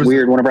 So yeah, There it's was-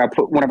 weird.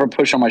 Whenever I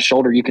push on my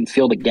shoulder, you can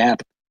feel the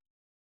gap.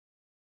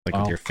 Like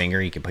Wow. with your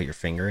finger, you can put your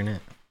finger in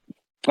it.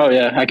 Oh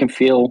yeah, I can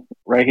feel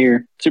right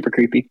here. Super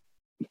creepy.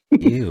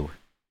 Ew.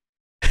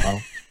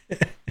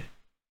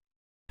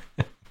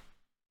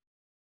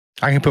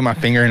 I can put my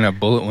finger in a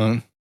bullet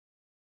wound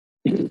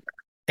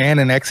and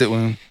an exit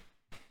wound.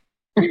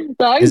 So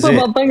I can Is put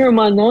it- my finger in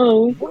my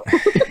nose.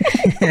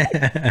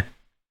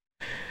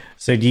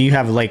 So do you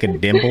have like a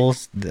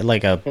dimples,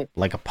 like a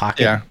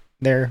pocket Yeah.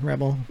 there,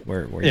 Rebel,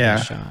 where you Yeah.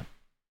 got shot?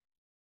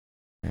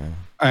 Yeah.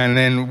 And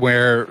then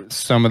where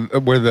some of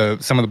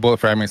the bullet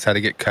fragments had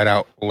to get cut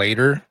out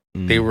later,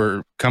 They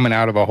were coming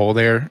out of a hole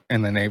there,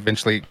 and then they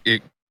eventually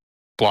it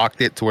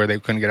blocked it to where they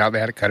couldn't get out. They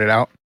had to cut it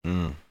out,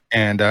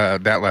 and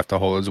that left a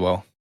hole as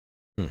well.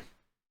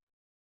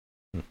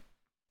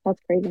 That's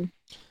crazy.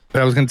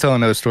 But I was going to tell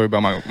another story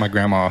about my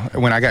grandma.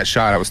 When I got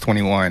shot, I was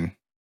 21.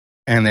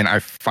 And then I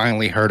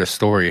finally heard a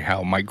story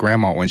how my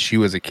grandma, when she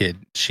was a kid,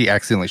 she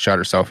accidentally shot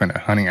herself in a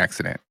hunting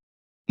accident.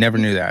 Never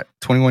knew that.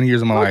 21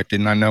 years of my life,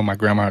 did not know my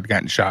grandma had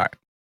gotten shot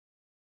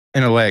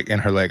in her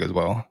leg as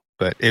well.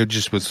 But it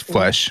just was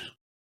flesh.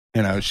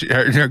 You know,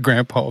 her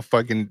grandpa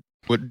fucking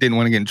didn't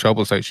want to get in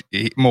trouble. So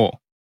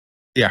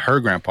her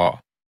grandpa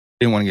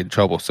didn't want to get in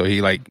trouble. So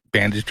he like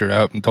bandaged her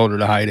up and told her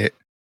to hide it.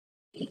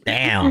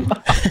 Damn.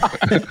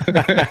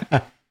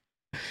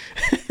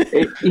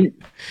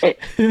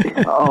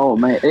 Oh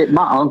man,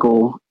 my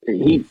uncle,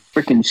 he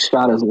freaking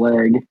shot his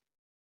leg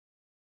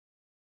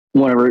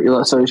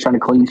whenever, so he's trying to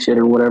clean shit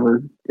or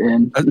whatever,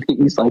 and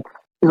he's like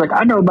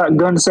I know about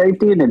gun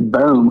safety, and then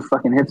boom,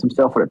 fucking hits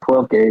himself with a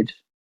 12 gauge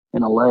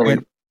in the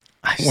leg.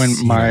 I've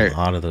seen a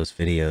lot of those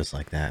videos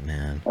like that,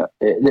 man.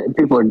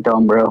 People are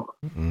dumb, bro.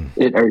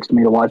 It irks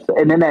me to watch that.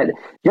 And then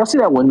y'all see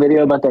that one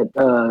video about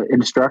that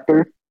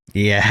instructor?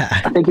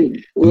 Yeah, I think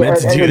he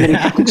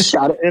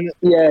shot it.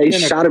 He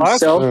shot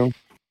himself.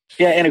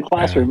 Yeah, in a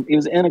classroom. Yeah. He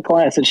was in a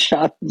class and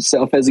shot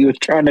himself as he was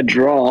trying to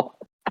draw.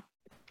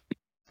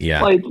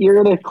 Yeah, like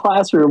you're in a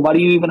classroom. Why do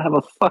you even have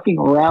a fucking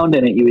round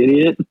in it, you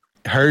idiot?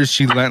 Hers,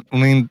 she lent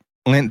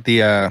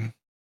the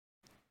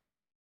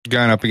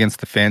gun up against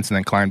the fence and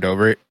then climbed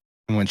over it.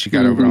 And when she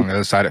got over on the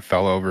other side, it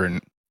fell over and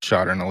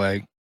shot her in the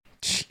leg.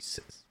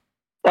 Jesus.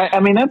 I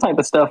mean, that type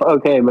of stuff,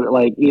 okay, but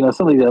like, you know,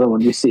 some of these other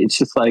ones you see, it's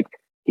just like,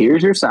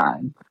 here's your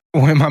sign.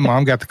 When my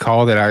mom got the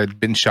call that I had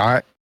been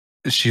shot,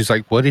 she's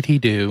like, "What did he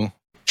do?"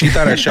 She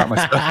thought I shot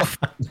myself.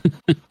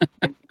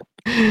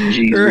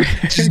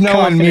 Just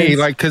knowing me,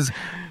 like, because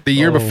the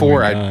year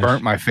before I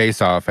burnt my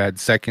face off. I had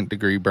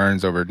 2nd-degree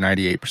burns over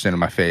 98% of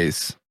my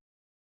face.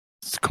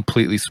 It's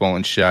completely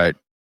swollen shut.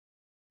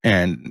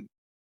 And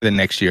the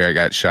next year I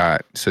got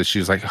shot. So she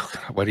was like,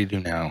 "What do you do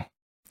now?"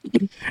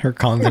 Her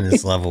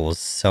confidence level was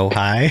so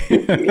high.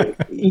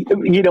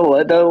 You know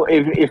what, though?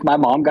 If my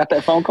mom got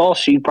that phone call,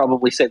 she'd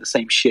probably say the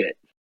same shit.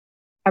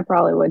 I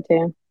probably would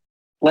too.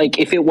 Like,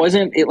 if I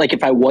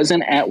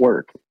wasn't at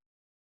work,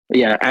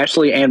 yeah,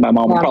 Ashley and my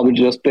mom would probably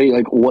just be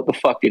like, "What the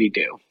fuck did he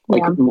do?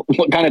 Like,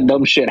 what kind of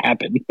dumb shit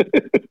happened?"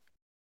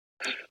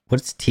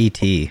 What's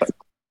TT,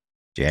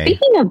 Jay?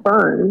 Speaking of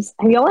burns,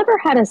 have y'all ever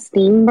had a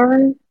steam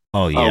burn?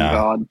 Oh, yeah. Oh,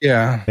 God.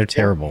 Yeah. They're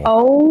terrible.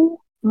 Oh,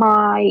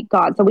 my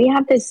God. So we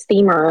have this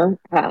steamer.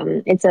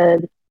 It's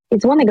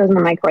one that goes in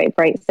the microwave,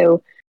 right?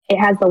 So it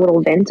has the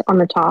little vent on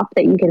the top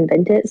that you can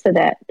vent it so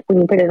that when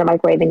you put it in the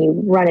microwave and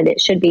you run it,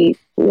 it should be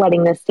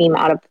letting the steam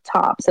out of the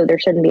top. So there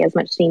shouldn't be as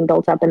much steam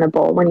built up in the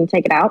bowl when you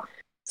take it out.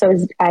 So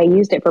I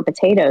used it for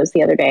potatoes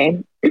the other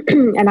day,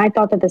 and I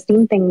thought that the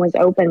steam thing was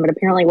open, but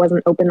apparently it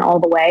wasn't open all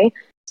the way.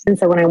 And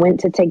so when I went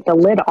to take the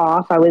lid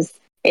off,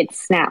 it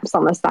snaps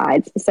on the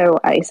sides. So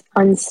I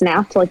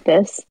unsnapped like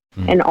this,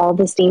 and all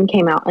the steam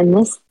came out. And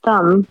this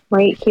thumb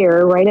right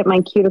here, right at my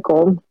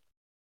cuticle,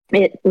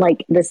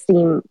 the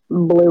steam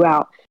blew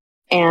out.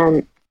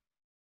 And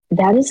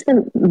that is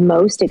the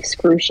most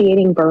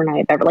excruciating burn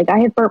I've ever. Like, I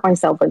have burnt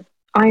myself with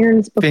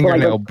irons before,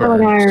 like with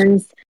curling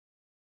irons.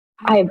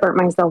 I have burnt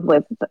myself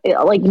with,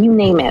 like, you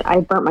name it.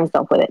 I've burnt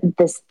myself with it.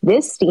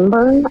 This steam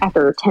burn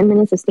after 10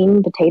 minutes of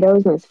steaming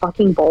potatoes in this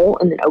fucking bowl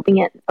and then opening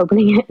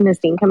it and the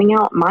steam coming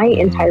out, my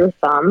entire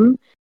thumb,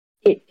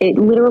 it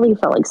literally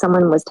felt like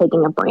someone was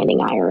taking a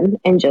branding iron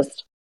and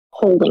just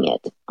holding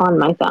it on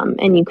my thumb,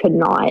 and you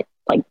couldn't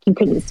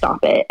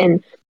stop it.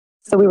 And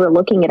so we were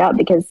looking it up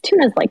because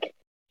Tuna's like,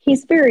 he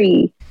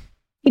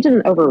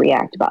doesn't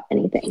overreact about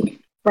anything,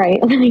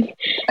 right? Like,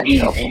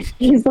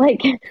 he's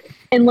like,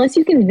 unless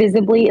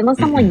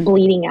I'm like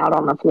bleeding out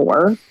on the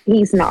floor,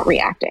 he's not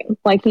reacting.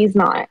 Like, he's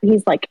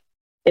like,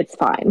 it's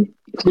fine.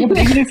 Yeah, but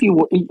even if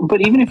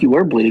you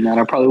were bleeding out,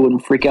 I probably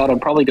wouldn't freak out.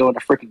 I'd probably go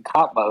into freaking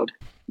cop mode.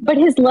 But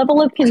his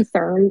level of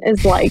concern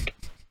is like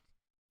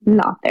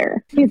not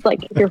there. He's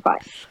like, you're fine.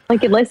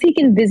 Like, unless he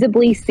can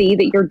visibly see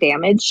that you're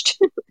damaged,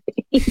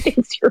 he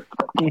thinks you're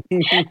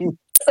fine.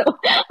 So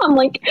I'm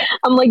like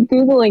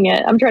Googling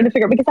it. I'm trying to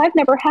figure out, because I've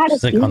never had a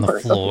steam on the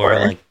burn floor,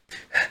 before. like,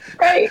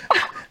 right.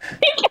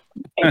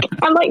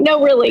 I'm like,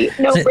 no, really.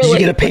 Did you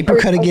get a paper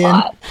cut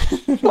again?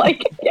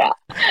 Like, yeah.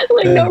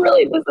 Like, no,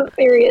 really, this is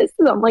serious.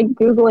 So I'm like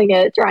Googling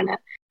it,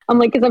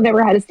 because I've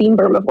never had a steam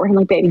burn before. I'm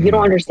like, baby, you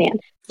don't understand.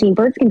 Steam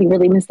burns can be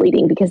really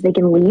misleading because they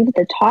can leave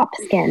the top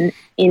skin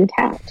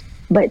intact,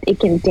 but it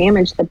can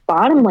damage the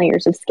bottom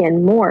layers of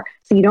skin more.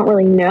 So you don't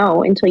really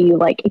know until you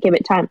like give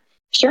it time.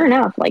 Sure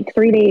enough, like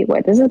 3 days,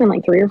 this has been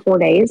like 3 or 4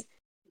 days.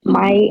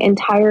 My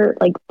entire,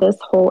 like, this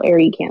whole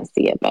area, you can't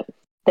see it, but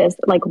this,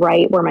 like,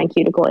 right where my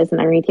cuticle is and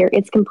underneath here,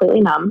 it's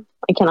completely numb.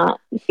 I cannot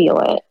feel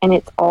it. And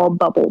it's all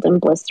bubbled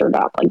and blistered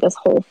up. Like, this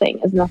whole thing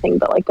is nothing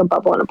but like a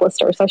bubble and a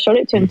blister. So I showed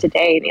it to him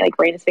today, and he like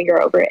ran his finger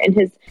over it. And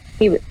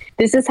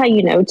this is how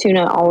you know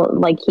Tuna,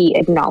 he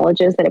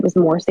acknowledges that it was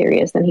more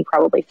serious than he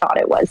probably thought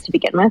it was to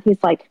begin with.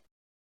 He's like,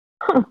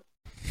 huh.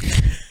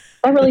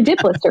 I really did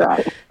blister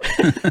eye.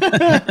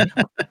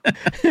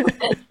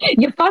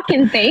 You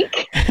fucking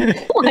think?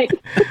 Like,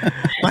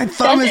 my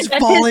thumb is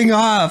falling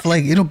off.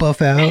 Like, it'll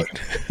buff out.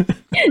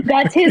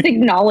 That's his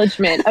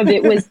acknowledgement of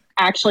it was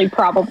actually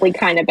probably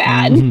kind of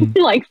bad.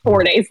 Like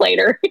 4 days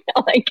later,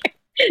 like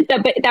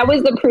that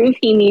was the proof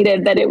he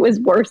needed that it was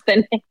worse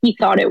than he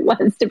thought it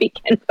was to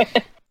begin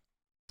with.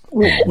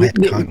 Wet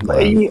cotton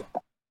glove.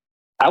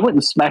 I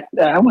wouldn't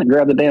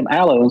grab the damn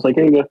aloe. I was like,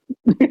 here you go.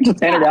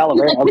 Just handed aloe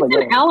vera. I was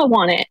like, aloe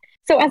on it.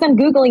 So as I'm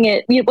Googling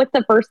it, what's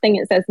the first thing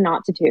it says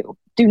not to do?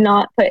 Do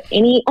not put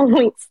any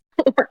oints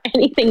or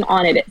anything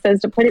on it. It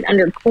says to put it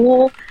under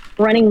cool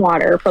running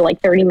water for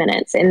like 30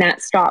 minutes, and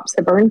that stops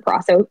the burn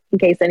process. In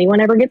case anyone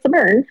ever gets a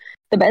burn,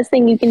 the best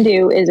thing you can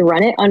do is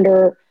run it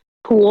under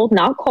cool,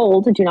 not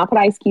cold. Do not put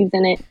ice cubes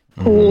in it.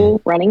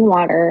 Cool running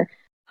water.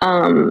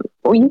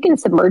 Or you can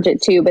submerge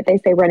it too, but they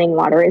say running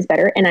water is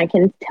better. And I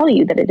can tell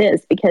you that it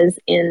is, because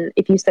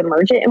if you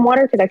submerge it in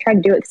water, because I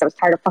tried to do it because I was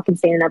tired of fucking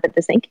standing up at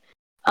the sink.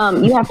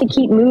 You have to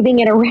keep moving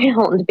it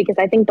around, because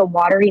I think the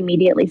water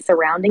immediately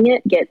surrounding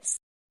it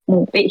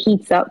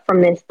heats up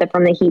from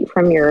the heat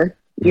from your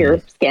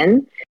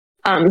skin.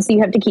 So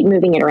you have to keep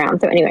moving it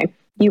around. So anyway,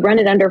 you run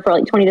it under for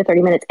like 20 to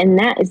 30 minutes. And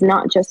that is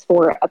not just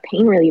for a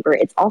pain reliever.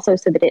 It's also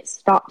so that it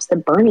stops the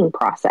burning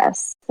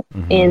process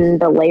in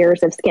the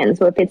layers of skin.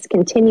 So if it's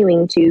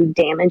continuing to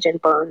damage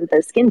and burn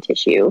the skin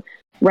tissue,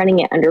 running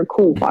it under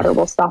cool water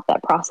will stop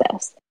that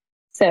process.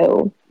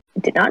 So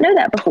I did not know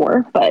that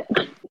before, but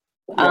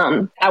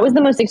that was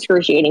the most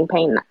excruciating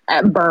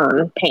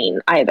burn pain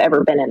I have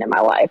ever been in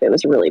my life. It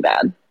was really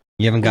bad.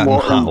 You haven't gotten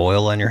hot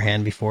oil on your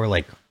hand before,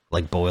 like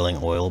boiling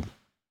oil,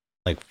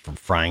 like from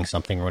frying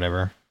something or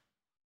whatever?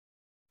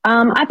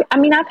 I've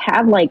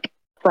had like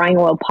frying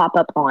oil pop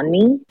up on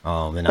me.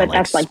 Oh, then I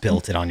like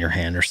spilt it on your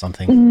hand or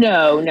something.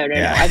 No.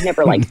 I've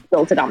never like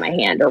spilt it on my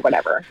hand or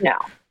whatever. No.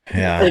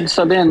 Yeah. And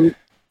so then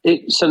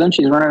she's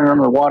running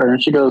under the water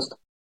and she goes,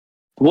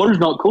 "The water's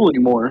not cool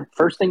anymore."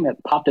 First thing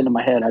that popped into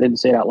my head, I didn't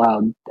say it out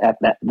loud at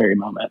that very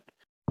moment,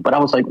 but I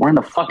was like, we're in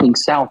the fucking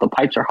South. The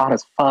pipes are hot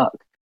as fuck.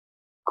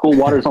 Cool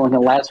water's only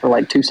going to last for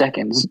like 2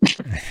 seconds.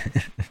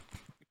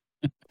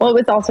 Well, it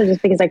was also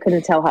just because I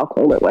couldn't tell how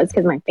cold it was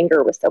because my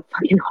finger was so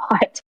fucking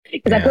hot.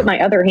 Because I put my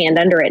other hand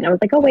under it and I was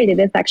like, oh, wait, it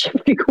is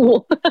actually pretty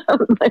cool.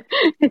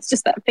 It's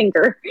just that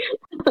finger.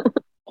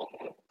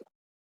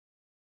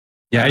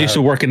 Yeah, I used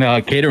to work in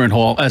a catering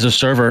hall as a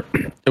server.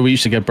 We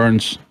used to get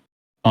burns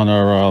on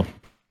our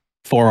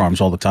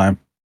forearms all the time.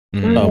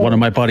 One of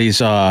my buddies,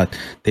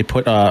 they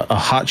put a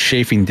hot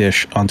chafing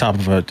dish on top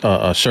of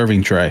a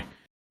serving tray.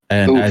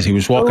 And as he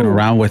was walking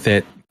around with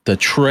it, the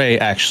tray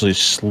actually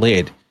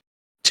slid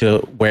to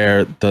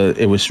where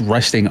it was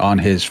resting on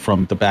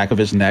from the back of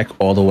his neck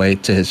all the way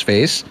to his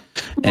face.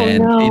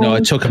 And,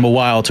 it took him a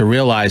while to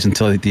realize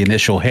until the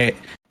initial hit,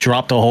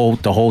 dropped the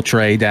whole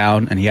tray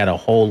down, and he had a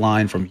whole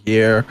line from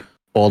here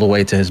all the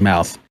way to his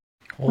mouth.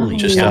 Holy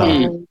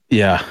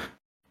yeah.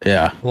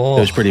 Whoa. It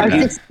was pretty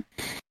bad.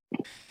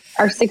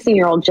 Our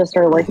 16-year-old just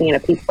started working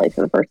at a pizza place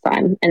for the first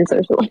time, and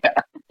so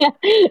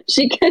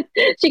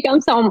she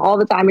comes home all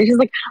the time, and she's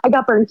like, "I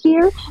got burned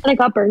here, and I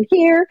got burned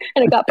here,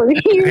 and I got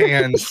burned here."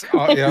 Hands,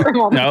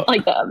 from all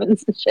like the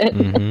ovens and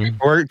shit.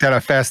 Worked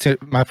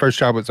at my first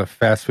job was a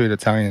fast food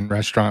Italian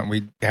restaurant.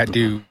 We had to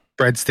do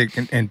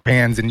breadstick and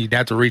pans, and you'd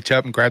have to reach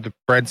up and grab the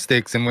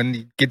breadsticks, and when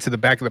you get to the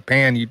back of the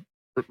pan, you'd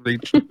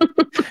reach.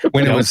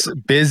 When it was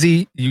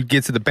busy, you'd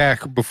get to the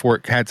back before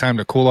it had time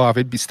to cool off.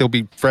 It'd still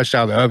be fresh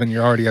out of the oven.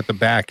 You're already at the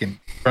back and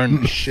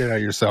burn the shit out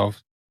of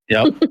yourself.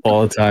 Yep,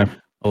 all the time.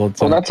 Well,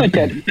 that's like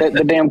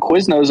the damn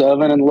Quiznos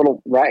oven and the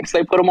little racks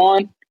they put them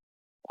on.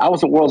 I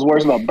was the world's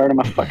worst about burning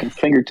my fucking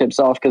fingertips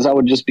off because I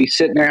would just be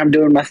sitting there. I'm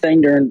doing my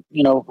thing during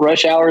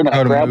rush hour, and then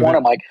I grab one.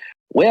 I'm like,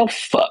 well,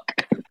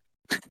 fuck.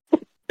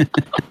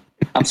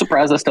 I'm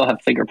surprised I still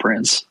have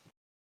fingerprints.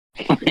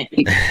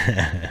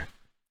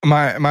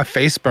 My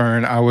face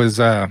burn. I was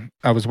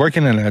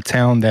working in a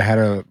town that had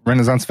a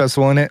Renaissance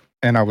festival in it,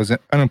 and I was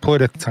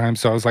unemployed at the time.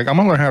 So I was like, I'm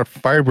gonna learn how to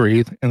fire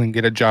breathe and then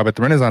get a job at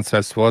the Renaissance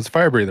festival as a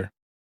fire breather.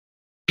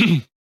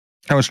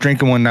 I was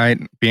drinking one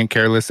night, being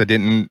careless. I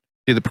didn't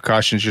do the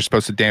precautions you're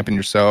supposed to dampen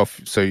yourself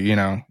so you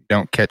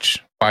don't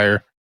catch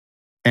fire,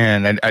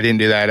 and I didn't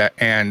do that.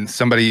 And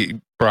somebody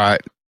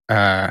brought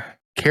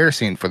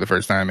kerosene for the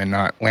first time and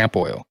not lamp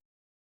oil.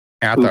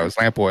 And I thought it was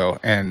lamp oil,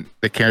 and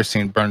the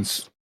kerosene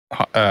burns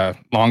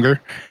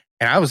longer.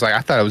 And I was like, I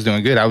thought I was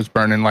doing good. I was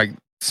burning like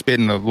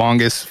spitting the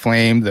longest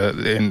flame,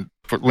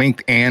 for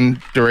length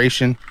and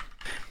duration.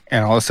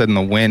 And all of a sudden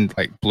the wind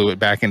like blew it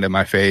back into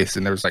my face,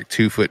 and there was like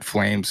 2-foot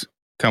flames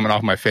coming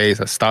off my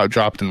face. I stopped,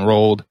 dropped, and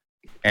rolled.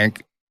 And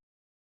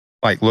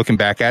like looking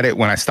back at it,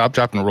 when I stopped,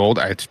 dropped, and rolled,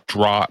 I had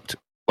dropped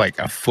like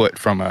a foot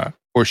from a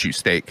horseshoe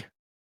stake.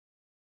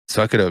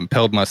 So I could have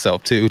impelled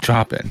myself too,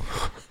 dropping.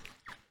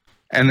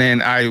 And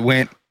then I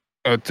went,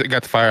 got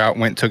the fire out,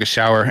 went, took a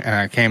shower, and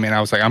I came in.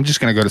 I was like, I'm just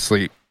going to go to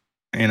sleep,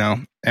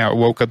 And I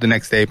woke up the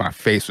next day, my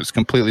face was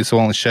completely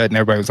swollen shut, and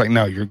everybody was like,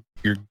 no,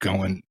 you're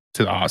going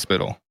to the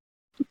hospital.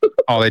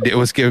 All they did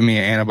was give me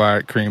an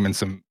antibiotic cream and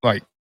some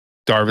like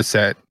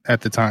Darvocet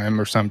at the time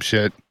or some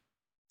shit.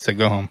 Said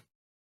go home.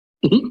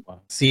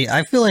 See,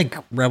 I feel like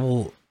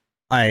Rebel,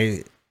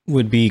 I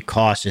would be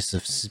cautious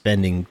of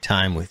spending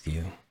time with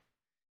you.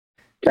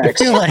 I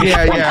feel like,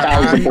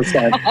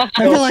 I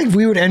feel like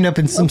we would end up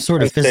in some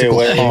sort of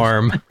physical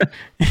harm.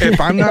 If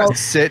I'm not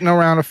sitting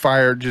around a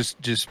fire, just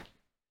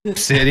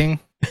sitting,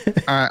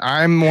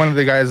 I'm one of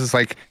the guys that's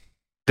like,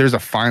 there's a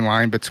fine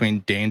line between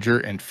danger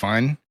and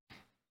fun,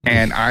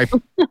 and I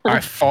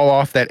fall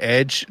off that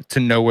edge to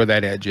know where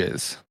that edge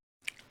is.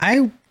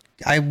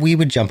 We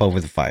would jump over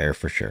the fire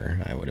for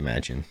sure. I would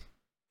imagine.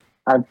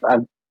 I'm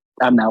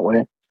that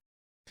way.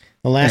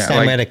 The last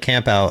time I had a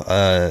camp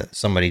out,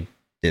 somebody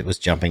that was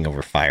jumping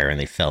over fire and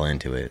they fell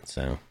into it.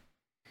 So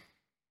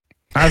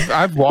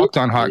I've walked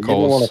on hot You don't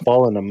want coals to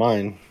fall into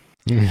mine.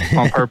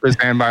 on purpose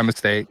and by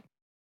mistake.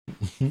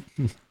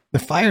 The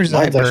fire's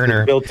Mine's not actually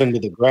burner. built into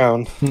the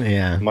ground.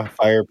 Yeah. My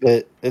fire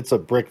pit. It's a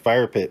brick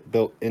fire pit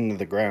built into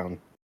the ground.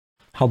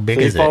 How big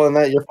So you is fall it? in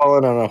that, you're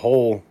falling on a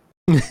hole.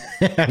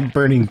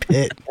 Burning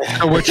pit.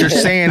 So what you're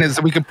saying is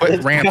that we can put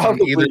It's ramps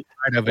on either probably-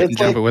 side of it and it's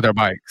jump like- it with our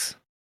bikes.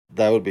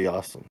 That would be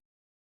awesome.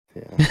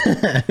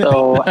 Yeah.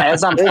 So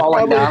as I'm It's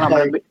falling probably down, I'm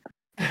gonna like-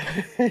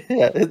 be,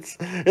 Yeah,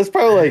 it's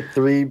probably like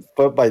 3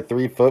 foot by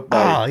 3 foot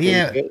by. Oh, 3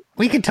 yeah. foot.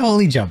 We could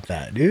totally jump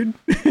that, dude.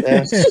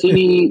 Yeah.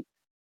 see.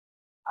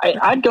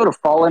 I'd go to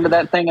fall into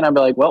that thing, and I'd be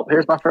like, "Well,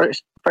 here's my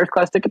first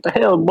class ticket to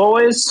hell,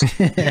 boys."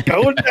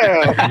 Go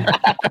down.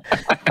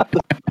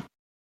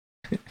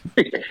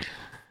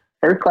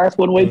 Third class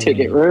one way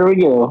ticket. There we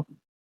go.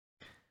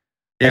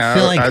 Yeah, I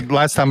feel like-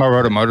 last time I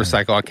rode a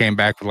motorcycle, I came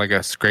back with like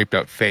a scraped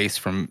up face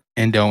from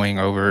endoing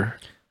over.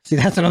 See,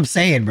 that's what I'm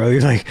saying, bro.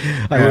 You're like,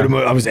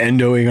 I was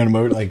endoing on a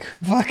motor. Like,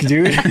 fuck,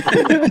 dude.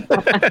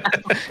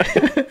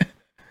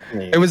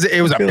 It was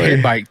a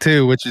pit bike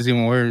too, which is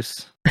even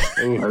worse.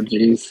 Oh,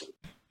 jeez.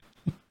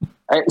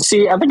 I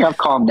think I've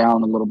calmed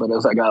down a little bit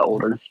as I got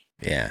older.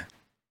 Yeah. That's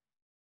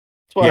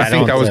why I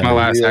think that was my don't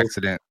last feel-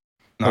 accident.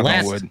 Knock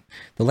on wood.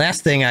 The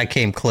last thing I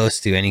came close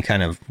to any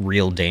kind of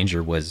real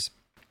danger was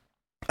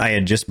I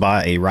had just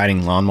bought a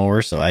riding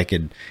lawnmower, so I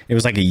could. It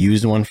was like a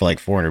used one for like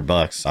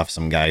 $400 off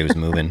some guy who was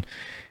moving,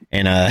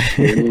 and I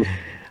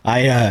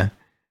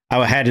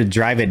had to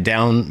drive it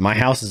down. My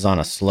house is on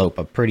a slope,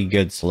 a pretty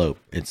good slope.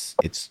 It's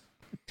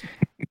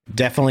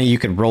definitely you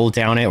could roll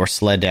down it or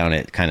sled down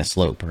it kind of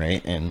slope,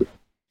 right? And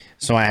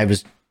so I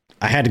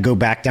had to go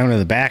back down to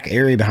the back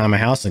area behind my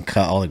house and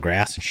cut all the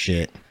grass and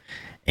shit.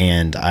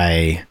 And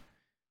I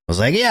was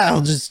like, yeah,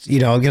 I'll just,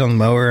 I'll get on the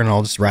mower and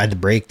I'll just ride the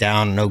brake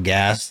down, no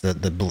gas.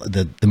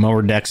 The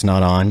mower deck's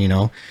not on,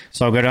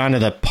 So I'll go down to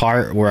the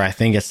part where I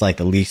think it's like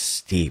the least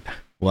steep.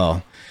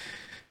 Well,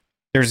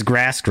 there's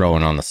grass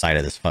growing on the side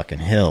of this fucking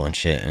hill and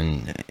shit.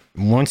 And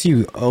once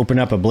you open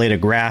up a blade of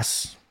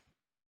grass,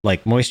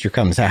 like moisture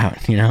comes out,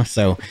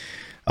 So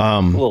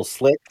A little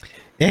slick.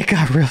 it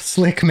got real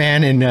slick,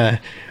 man. And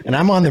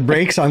I'm on the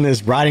brakes on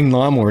this riding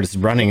lawnmower that's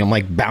running. I'm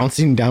like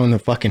bouncing down the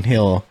fucking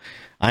hill.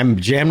 I'm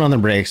jammed on the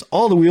brakes.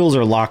 All the wheels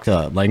are locked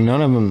up. Like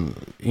none of them,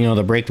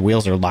 the brake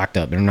wheels are locked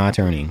up. They're not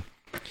turning.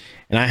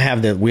 And I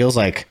have the wheels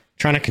like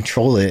trying to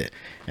control it.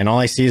 And all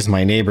I see is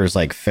my neighbor's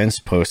like fence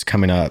post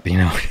coming up,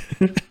 And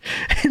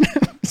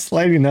I'm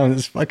sliding down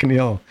this fucking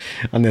hill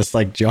on this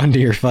like John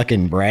Deere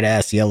fucking bright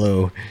ass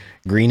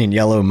green and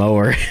yellow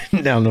mower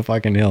down the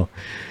fucking hill.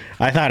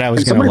 I thought I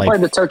was Can going to somebody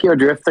play the Tokyo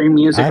Drift theme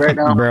music right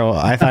now? Bro,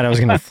 I thought I was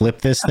going to flip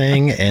this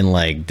thing and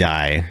like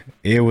die.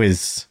 It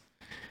was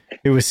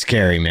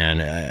scary,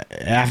 man.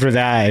 After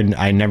that,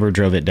 I never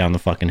drove it down the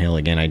fucking hill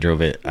again. I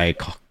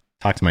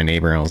talked to my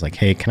neighbor and I was like,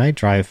 hey, can I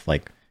drive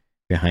like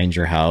behind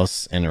your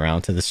house and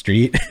around to the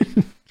street?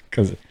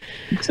 Because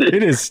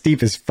it is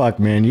steep as fuck,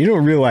 man. You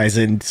don't realize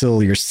it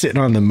until you're sitting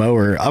on the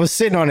mower. I was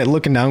sitting on it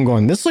looking down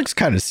going, this looks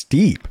kind of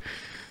steep.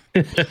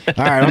 All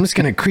right, I'm just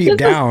going to creep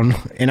down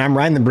and I'm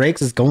riding the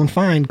brakes. It's going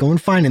fine.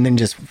 And then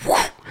just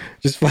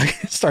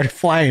fucking started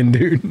flying,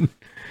 dude.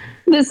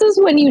 This is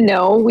when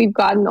we've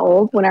gotten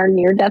old, when our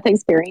near-death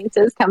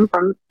experiences come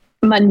from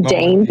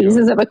mundane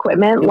pieces of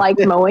equipment like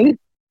mowing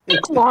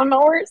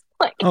lawnmowers.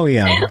 Like, oh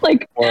yeah,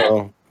 like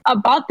Well, I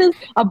bought this.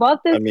 I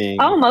mean,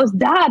 I almost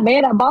died,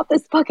 man. I bought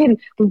this fucking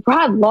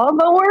ride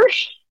lawnmower.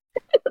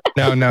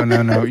 No.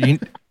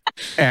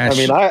 Ash, I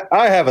mean,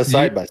 I have a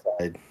side by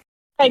side.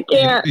 I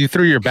can't. you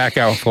threw your back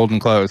out folding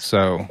clothes,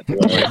 so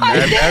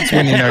that's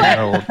when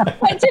you're old.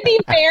 But to be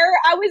fair,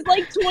 I was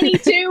like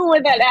 22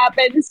 when that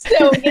happened. So,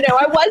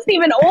 I wasn't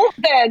even old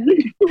then.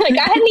 Like,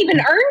 I hadn't even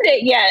earned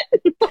it yet.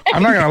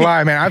 I'm not gonna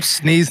lie, man. I've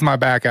sneezed my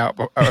back out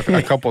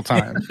a couple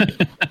times.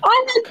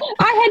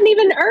 I hadn't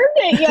even earned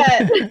it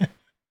yet.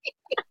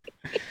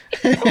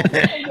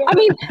 I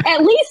mean,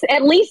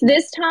 at least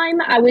this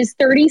time I was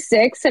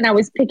 36 and I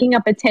was picking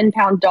up a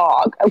 10-pound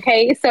dog.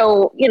 Okay.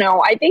 So,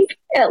 I think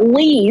at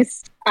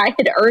least I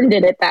had earned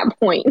it at that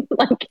point.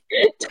 Like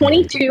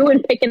 22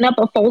 and picking up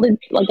a folded,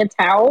 like a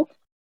towel.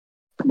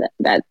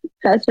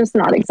 That's just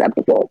not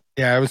acceptable.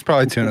 Yeah, it was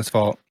probably Tuna's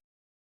fault.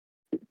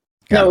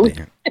 No,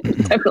 God damn.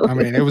 definitely. I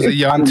mean, it was a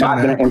young I'm not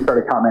going Tuna. to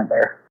insert a comment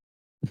there.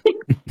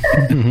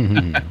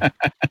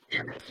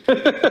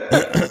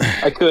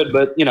 I could,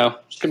 but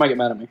she might get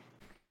mad at me.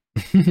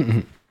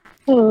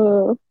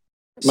 Oh.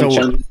 So,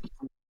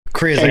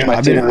 Kryz, change my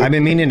I've theory.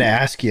 been meaning to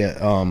ask you.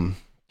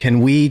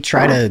 Can we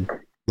try to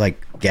like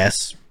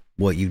guess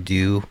what you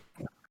do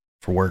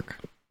for work?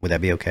 Would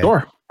that be okay?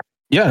 Sure.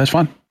 Yeah, that's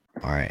fun.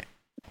 All right.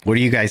 What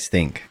do you guys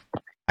think?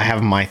 I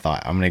have my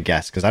thought. I'm gonna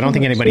guess because I don't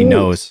think anybody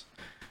knows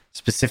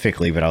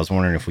specifically, but I was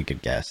wondering if we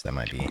could guess. That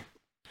might be.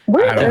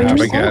 I don't have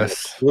a You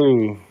guess.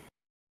 Clue.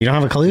 You don't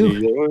have a clue?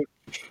 New York.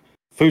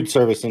 Food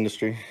service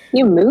industry.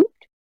 moved?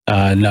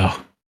 No.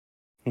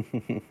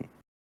 I'm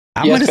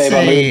Yes, gonna babe,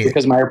 I moved say.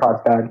 because my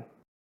AirPods died.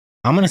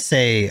 I'm gonna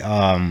say.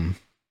 I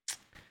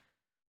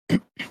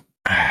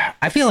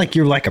feel like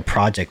you're like a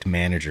project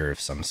manager of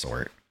some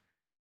sort.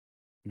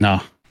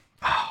 No.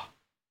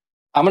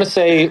 I'm gonna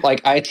say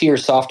like IT or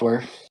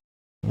software.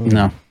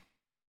 No.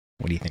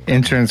 What do you think?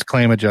 Insurance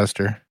claim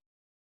adjuster.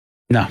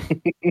 No.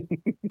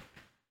 Good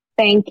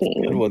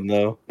Banking. one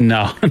though.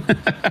 No.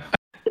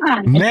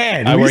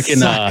 Man, I we work in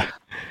suck.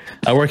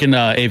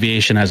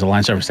 aviation as a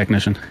line service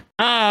technician.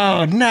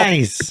 Oh,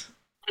 nice.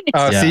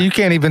 Oh, Yeah. see, you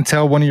can't even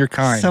tell one of your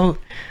kind. So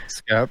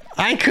Scap.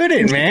 I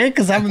couldn't, man,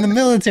 because I'm in the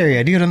military.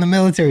 I do it on the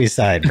military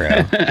side,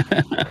 bro.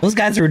 Those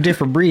guys are a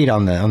different breed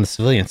on the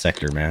civilian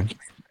sector, man.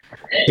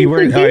 You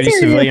work These are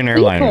civilian your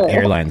people.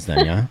 airlines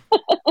then, yeah?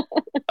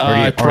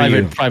 Are you-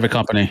 Private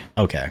company.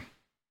 Okay.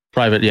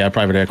 Private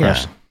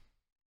aircraft.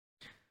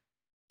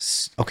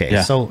 Okay,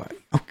 Yeah. so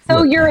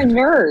So you're a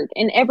nerd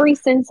in every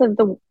sense of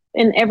the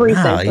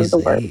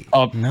word.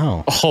 Oh,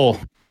 no. Whole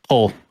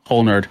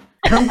nerd.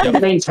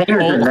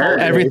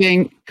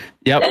 Everything.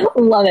 Yep.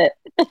 Love it.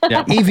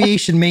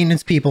 Aviation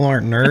maintenance people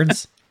aren't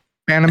nerds.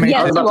 Anime.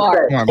 Yes, you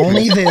are. Come on.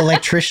 Only the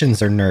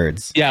electricians are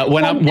nerds. Yeah,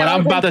 when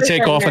I'm about to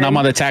take off and I'm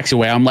on the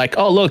taxiway, I'm like,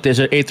 oh look, there's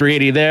an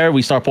A380 there.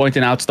 We start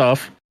pointing out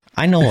stuff.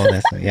 I know all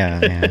this.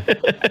 Yeah.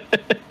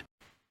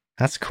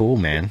 That's cool,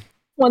 man.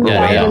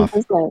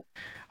 1000%.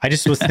 I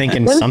just was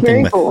thinking That's something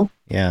very with cool.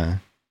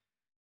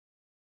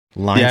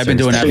 Line I've been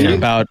doing that service for stuff.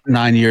 about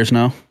 9 years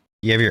now.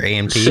 You have your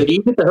AMP? So do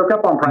you get the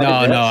hookup on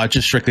private No,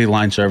 just strictly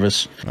line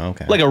service.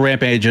 Okay. Like a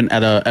ramp agent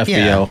at a FBO.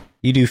 Yeah.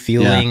 You do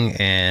fueling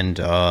and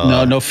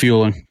No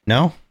fueling.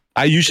 No?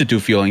 I used to do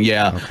fueling,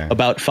 yeah. Okay.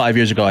 About 5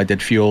 years ago, I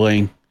did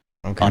fueling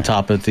on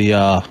top of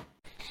the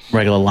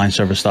regular line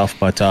service stuff.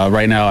 But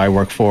right now, I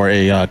work for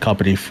a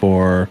company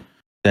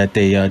that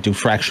they do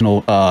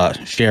fractional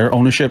share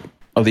ownership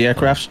of the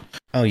aircrafts.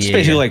 Oh, yeah. It's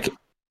basically like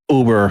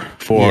Uber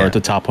for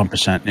the top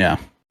 1%. Yeah.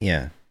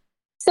 Yeah.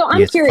 So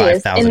I'm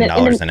curious.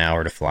 $5,000 an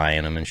hour to fly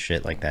in them and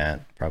shit like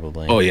that,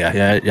 probably. Oh,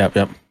 yeah. Yep.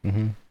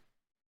 Mm-hmm.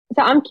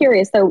 So I'm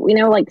curious. So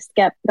like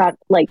Skep got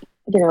like,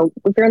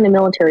 if you're in the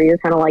military, you're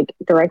kind of like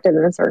directed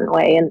in a certain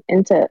way and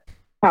into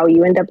how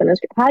you end up in this.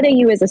 How do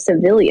you, as a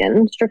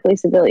civilian, strictly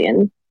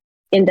civilian,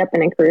 end up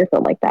in a career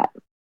field like that?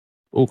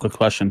 Oh, good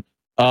question.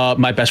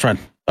 My best friend.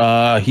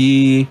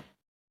 He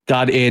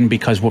got in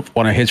because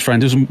one of his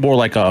friends. This was more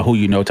like a who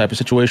you know type of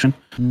situation.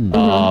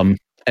 Mm-hmm.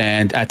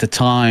 And at the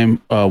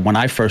time when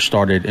I first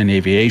started in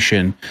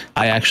aviation,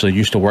 I actually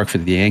used to work for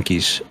the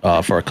Yankees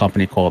for a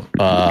company called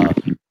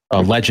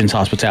Legends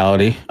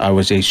Hospitality. I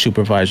was a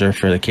supervisor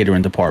for the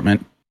catering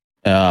department.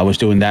 I was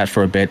doing that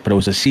for a bit, but it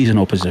was a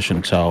seasonal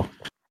position, so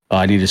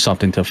I needed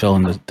something to fill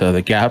in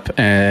the gap.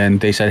 And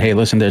they said, "Hey,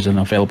 listen, there's an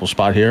available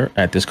spot here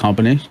at this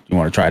company. You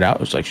want to try it out?" I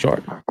was like, "Sure."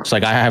 It's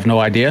like, I have no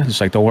idea. It's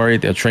like, don't worry,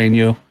 they'll train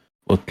you.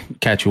 We'll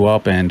catch you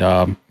up, and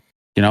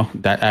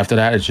that after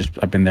that, it's just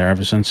I've been there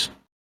ever since.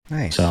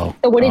 Nice. So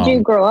what did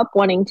you grow up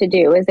wanting to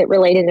do? Is it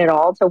related at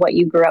all to what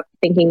you grew up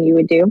thinking you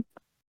would do?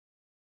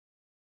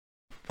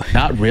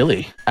 Not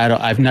really.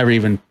 I've never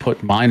even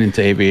put mine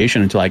into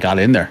aviation until I got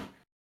in there.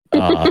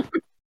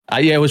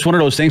 It was one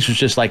of those things. Was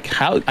just like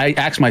how I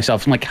asked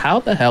myself, I'm like, how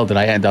the hell did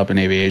I end up in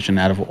aviation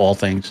out of all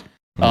things?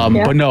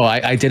 But no,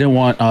 I didn't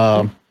want.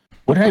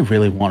 What did I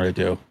really want to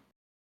do?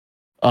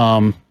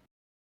 I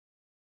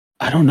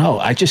don't know.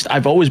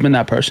 I've always been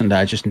that person that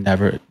I just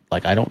never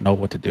I don't know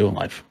what to do in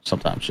life.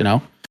 Sometimes, Yeah.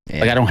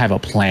 like I don't have a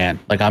plan.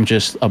 Like I'm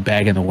just a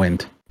bag in the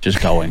wind,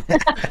 just going.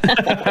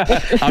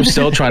 I'm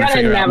still trying to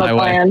figure out my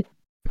way.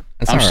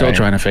 I'm still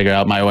trying to figure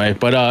out my way,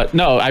 but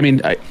no, I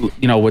mean,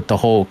 with the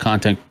whole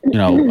content,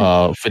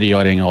 video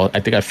editing, I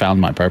think I found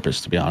my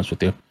purpose. To be honest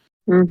with you,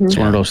 it's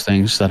one of those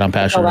things that I'm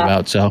passionate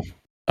about. So,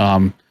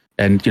 and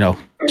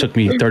took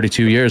me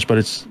 32 years, but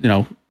it's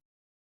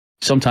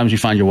sometimes you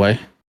find your way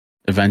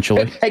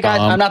eventually. Hey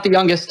guys, I'm not the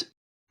youngest.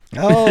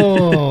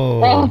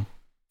 Oh.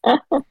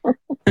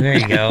 There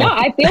you go. No,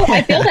 I feel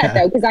that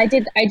though, because I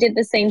did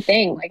the same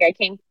thing. Like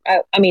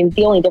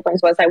the only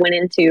difference was I went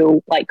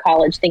into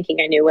college thinking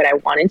I knew what I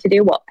wanted to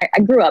do. Well, I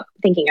grew up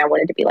thinking I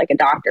wanted to be like a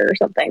doctor or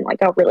something.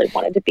 Like I really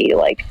wanted to be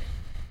like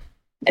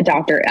a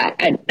doctor,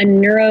 a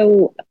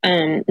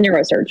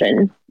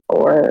neurosurgeon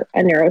or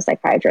a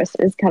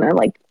neuropsychiatrist is kind of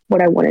like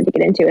what I wanted to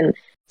get into. And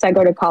so I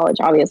go to college,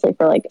 obviously,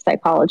 for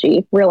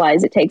psychology,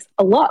 realize it takes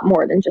a lot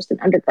more than just an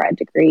undergrad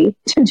degree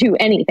to do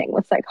anything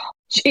with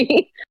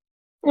psychology.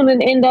 And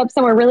then end up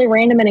somewhere really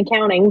random in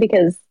accounting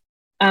because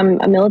I'm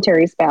a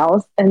military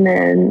spouse, and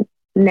then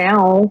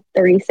now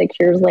 36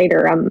 years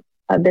later, I'm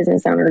a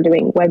business owner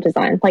doing web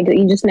design. Like,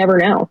 you just never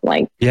know.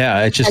 Like,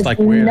 yeah, it's just has like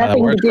weird how that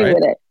nothing works, to do right?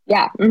 with it.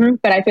 Yeah.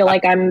 But I feel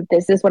like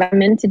this is what I'm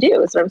meant to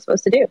do. It's what I'm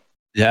supposed to do.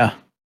 Yeah.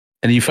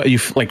 And you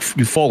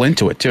fall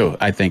into it too,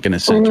 I think, in a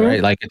sense,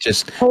 right? Like, it's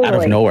just out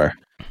of nowhere.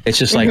 It's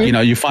just like,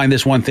 you find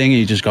this one thing and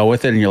you just go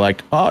with it and you're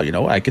like,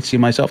 oh, I could see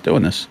myself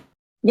doing this.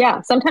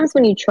 Yeah. Sometimes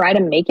when you try to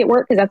make it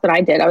work, because that's what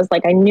I did. I was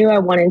like, I knew I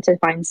wanted to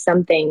find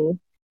something.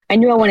 I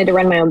knew I wanted to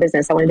run my own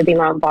business. I wanted to be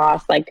my own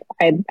boss. Like,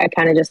 I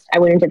kind of I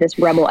went into this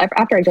rebel,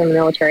 after I joined the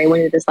military, I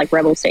went into this like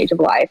rebel stage of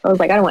life. I was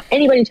like, I don't want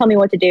anybody to tell me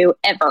what to do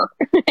ever.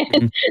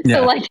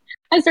 So like,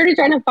 I started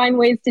trying to find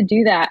ways to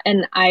do that.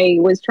 And I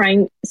was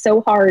trying so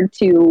hard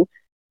to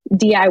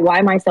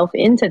DIY myself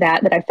into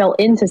that I fell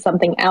into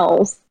something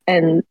else,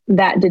 and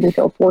that didn't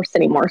feel forced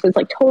anymore. So it's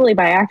like totally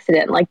by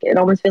accident. Like, it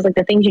almost feels like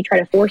the things you try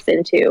to force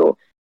into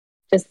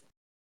just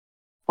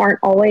aren't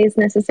always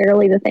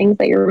necessarily the things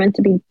that you're meant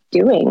to be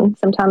doing.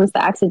 Sometimes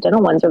the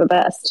accidental ones are the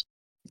best.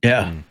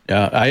 Yeah.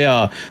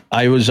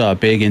 I was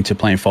big into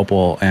playing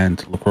football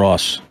and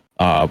lacrosse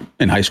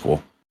in high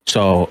school.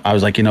 So I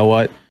was like, you know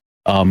what?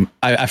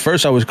 At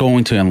first I was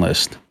going to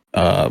enlist.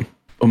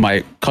 But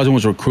my cousin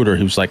was a recruiter.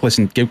 He was like,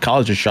 listen, give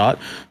college a shot.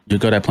 You're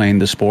good at playing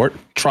the sport.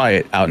 Try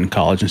it out in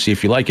college and see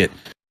if you like it.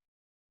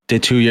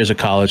 Did 2 years of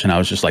college, and I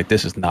was just like,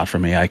 this is not for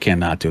me. I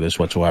cannot do this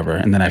whatsoever.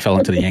 And then I fell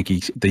into the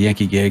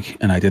Yankee gig,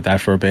 and I did that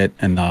for a bit.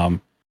 And I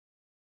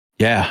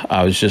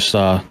was just,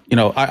 I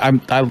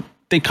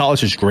think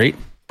college is great,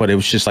 but it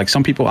was just like,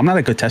 some people, I'm not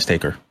a good test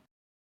taker.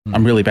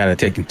 I'm really bad at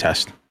taking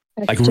tests,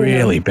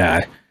 really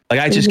bad. Like,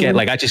 I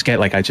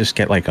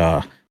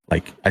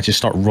just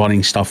start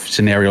running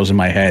scenarios in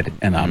my head,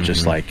 and I'm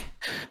just like,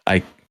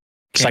 I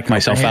psych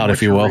myself out,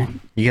 if you will.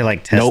 You get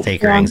like test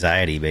taker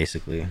anxiety,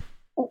 basically.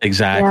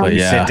 Exactly.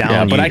 Yeah. Sit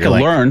down, but I can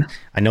learn.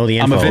 I know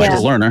the I'm info. a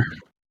visual learner.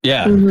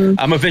 Yeah.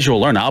 I'm a visual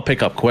learner. I'll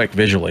pick up quick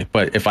visually,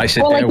 but if I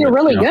sit there, you're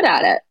really good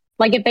at it.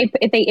 Like,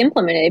 if they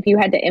implement it, if you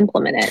had to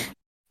implement it,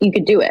 you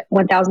could do it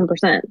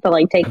 1000%. But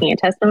like, taking a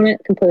test on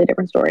it, completely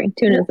different story.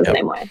 Tuna's the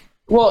same way.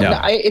 Well,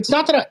 it's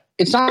not that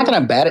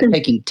I'm bad at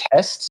taking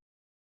tests.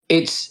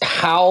 It's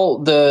how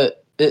the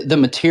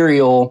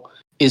material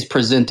is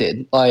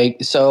presented.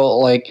 Like,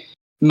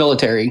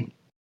 military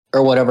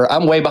or whatever.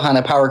 I'm way behind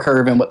the power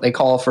curve in what they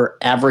call for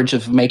average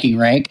of making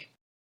rank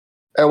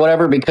or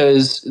whatever,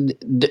 because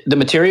the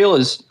material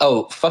is,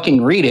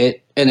 fucking read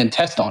it and then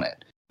test on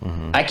it.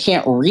 I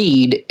can't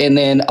read and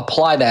then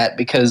apply that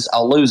because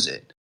I'll lose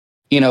it.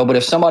 But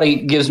if somebody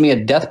gives me a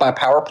death by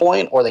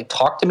PowerPoint, or they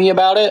talk to me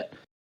about it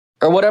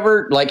or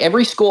whatever, like,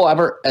 every school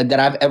that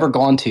I've ever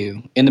gone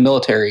to in the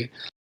military,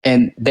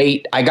 and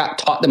I got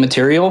taught the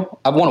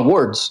material, I've won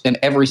awards in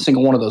every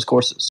single one of those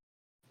courses.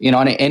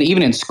 And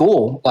even in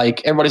school,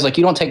 like, everybody's like,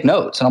 you don't take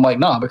notes. And I'm like,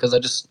 no, because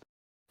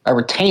I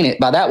retain it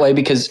by that way,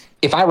 because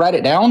if I write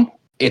it down,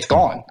 it's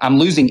gone. I'm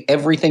losing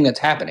everything that's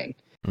happening.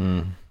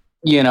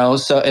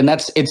 So, and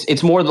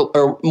it's more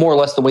or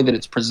less the way that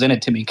it's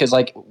presented to me. Cause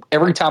like,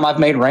 every time I've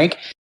made rank,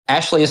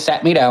 Ashley has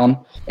sat me down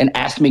and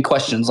asked me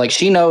questions. Like,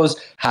 she knows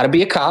how to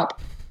be a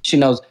cop. She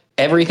knows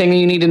everything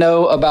you need to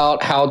know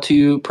about how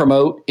to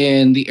promote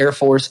in the Air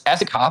Force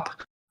as a cop,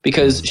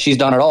 because she's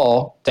done it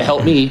all to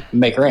help me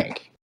make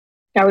rank.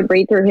 I would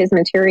read through his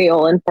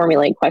material and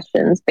formulate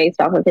questions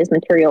based off of his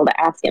material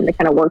to ask him to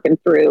kind of work him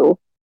through.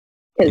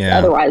 Because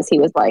otherwise he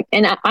was like,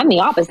 and I'm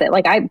the opposite.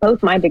 Like,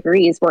 both my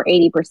degrees were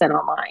 80%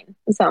 online.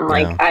 So I'm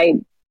like,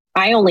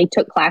 I only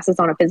took classes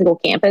on a physical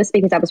campus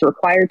because I was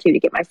required to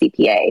get my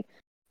CPA.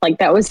 Like,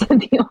 that was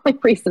the only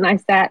reason I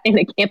sat in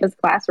a campus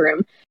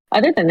classroom.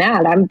 Other than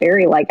that, I'm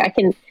very like,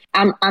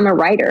 I'm a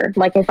writer.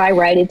 Like, if I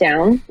write it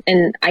down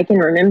and I can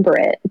remember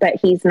it, but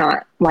he's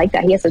not like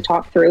that. He has to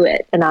talk through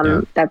it.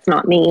 And that's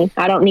not me.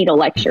 I don't need a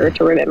lecture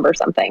to remember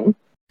something.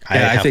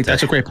 I think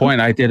that's a great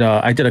point. I did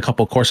a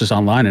couple of courses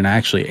online, and I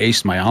actually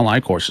aced my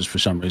online courses for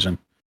some reason.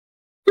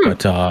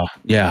 But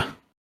yeah.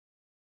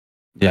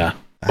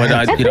 But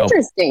that's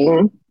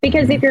interesting,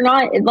 because if you're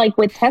not like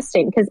with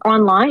testing, because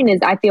online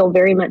is, I feel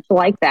very much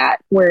like that,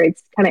 where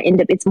it's kind of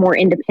it's more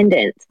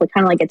independent, but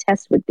kind of like a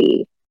test would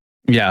be.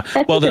 Yeah.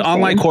 Well, the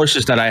online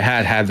courses that I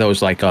had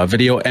those like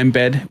video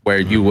embed, where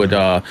you would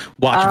watch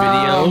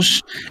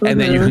videos,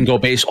 and then you can go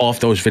base off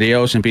those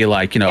videos and be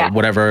like,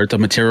 whatever the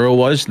material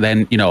was,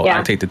 then,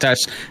 I take the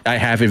test. I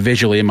have it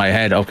visually in my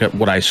head of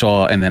what I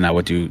saw, and then I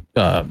would do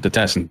the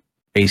test and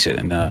ace it.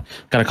 And got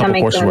a couple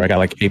courses where I got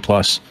like A+.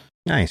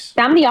 Nice.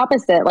 I'm the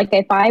opposite. Like,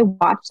 if I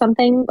watch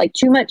something like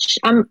too much,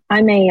 I'm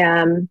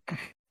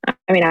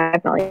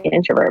definitely an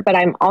introvert, but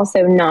I'm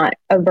also not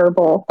a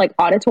verbal. Like,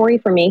 auditory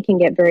for me can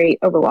get very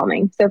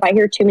overwhelming. So if I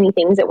hear too many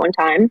things at one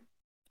time,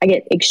 I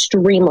get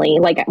extremely,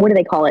 like, what do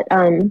they call it?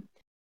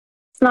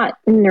 It's not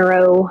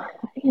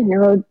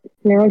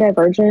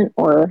neurodivergent,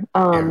 or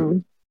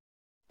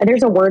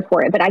there's a word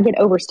for it, but I get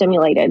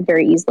overstimulated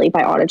very easily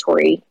by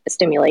auditory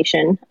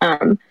stimulation.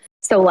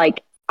 So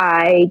like,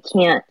 I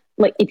can't,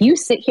 like, if you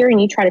sit here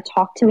and you try to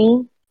talk to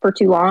me for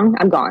too long,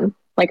 I'm gone.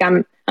 Like,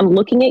 I'm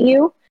looking at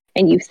you,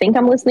 and you think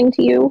I'm listening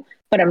to you,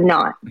 but I'm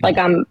not. Like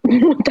I'm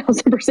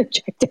 1000%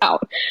 checked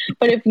out.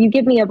 But if you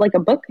give me a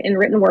book in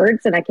written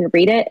words and I can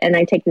read it and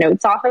I take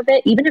notes off of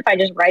it, even if I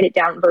just write it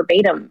down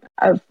verbatim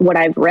of what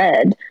I've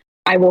read,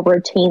 I will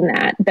retain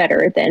that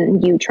better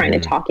than you trying to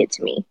talk it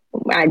to me.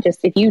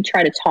 If you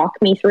try to talk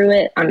me through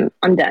it,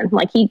 I'm done.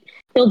 Like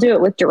he'll do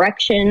it with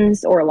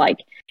directions, or like,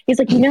 he's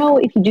like,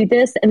 if you do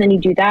this and then you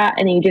do that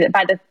and then you do that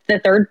by the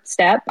third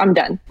step, I'm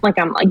done. Like,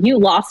 I'm like, you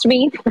lost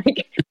me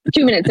like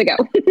 2 minutes ago.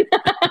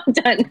 I'm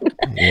done.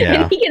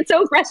 Yeah. And he gets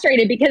so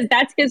frustrated because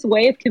that's his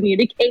way of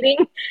communicating.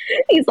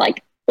 He's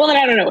like, well, then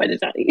I don't know what to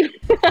tell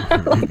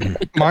you.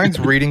 Mine's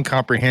reading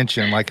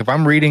comprehension. Like if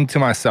I'm reading to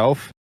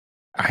myself,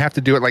 I have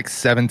to do it like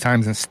 7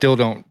 times and still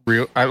don't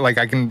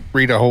I can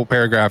read a whole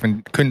paragraph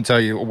and couldn't tell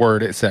you a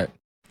word it said.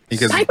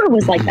 Because Cyber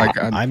was like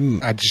that.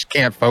 I just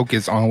can't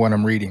focus on what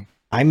I'm reading.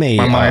 My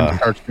mind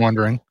starts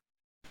wandering.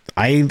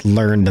 I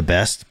learn the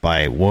best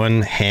by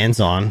 1,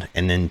 hands-on,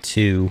 and then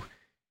 2,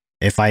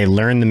 if I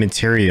learn the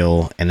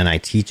material and then I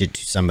teach it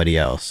to somebody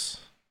else.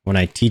 When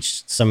I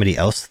teach somebody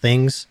else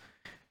things,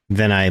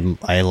 then I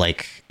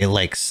like it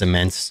like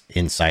cements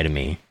inside of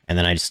me, and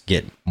then I just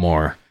get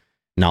more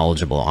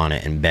knowledgeable on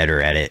it and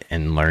better at it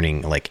and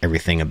learning like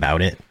everything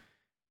about it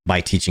by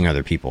teaching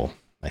other people.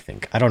 I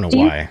think. I don't know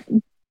why.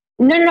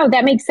 No,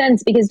 that makes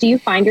sense, because do you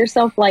find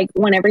yourself like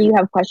whenever you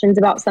have questions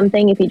about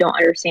something, if you don't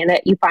understand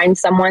it, you find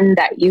someone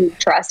that you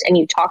trust and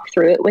you talk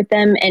through it with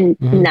them, and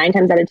 9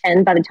 times out of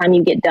 10, by the time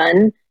you get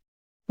done,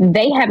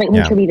 they haven't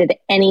contributed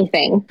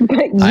anything,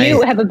 but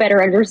you have a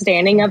better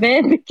understanding of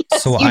it.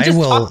 So I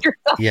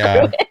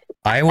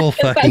will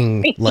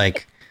fucking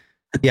like,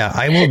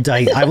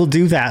 I will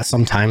do that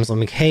sometimes. I'm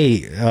like,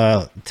 hey,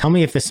 tell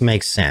me if this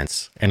makes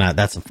sense. And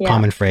that's a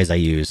common phrase I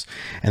use.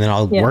 And then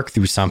I'll work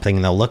through something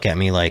and they'll look at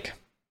me like,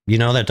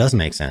 that does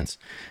make sense.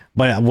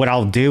 But what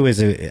I'll do is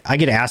I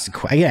get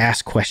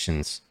asked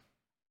questions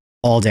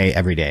all day,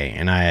 every day.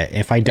 And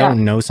if I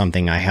don't know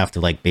something, I have to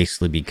like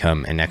basically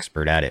become an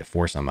expert at it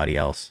for somebody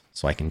else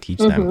so I can teach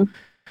them.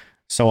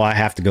 So I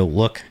have to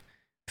go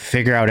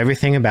figure out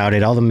everything about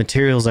it, all the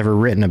materials ever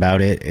written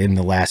about it in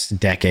the last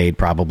decade,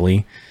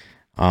 probably.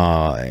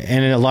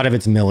 And a lot of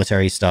it's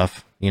military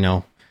stuff,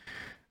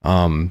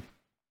 that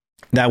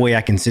way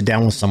I can sit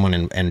down with someone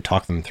and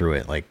talk them through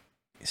it, like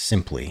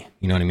simply,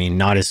 you know what I mean?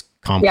 Not as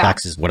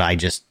complex as what I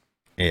just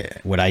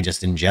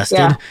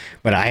ingested,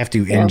 but I have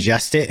to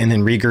ingest it and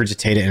then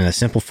regurgitate it in a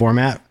simple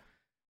format.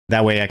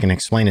 That way I can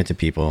explain it to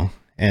people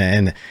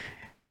and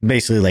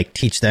basically like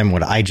teach them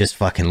what I just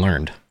fucking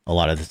learned a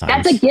lot of the time.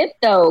 That's a gift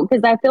though,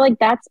 because I feel like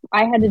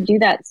I had to do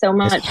that so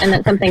much, and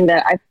that's something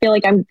that I feel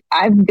like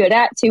I'm good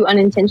at too,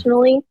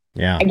 unintentionally.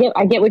 Yeah.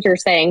 I get what you're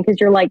saying, because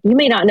you're like, you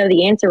may not know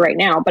the answer right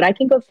now, but I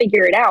can go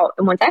figure it out.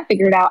 And once I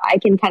figure it out, I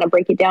can kind of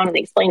break it down and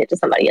explain it to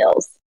somebody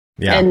else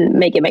and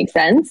make it make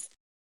sense.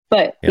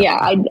 But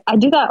I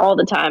do that all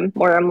the time,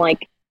 where I'm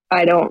like,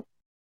 I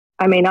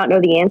may not know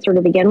the answer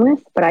to begin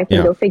with, but I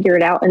can go figure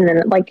it out. And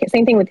then like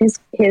same thing with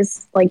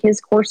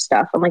his course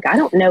stuff. I'm like, I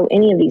don't know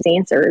any of these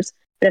answers,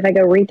 but if I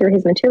go read through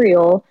his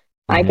material,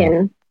 I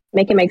can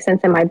make it make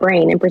sense in my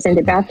brain and present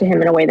it back to him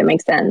in a way that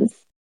makes sense.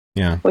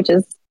 Yeah. Which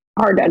is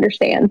hard to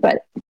understand,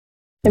 but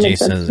it makes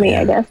sense to me,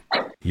 I guess.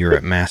 You're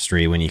at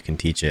mastery when you can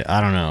teach it.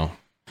 I don't know.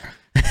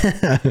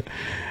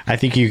 I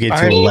think you get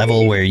to a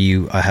level where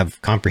you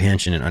have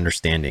comprehension and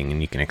understanding,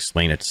 and you can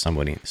explain it to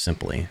somebody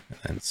simply.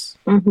 That's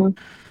I don't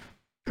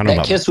know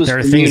about, there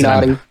are things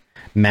that I'm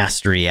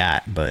mastery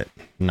at, but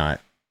not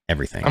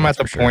everything. I'm at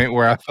the point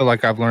where I feel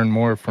like I've learned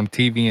more from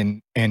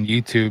TV and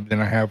YouTube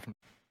than I have from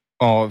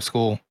all of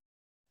school.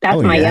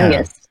 That's my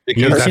youngest.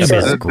 Because that's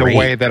the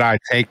way that I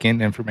take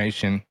in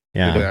information.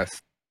 Yeah.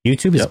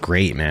 YouTube is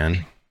great,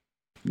 man.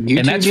 YouTube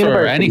and that's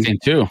for anything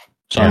too.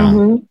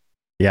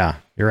 Yeah,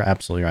 you're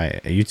absolutely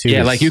right.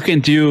 YouTube. Like you can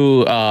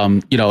do,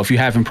 if you're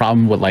having a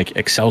problem with like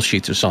Excel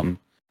sheets or something,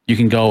 you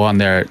can go on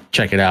there,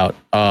 check it out.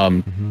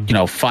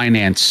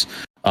 Finance,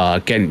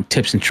 getting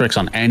tips and tricks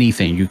on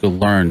anything. You could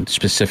learn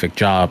specific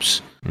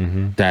jobs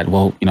that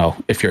will,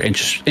 if you're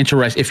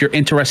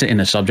interested in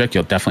a subject,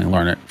 you'll definitely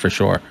learn it for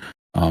sure.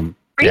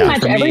 Pretty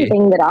much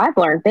everything that I've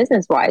learned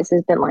business-wise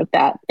has been like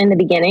that. In the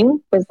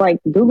beginning, was like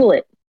Google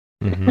it.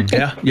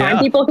 Find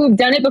people who've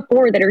done it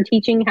before that are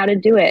teaching how to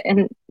do it,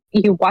 and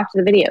you watch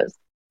the videos.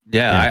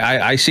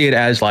 I see it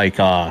as like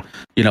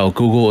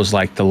Google is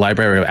like the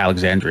Library of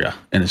Alexandria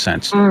in a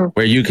sense,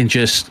 where you can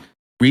just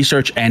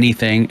research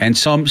anything. And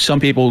some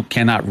people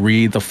cannot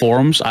read the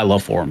forums. I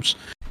love forums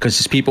because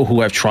it's people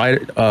who have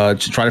tried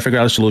to figure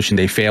out a solution.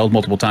 They failed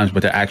multiple times,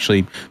 but they're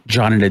actually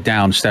jotting it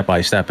down step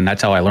by step. And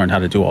that's how I learned how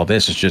to do all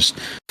this. It's just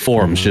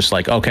forums, just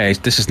like, okay,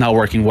 this is not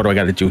working. What do I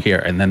got to do here?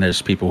 And then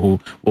there's people who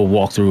will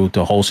walk through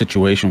the whole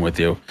situation with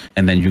you,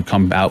 and then you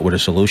come out with a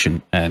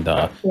solution. And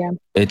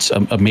it's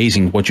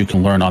amazing what you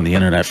can learn on the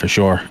internet for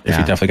sure. If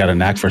you definitely got a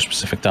knack for a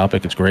specific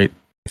topic, it's great.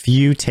 If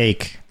you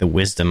take the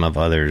wisdom of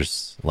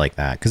others like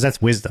that, because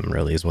that's wisdom,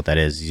 really, is what that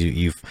is.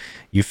 You've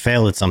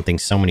failed at something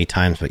so many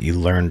times, but you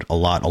learned a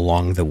lot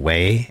along the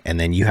way, and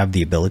then you have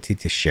the ability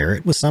to share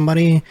it with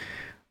somebody.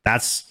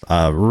 that's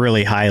a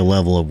really high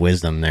level of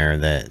wisdom there,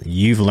 that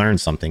you've learned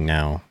something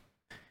now,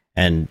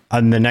 and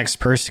the next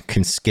person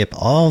can skip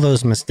all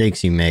those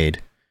mistakes you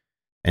made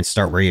and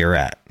start where you're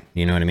at.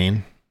 You know what I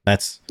mean?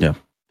 That's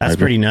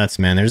pretty nuts,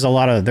 man. There's a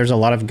lot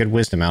of good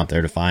wisdom out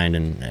there to find,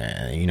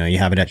 and you know, you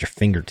have it at your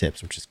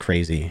fingertips, which is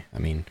crazy. I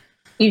mean,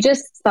 you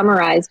just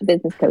summarized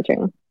business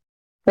coaching.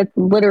 That's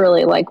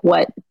literally like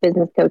what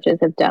business coaches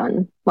have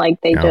done. Like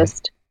they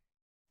just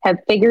have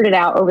figured it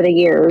out over the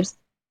years,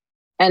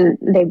 and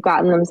they've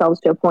gotten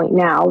themselves to a point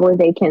now where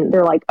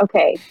they're like,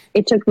 okay,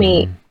 it took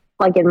me,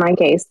 like in my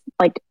case,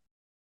 like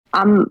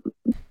I'm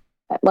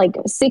like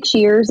 6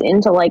 years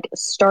into like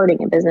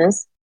starting a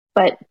business,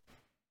 but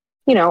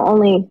you know,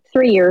 only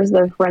 3 years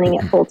of running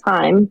it full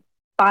time,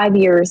 5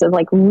 years of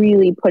like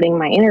really putting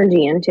my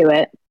energy into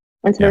it.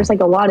 And so there's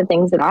like a lot of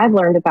things that I've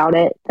learned about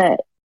it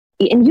that,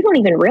 and you don't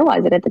even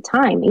realize it at the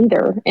time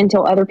either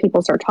until other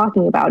people start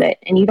talking about it.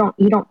 And you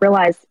don't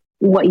realize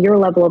what your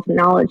level of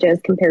knowledge is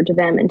compared to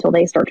them until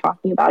they start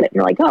talking about it. And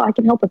you're like, oh, I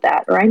can help with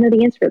that, or I know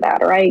the answer to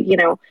that, or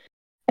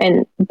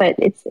but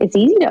it's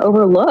easy to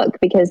overlook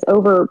because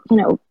over,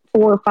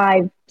 4,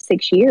 5,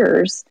 6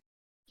 years,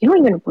 you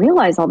don't even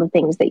realize all the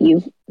things that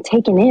you've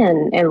taken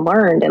in and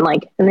learned. And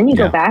then you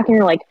go back and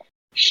you're like,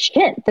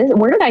 shit,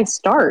 where did I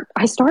start?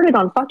 I started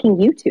on fucking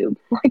YouTube,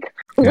 like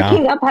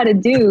looking up how to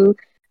do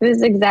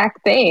this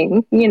exact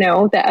thing,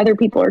 that other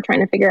people are trying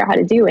to figure out how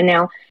to do. And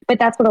now, but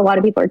that's what a lot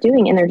of people are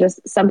doing. And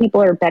some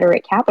people are better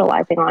at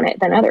capitalizing on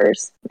it than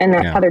others. And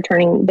that's how they're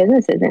turning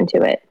businesses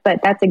into it. But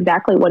that's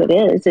exactly what it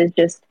is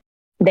just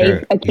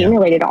they've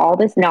accumulated all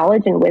this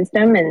knowledge and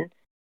wisdom, and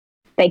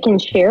they can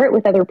share it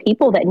with other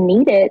people that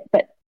need it,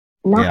 but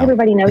not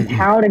everybody knows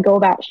how to go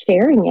about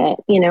sharing it,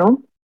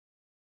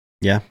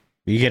 Yeah.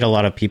 You get a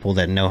lot of people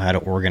that know how to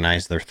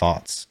organize their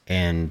thoughts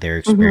and their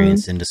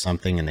experience into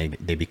something, and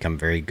they become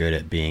very good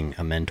at being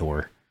a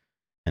mentor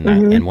and that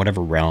in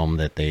whatever realm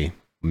that they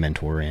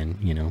mentor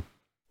in,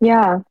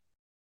 Yeah.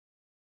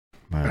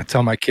 I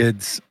tell my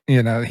kids, he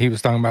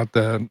was talking about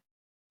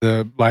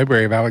the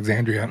Library of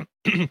Alexandria.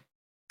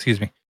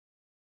 Excuse me.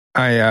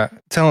 I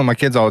tell my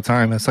kids all the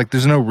time, it's like,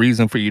 there's no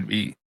reason for you to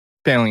be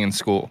failing in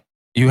school.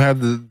 You have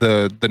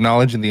the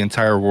knowledge in the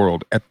entire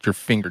world at your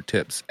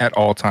fingertips at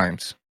all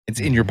times. It's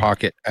in your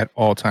pocket at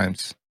all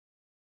times.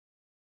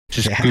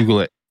 Just Google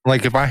it.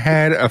 Like if I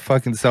had a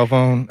fucking cell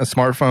phone, a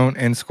smartphone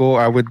in school,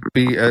 I would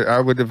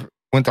have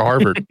went to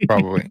Harvard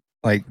probably.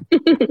 Like,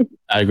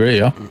 I agree.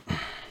 Yeah.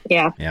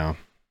 Yeah. Yeah.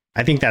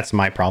 I think that's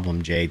my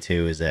problem, Jay,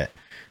 too, is that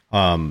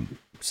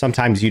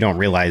sometimes you don't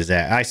realize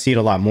that. I see it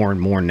a lot more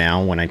and more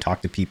now when I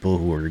talk to people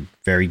who are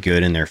very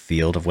good in their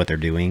field of what they're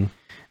doing.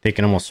 They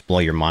can almost blow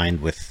your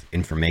mind with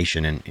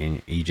information,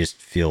 and you just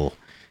feel,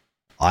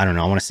 I don't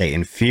know, I want to say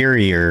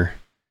inferior,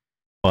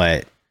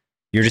 but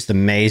you're just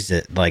amazed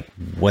at like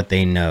what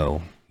they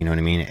know. You know what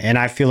I mean? And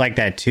I feel like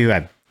that too.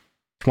 I've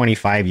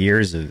 25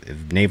 years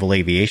of naval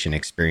aviation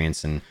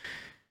experience, and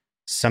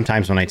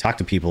sometimes when I talk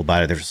to people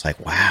about it, they're just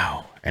like,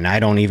 wow. And I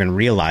don't even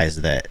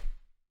realize that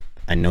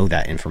I know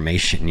that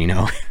information,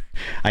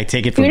 I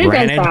take it for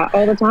granted. Does that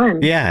all the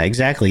time. Yeah,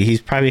 exactly. He's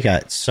probably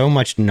got so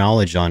much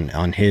knowledge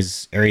on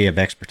his area of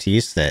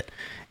expertise that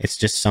it's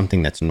just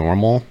something that's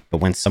normal. But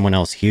when someone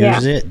else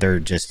hears it, they're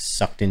just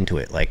sucked into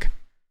it. Like,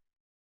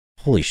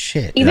 holy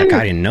shit! I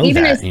didn't know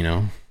that.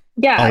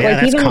 Yeah, like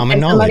that's even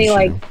common as somebody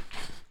knowledge.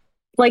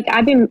 Like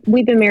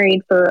we've been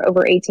married for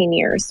over 18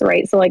 years,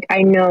 right? So like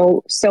I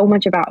know so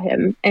much about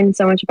him and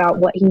so much about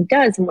what he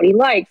does and what he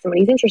likes and what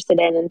he's interested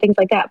in and things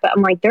like that. But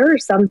I'm like, there are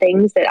some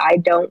things that I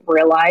don't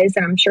realize,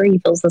 and I'm sure he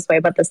feels this way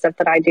about the stuff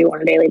that I do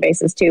on a daily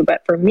basis too.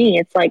 But for me,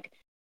 it's like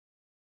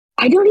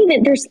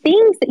there's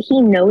things that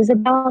he knows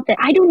about that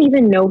I don't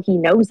even know he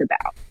knows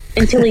about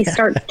until he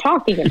starts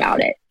talking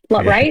about it,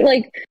 right?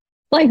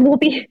 Like we'll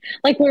be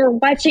like, we're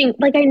watching,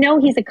 like I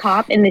know he's a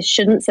cop and this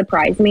shouldn't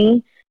surprise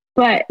me.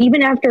 But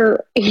even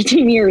after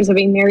 18 years of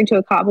being married to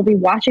a cop, we'll be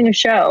watching a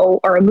show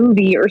or a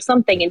movie or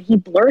something, and he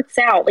blurts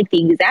out like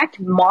the exact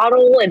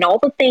model and all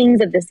the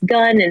things of this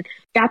gun, and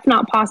that's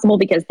not possible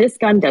because this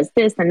gun does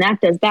this and that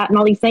does that and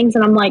all these things.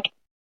 And I'm like,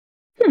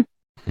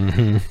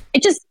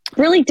 It just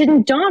really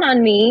didn't dawn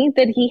on me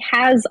that he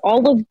has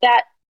all of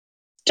that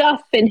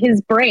stuff in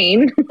his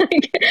brain.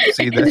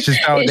 See, that's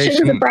just how it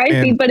shouldn't surprise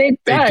me, but it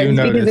does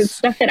because it's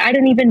stuff that I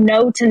don't even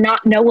know to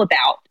not know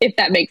about, if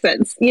that makes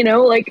sense.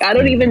 Like I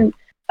don't even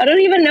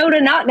know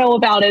to not know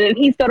about it. And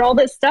he's got all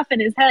this stuff in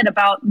his head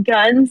about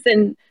guns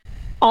and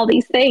all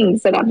these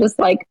things. And I'm just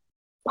like,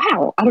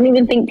 wow, I don't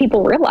even think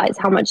people realize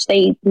how much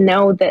they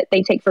know that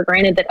they take for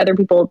granted that other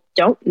people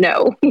don't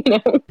know,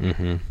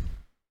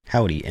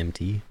 Howdy,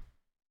 MT.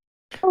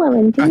 Hello,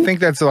 MT. I think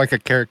that's like a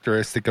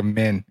characteristic of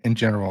men in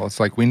general.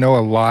 It's like we know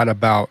a lot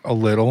about a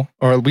little,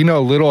 or we know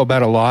a little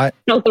about a lot.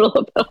 A little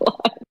about a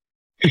lot.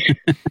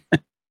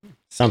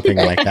 Something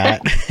like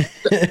that.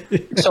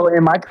 So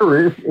in my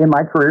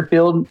career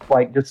field,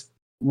 like just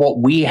what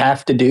we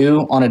have to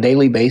do on a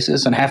daily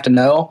basis and have to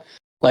know,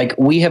 like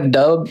we are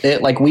dubbed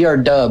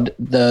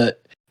the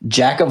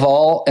jack of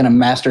all and a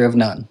master of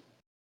none.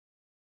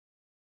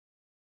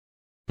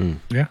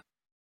 Yeah.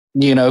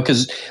 You know,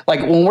 because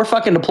like when we're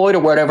fucking deployed or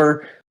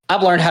whatever,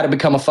 I've learned how to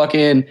become a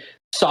fucking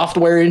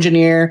software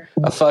engineer,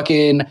 a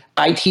fucking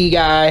IT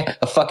guy,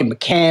 a fucking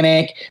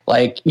mechanic,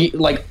 like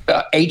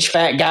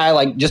HVAC guy,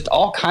 like just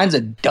all kinds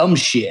of dumb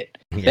shit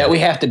that we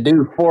have to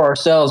do for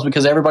ourselves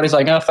because everybody's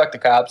like, oh, fuck the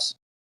cops.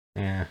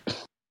 Yeah.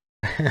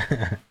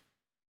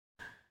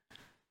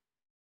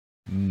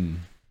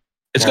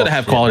 It's good to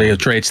have quality of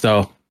traits,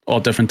 though. All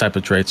different type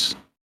of traits.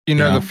 You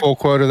know the full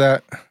quote of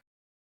that?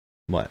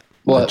 What?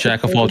 A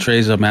jack of all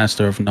trades, a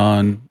master of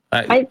none.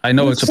 I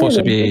know it's supposed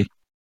to be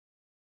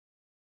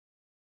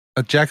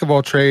a jack of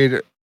all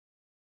trade.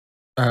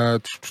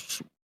 Dang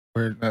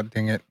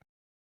it.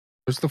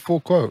 Where's the full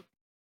quote?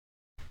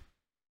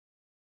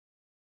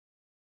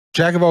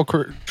 Jack of all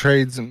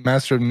trades,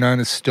 master of none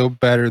is still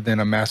better than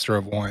a master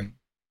of one.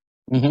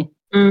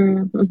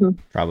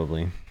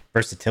 Probably.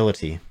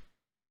 Versatility.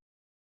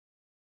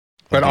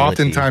 But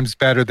oftentimes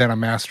better than a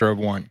master of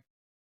one.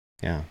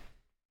 Yeah.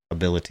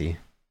 Ability.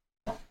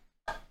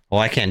 Well,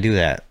 I can't do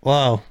that.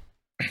 Well,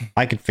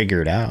 I could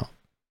figure it out,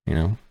 you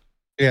know?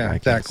 Yeah,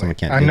 exactly.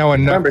 I know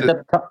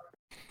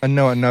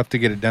enough to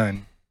get it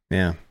done.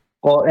 Yeah.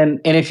 Well, and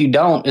if you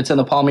don't, it's in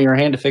the palm of your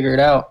hand to figure it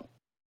out.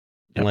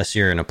 Unless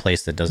you're in a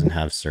place that doesn't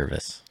have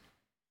service.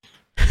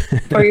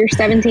 Or you're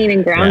 17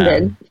 and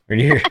grounded.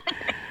 Yeah.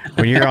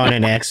 When you're on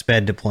an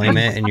exped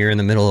deployment and you're in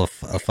the middle of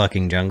a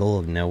fucking jungle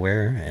of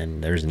nowhere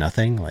and there's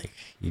nothing, like,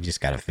 you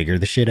just got to figure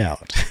the shit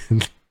out.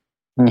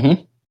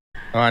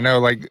 Oh, I know,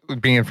 like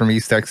being from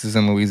East Texas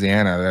and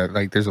Louisiana, that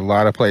like there's a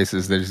lot of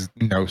places there's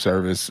no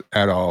service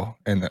at all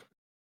in the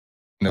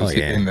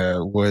in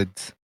the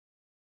woods.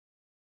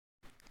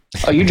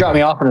 Oh, you drop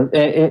me off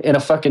in a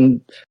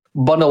fucking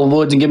bundle of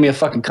woods and give me a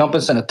fucking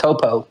compass and a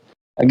topo.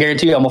 I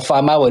guarantee you, I'm gonna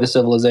find my way to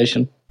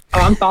civilization.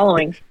 Oh, I'm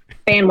following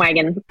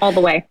bandwagon all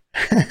the way.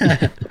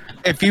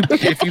 If you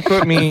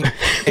put me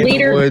in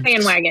leader the woods,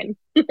 bandwagon.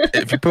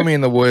 if you put me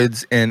in the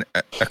woods in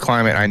a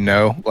climate I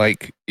know,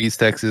 like East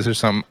Texas or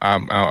something,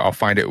 I'll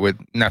find it with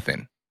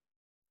nothing.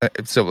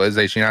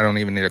 Civilization, I don't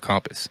even need a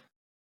compass.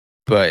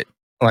 But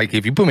like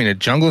if you put me in a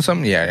jungle or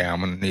something, yeah,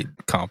 I'm gonna need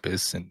a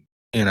compass. And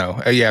you know,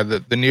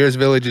 the nearest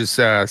village is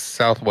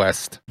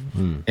southwest.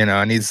 You know,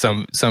 I need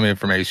some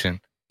information.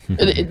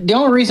 The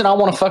only reason I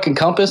want a fucking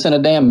compass and a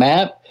damn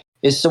map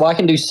is so I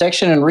can do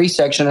section and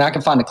resection and I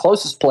can find the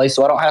closest place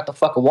so I don't have to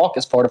fucking walk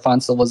as far to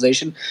find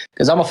civilization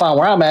because I'm going to find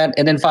where I'm at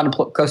and then find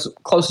the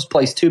closest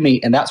place to me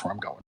and that's where I'm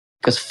going.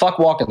 Because fuck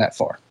walking that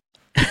far.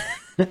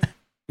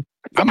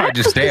 I might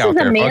just stay out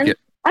there. Fuck it.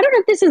 I don't know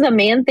if this is a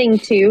man thing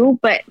too,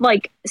 but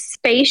like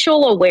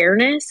spatial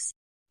awareness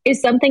is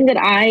something that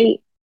I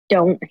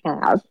don't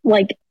have.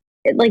 Like,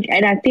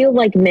 and I feel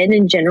like men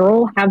in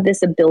general have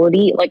this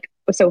ability, like,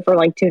 so for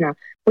like Tuna,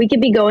 we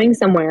could be going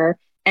somewhere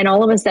and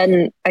all of a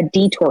sudden a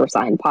detour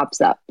sign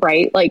pops up,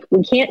 right? Like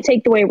we can't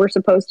take the way we're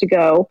supposed to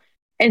go.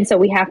 And so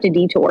we have to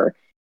detour.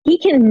 He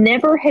can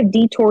never have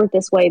detoured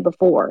this way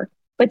before,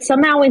 but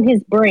somehow in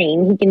his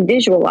brain, he can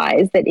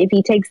visualize that if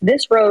he takes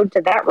this road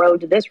to that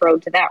road, to this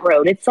road, to that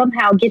road, it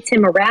somehow gets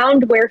him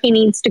around where he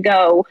needs to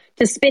go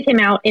to spit him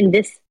out in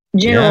this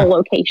general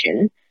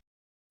location.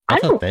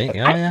 That's a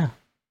thing. I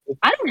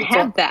don't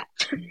have that.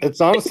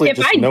 It's honestly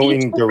just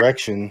knowing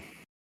direction.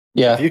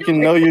 Yeah. If you can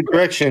know your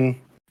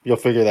direction, you'll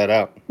figure that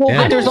out.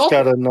 Well, you just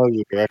gotta know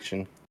your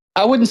direction.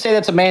 I wouldn't say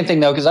that's a man thing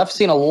though, because I've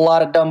seen a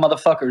lot of dumb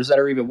motherfuckers that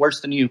are even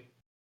worse than you.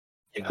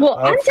 Well,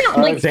 I'm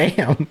down. Like,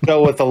 damn,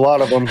 go with a lot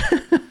of them.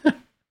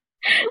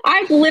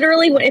 I've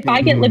literally,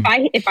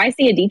 if I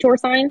see a detour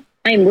sign,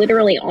 I'm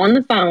literally on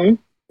the phone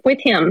with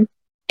him,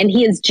 and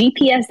he is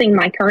GPSing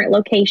my current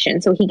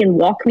location so he can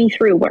walk me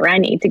through where I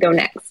need to go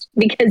next.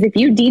 Because if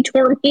you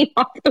detour me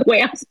off the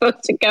way I'm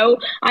supposed to go,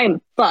 I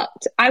am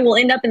fucked. I will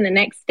end up in the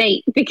next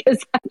state because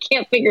I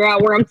can't figure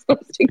out where I'm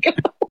supposed to go.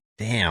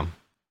 Damn.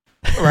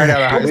 Right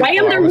out of high school. I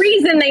am the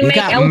reason they make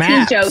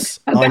LT jokes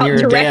about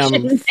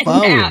directions and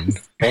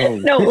maps.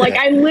 No, like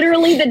I'm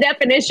literally the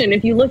definition.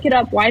 If you look it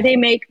up, why they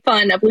make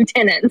fun of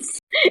lieutenants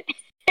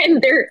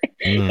and their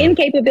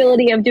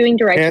incapability of doing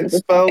directions.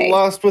 Can't spell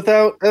lost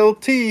without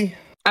LT.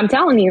 I'm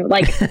telling you,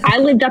 like I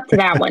lived up to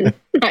that one.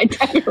 I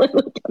definitely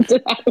lived up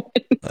to that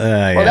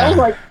one. Well,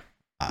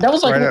 that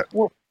was like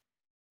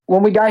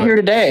when we got here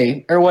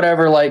today or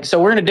whatever. Like,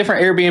 so we're in a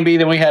different Airbnb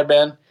than we had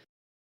been.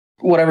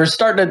 Whatever,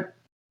 starting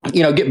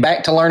to get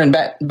back to learning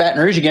Baton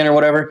Rouge again or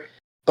whatever.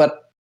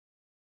 But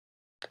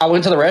I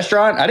went to the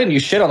restaurant. I didn't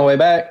use shit on the way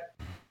back.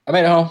 I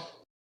made it home.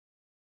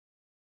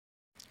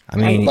 I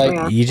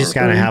mean, you just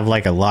gotta have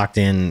like a locked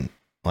in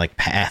like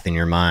path in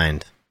your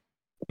mind.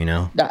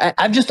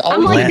 I've just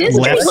always like this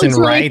street looks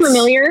really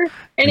familiar,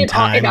 and it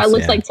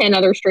looks like 10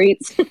 other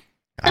streets.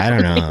 I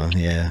don't know.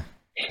 Yeah,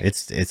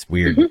 it's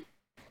weird.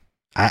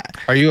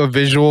 Are you a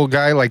visual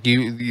guy? Like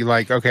you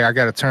like? Okay, I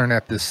got to turn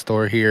at this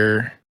store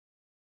here.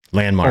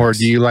 Landmarks, or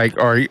do you like?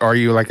 Are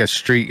you like a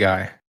street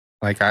guy?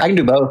 Like I can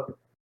do both.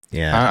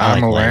 Yeah,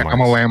 I'm a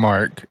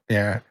landmark.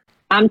 Yeah,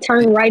 I'm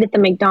turning right at the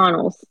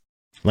McDonald's.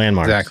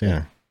 Landmarks. Exactly.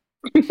 Yeah.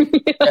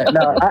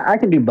 No, I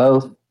can do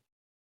both.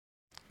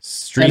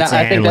 Streets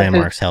and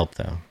landmarks help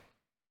though.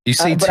 You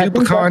see but I two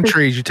think pecan that's-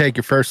 trees, you take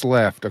your first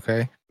left,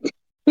 okay?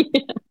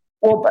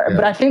 Well,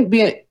 but I think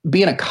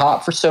being a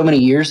cop for so many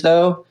years,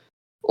 though,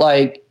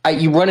 like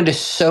you run into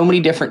so many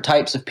different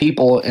types of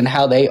people and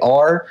how they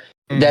are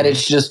that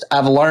it's just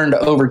I've learned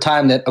over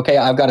time that okay,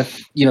 I've got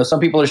to some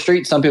people are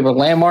streets, some people are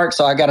landmarks,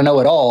 so I got to know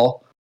it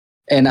all,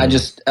 and I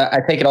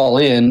take it all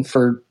in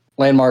for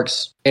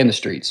landmarks and the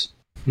streets.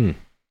 Damn.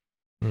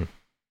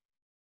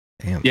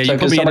 Yeah, So you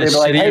put me in a somebody be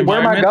like, city hey, where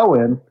am I environment.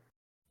 going?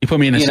 You put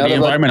me in a city they're like-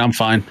 environment, I'm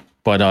fine.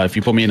 But if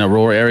you put me in a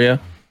rural area,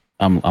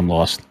 I'm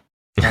lost.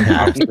 I'm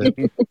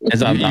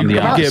the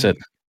opposite.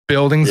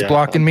 Buildings Yeah,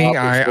 blocking me,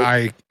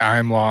 opposite.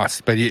 I'm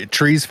lost. But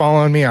trees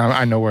following me,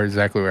 I know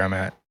exactly where I'm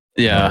at.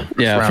 Yeah,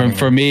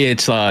 For me,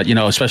 it's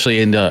especially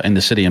in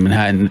the city of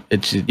Manhattan.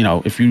 It's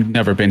if you've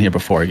never been here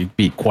before, it'd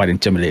be quite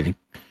intimidating.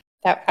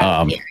 I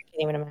can't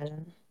even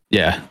imagine.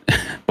 Yeah,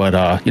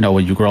 but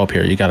when you grow up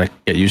here, you gotta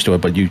get used to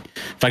it. But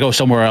if I go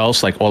somewhere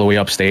else, like all the way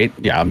upstate,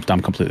 yeah, I'm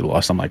completely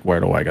lost. I'm like, where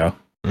do I go?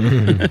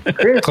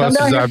 Kryz, come Closest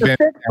down here I've for been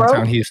six, bro.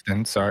 downtown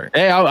Houston. Sorry.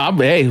 Hey,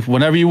 hey,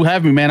 whenever you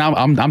have me, man,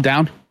 I'm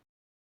down.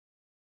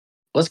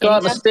 Let's go out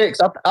in the sticks.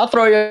 I'll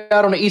throw you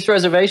out on the East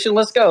Reservation.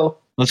 Let's go.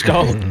 Let's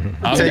go.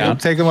 I'm down.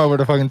 Take him over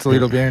to fucking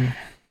Toledo Bend.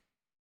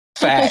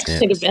 Facts.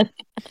 Should have been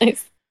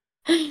nice.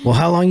 Well,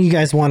 how long you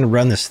guys want to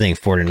run this thing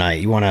for tonight?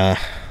 Do you want to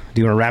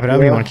wrap it up?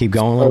 Or you want to keep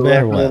going a little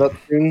bit, or what?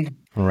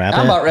 Wrap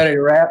I'm it? about ready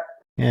to wrap.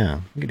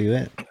 Yeah, we can do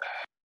it.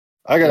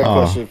 I got a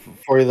question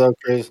for you though,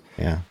 Kryz.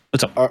 Yeah.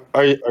 What's up?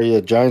 Are you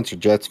a Giants or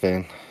Jets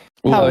fan?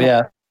 Oh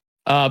yeah.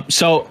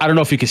 So I don't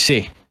know if you can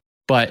see,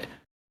 but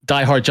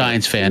diehard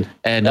Giants fan,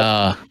 and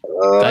I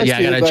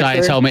got a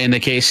Giants helmet in the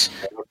case.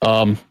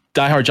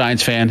 Diehard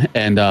Giants fan,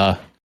 and I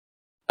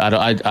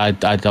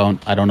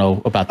don't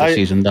know about the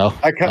season though.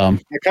 I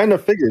kind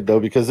of figured though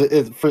because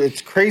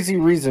it's crazy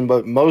reason,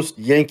 but most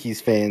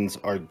Yankees fans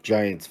are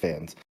Giants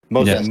fans.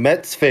 Most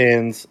Mets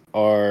fans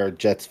are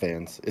Jets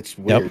fans. It's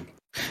weird. Yep.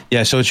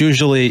 Yeah, so it's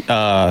usually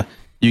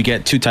you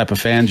get two type of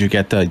fans. You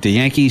get the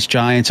Yankees,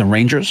 Giants, and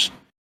Rangers,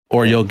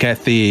 or you'll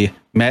get the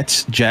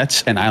Mets,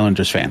 Jets, and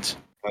Islanders fans.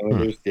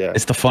 Islanders, yeah.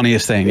 It's the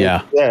funniest thing.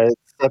 Yeah, it's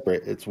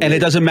separate. It's weird. And it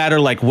doesn't matter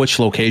like which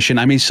location.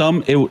 I mean,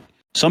 some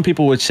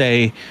people would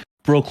say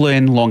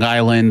Brooklyn, Long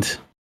Island,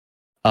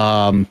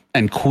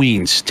 and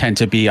Queens tend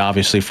to be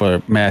obviously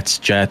for Mets,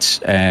 Jets,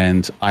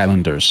 and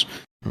Islanders.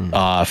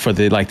 For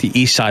the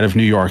east side of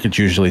New York, it's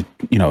usually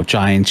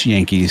Giants,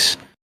 Yankees,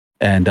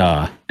 and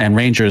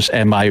Rangers.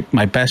 And my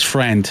best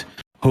friend,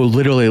 who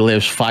literally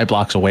lives 5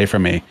 blocks away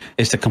from me,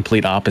 is the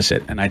complete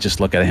opposite. And I just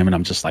look at him and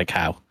I'm just like,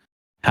 how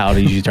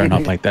did you turn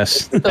up like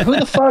this? So who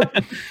the fuck?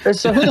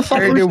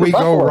 Where did we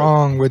go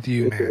wrong with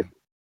you, man?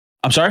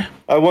 I'm sorry.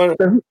 Who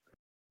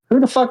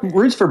the fuck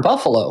roots for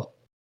Buffalo?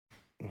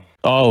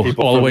 Oh,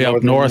 People all the from way up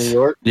northern north. New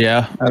York?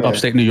 Yeah, Okay.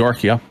 upstate New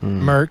York. Yeah.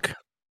 Merck.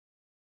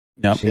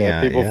 Yep.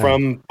 Yeah, people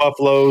from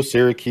Buffalo,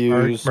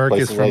 Syracuse, Merck is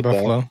places from like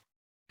Buffalo.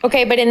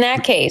 Okay, but in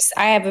that case,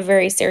 I have a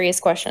very serious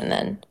question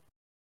then.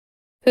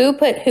 Who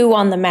put who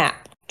on the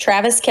map?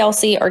 Travis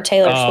Kelce or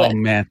Taylor Swift? Oh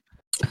man.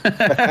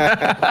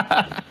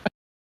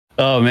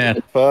 Oh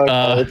man. Fuck,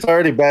 it's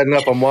already bad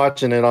enough. I'm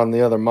watching it on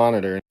the other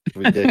monitor. It's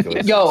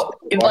ridiculous. Yo,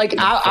 like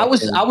I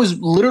was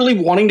literally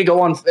wanting to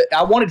go on.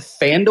 I wanted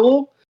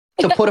FanDuel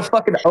to put a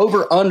fucking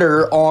over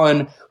under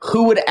on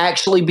who would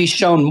actually be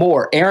shown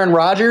more, Aaron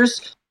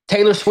Rodgers,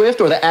 Taylor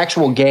Swift, or the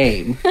actual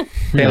game.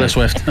 Taylor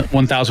Swift,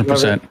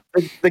 1000%.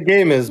 The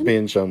game is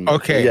being shown.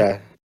 Okay. Yeah.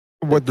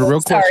 What the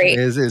real Sorry. question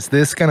is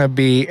this going to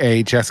be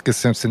a Jessica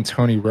Simpson,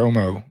 Tony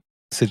Romo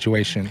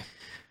situation?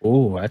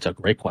 Oh, that's a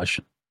great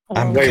question.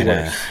 I'm Way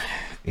gonna. worse.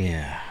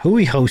 Yeah. Who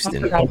we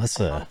hosting? forgot Let's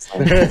I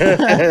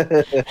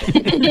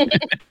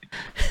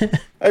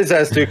just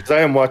asked you because I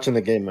am watching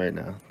the game right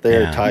now.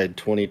 They're Yeah. tied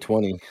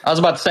 2020. I was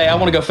about to say I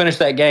want to go finish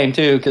that game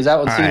too because that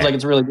one All seems right. like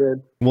it's really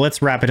good. Well,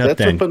 let's wrap it up That's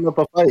then. putting up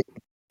a fight.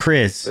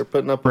 Chris, They're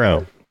putting up bro, a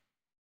fight.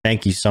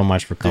 thank you so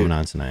much for coming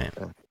on tonight.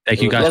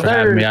 Thank you guys Yes, for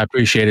having sir. me. I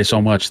appreciate it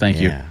so much. Thank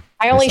you. Yeah.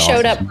 I only That's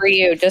showed awesome. up for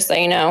you, just so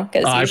you know.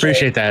 Because I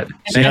appreciate that.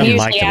 She doesn't usually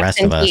like the rest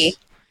of us.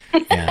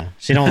 absentee. Yeah,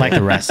 she don't like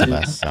the rest of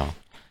us. So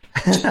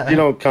She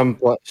don't come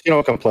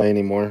play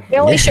anymore. I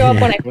only show up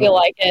when I feel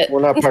like it.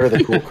 We're not part of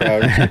the cool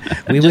crowd.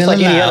 we Just will like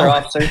any other allow.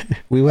 officer.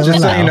 We will Just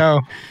so allow. you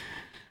know,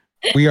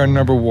 we are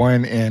number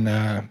 1 in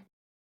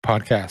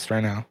podcast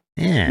right now.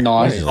 Yeah.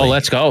 Nice. Oh,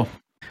 let's go.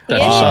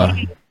 That's, Yeah.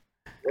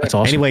 that's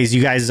awesome. Anyways,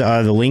 you guys,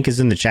 the link is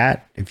in the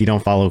chat. If you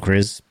don't follow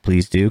Kryz,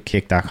 please do.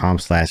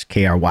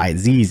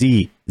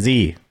 kick.com/KRYZZZ.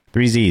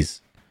 3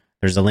 Z's.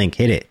 There's a link.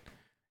 Hit it.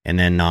 And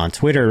then on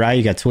Twitter, right?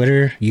 You got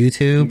Twitter,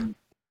 YouTube.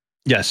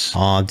 Yes.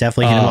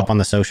 Definitely hit him up on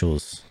the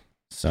socials.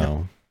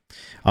 So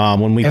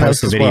when we And post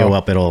the us as video well.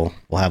 up, we'll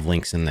have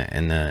links in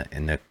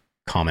the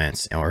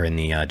comments or in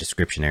the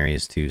description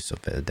areas too. So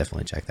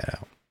definitely check that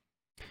out.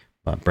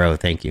 But bro,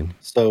 thank you.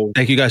 So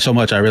Thank you guys so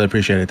much. I really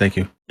appreciate it. Thank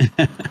you.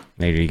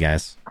 Later, you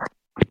guys.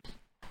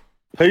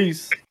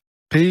 peace.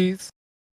 Peace.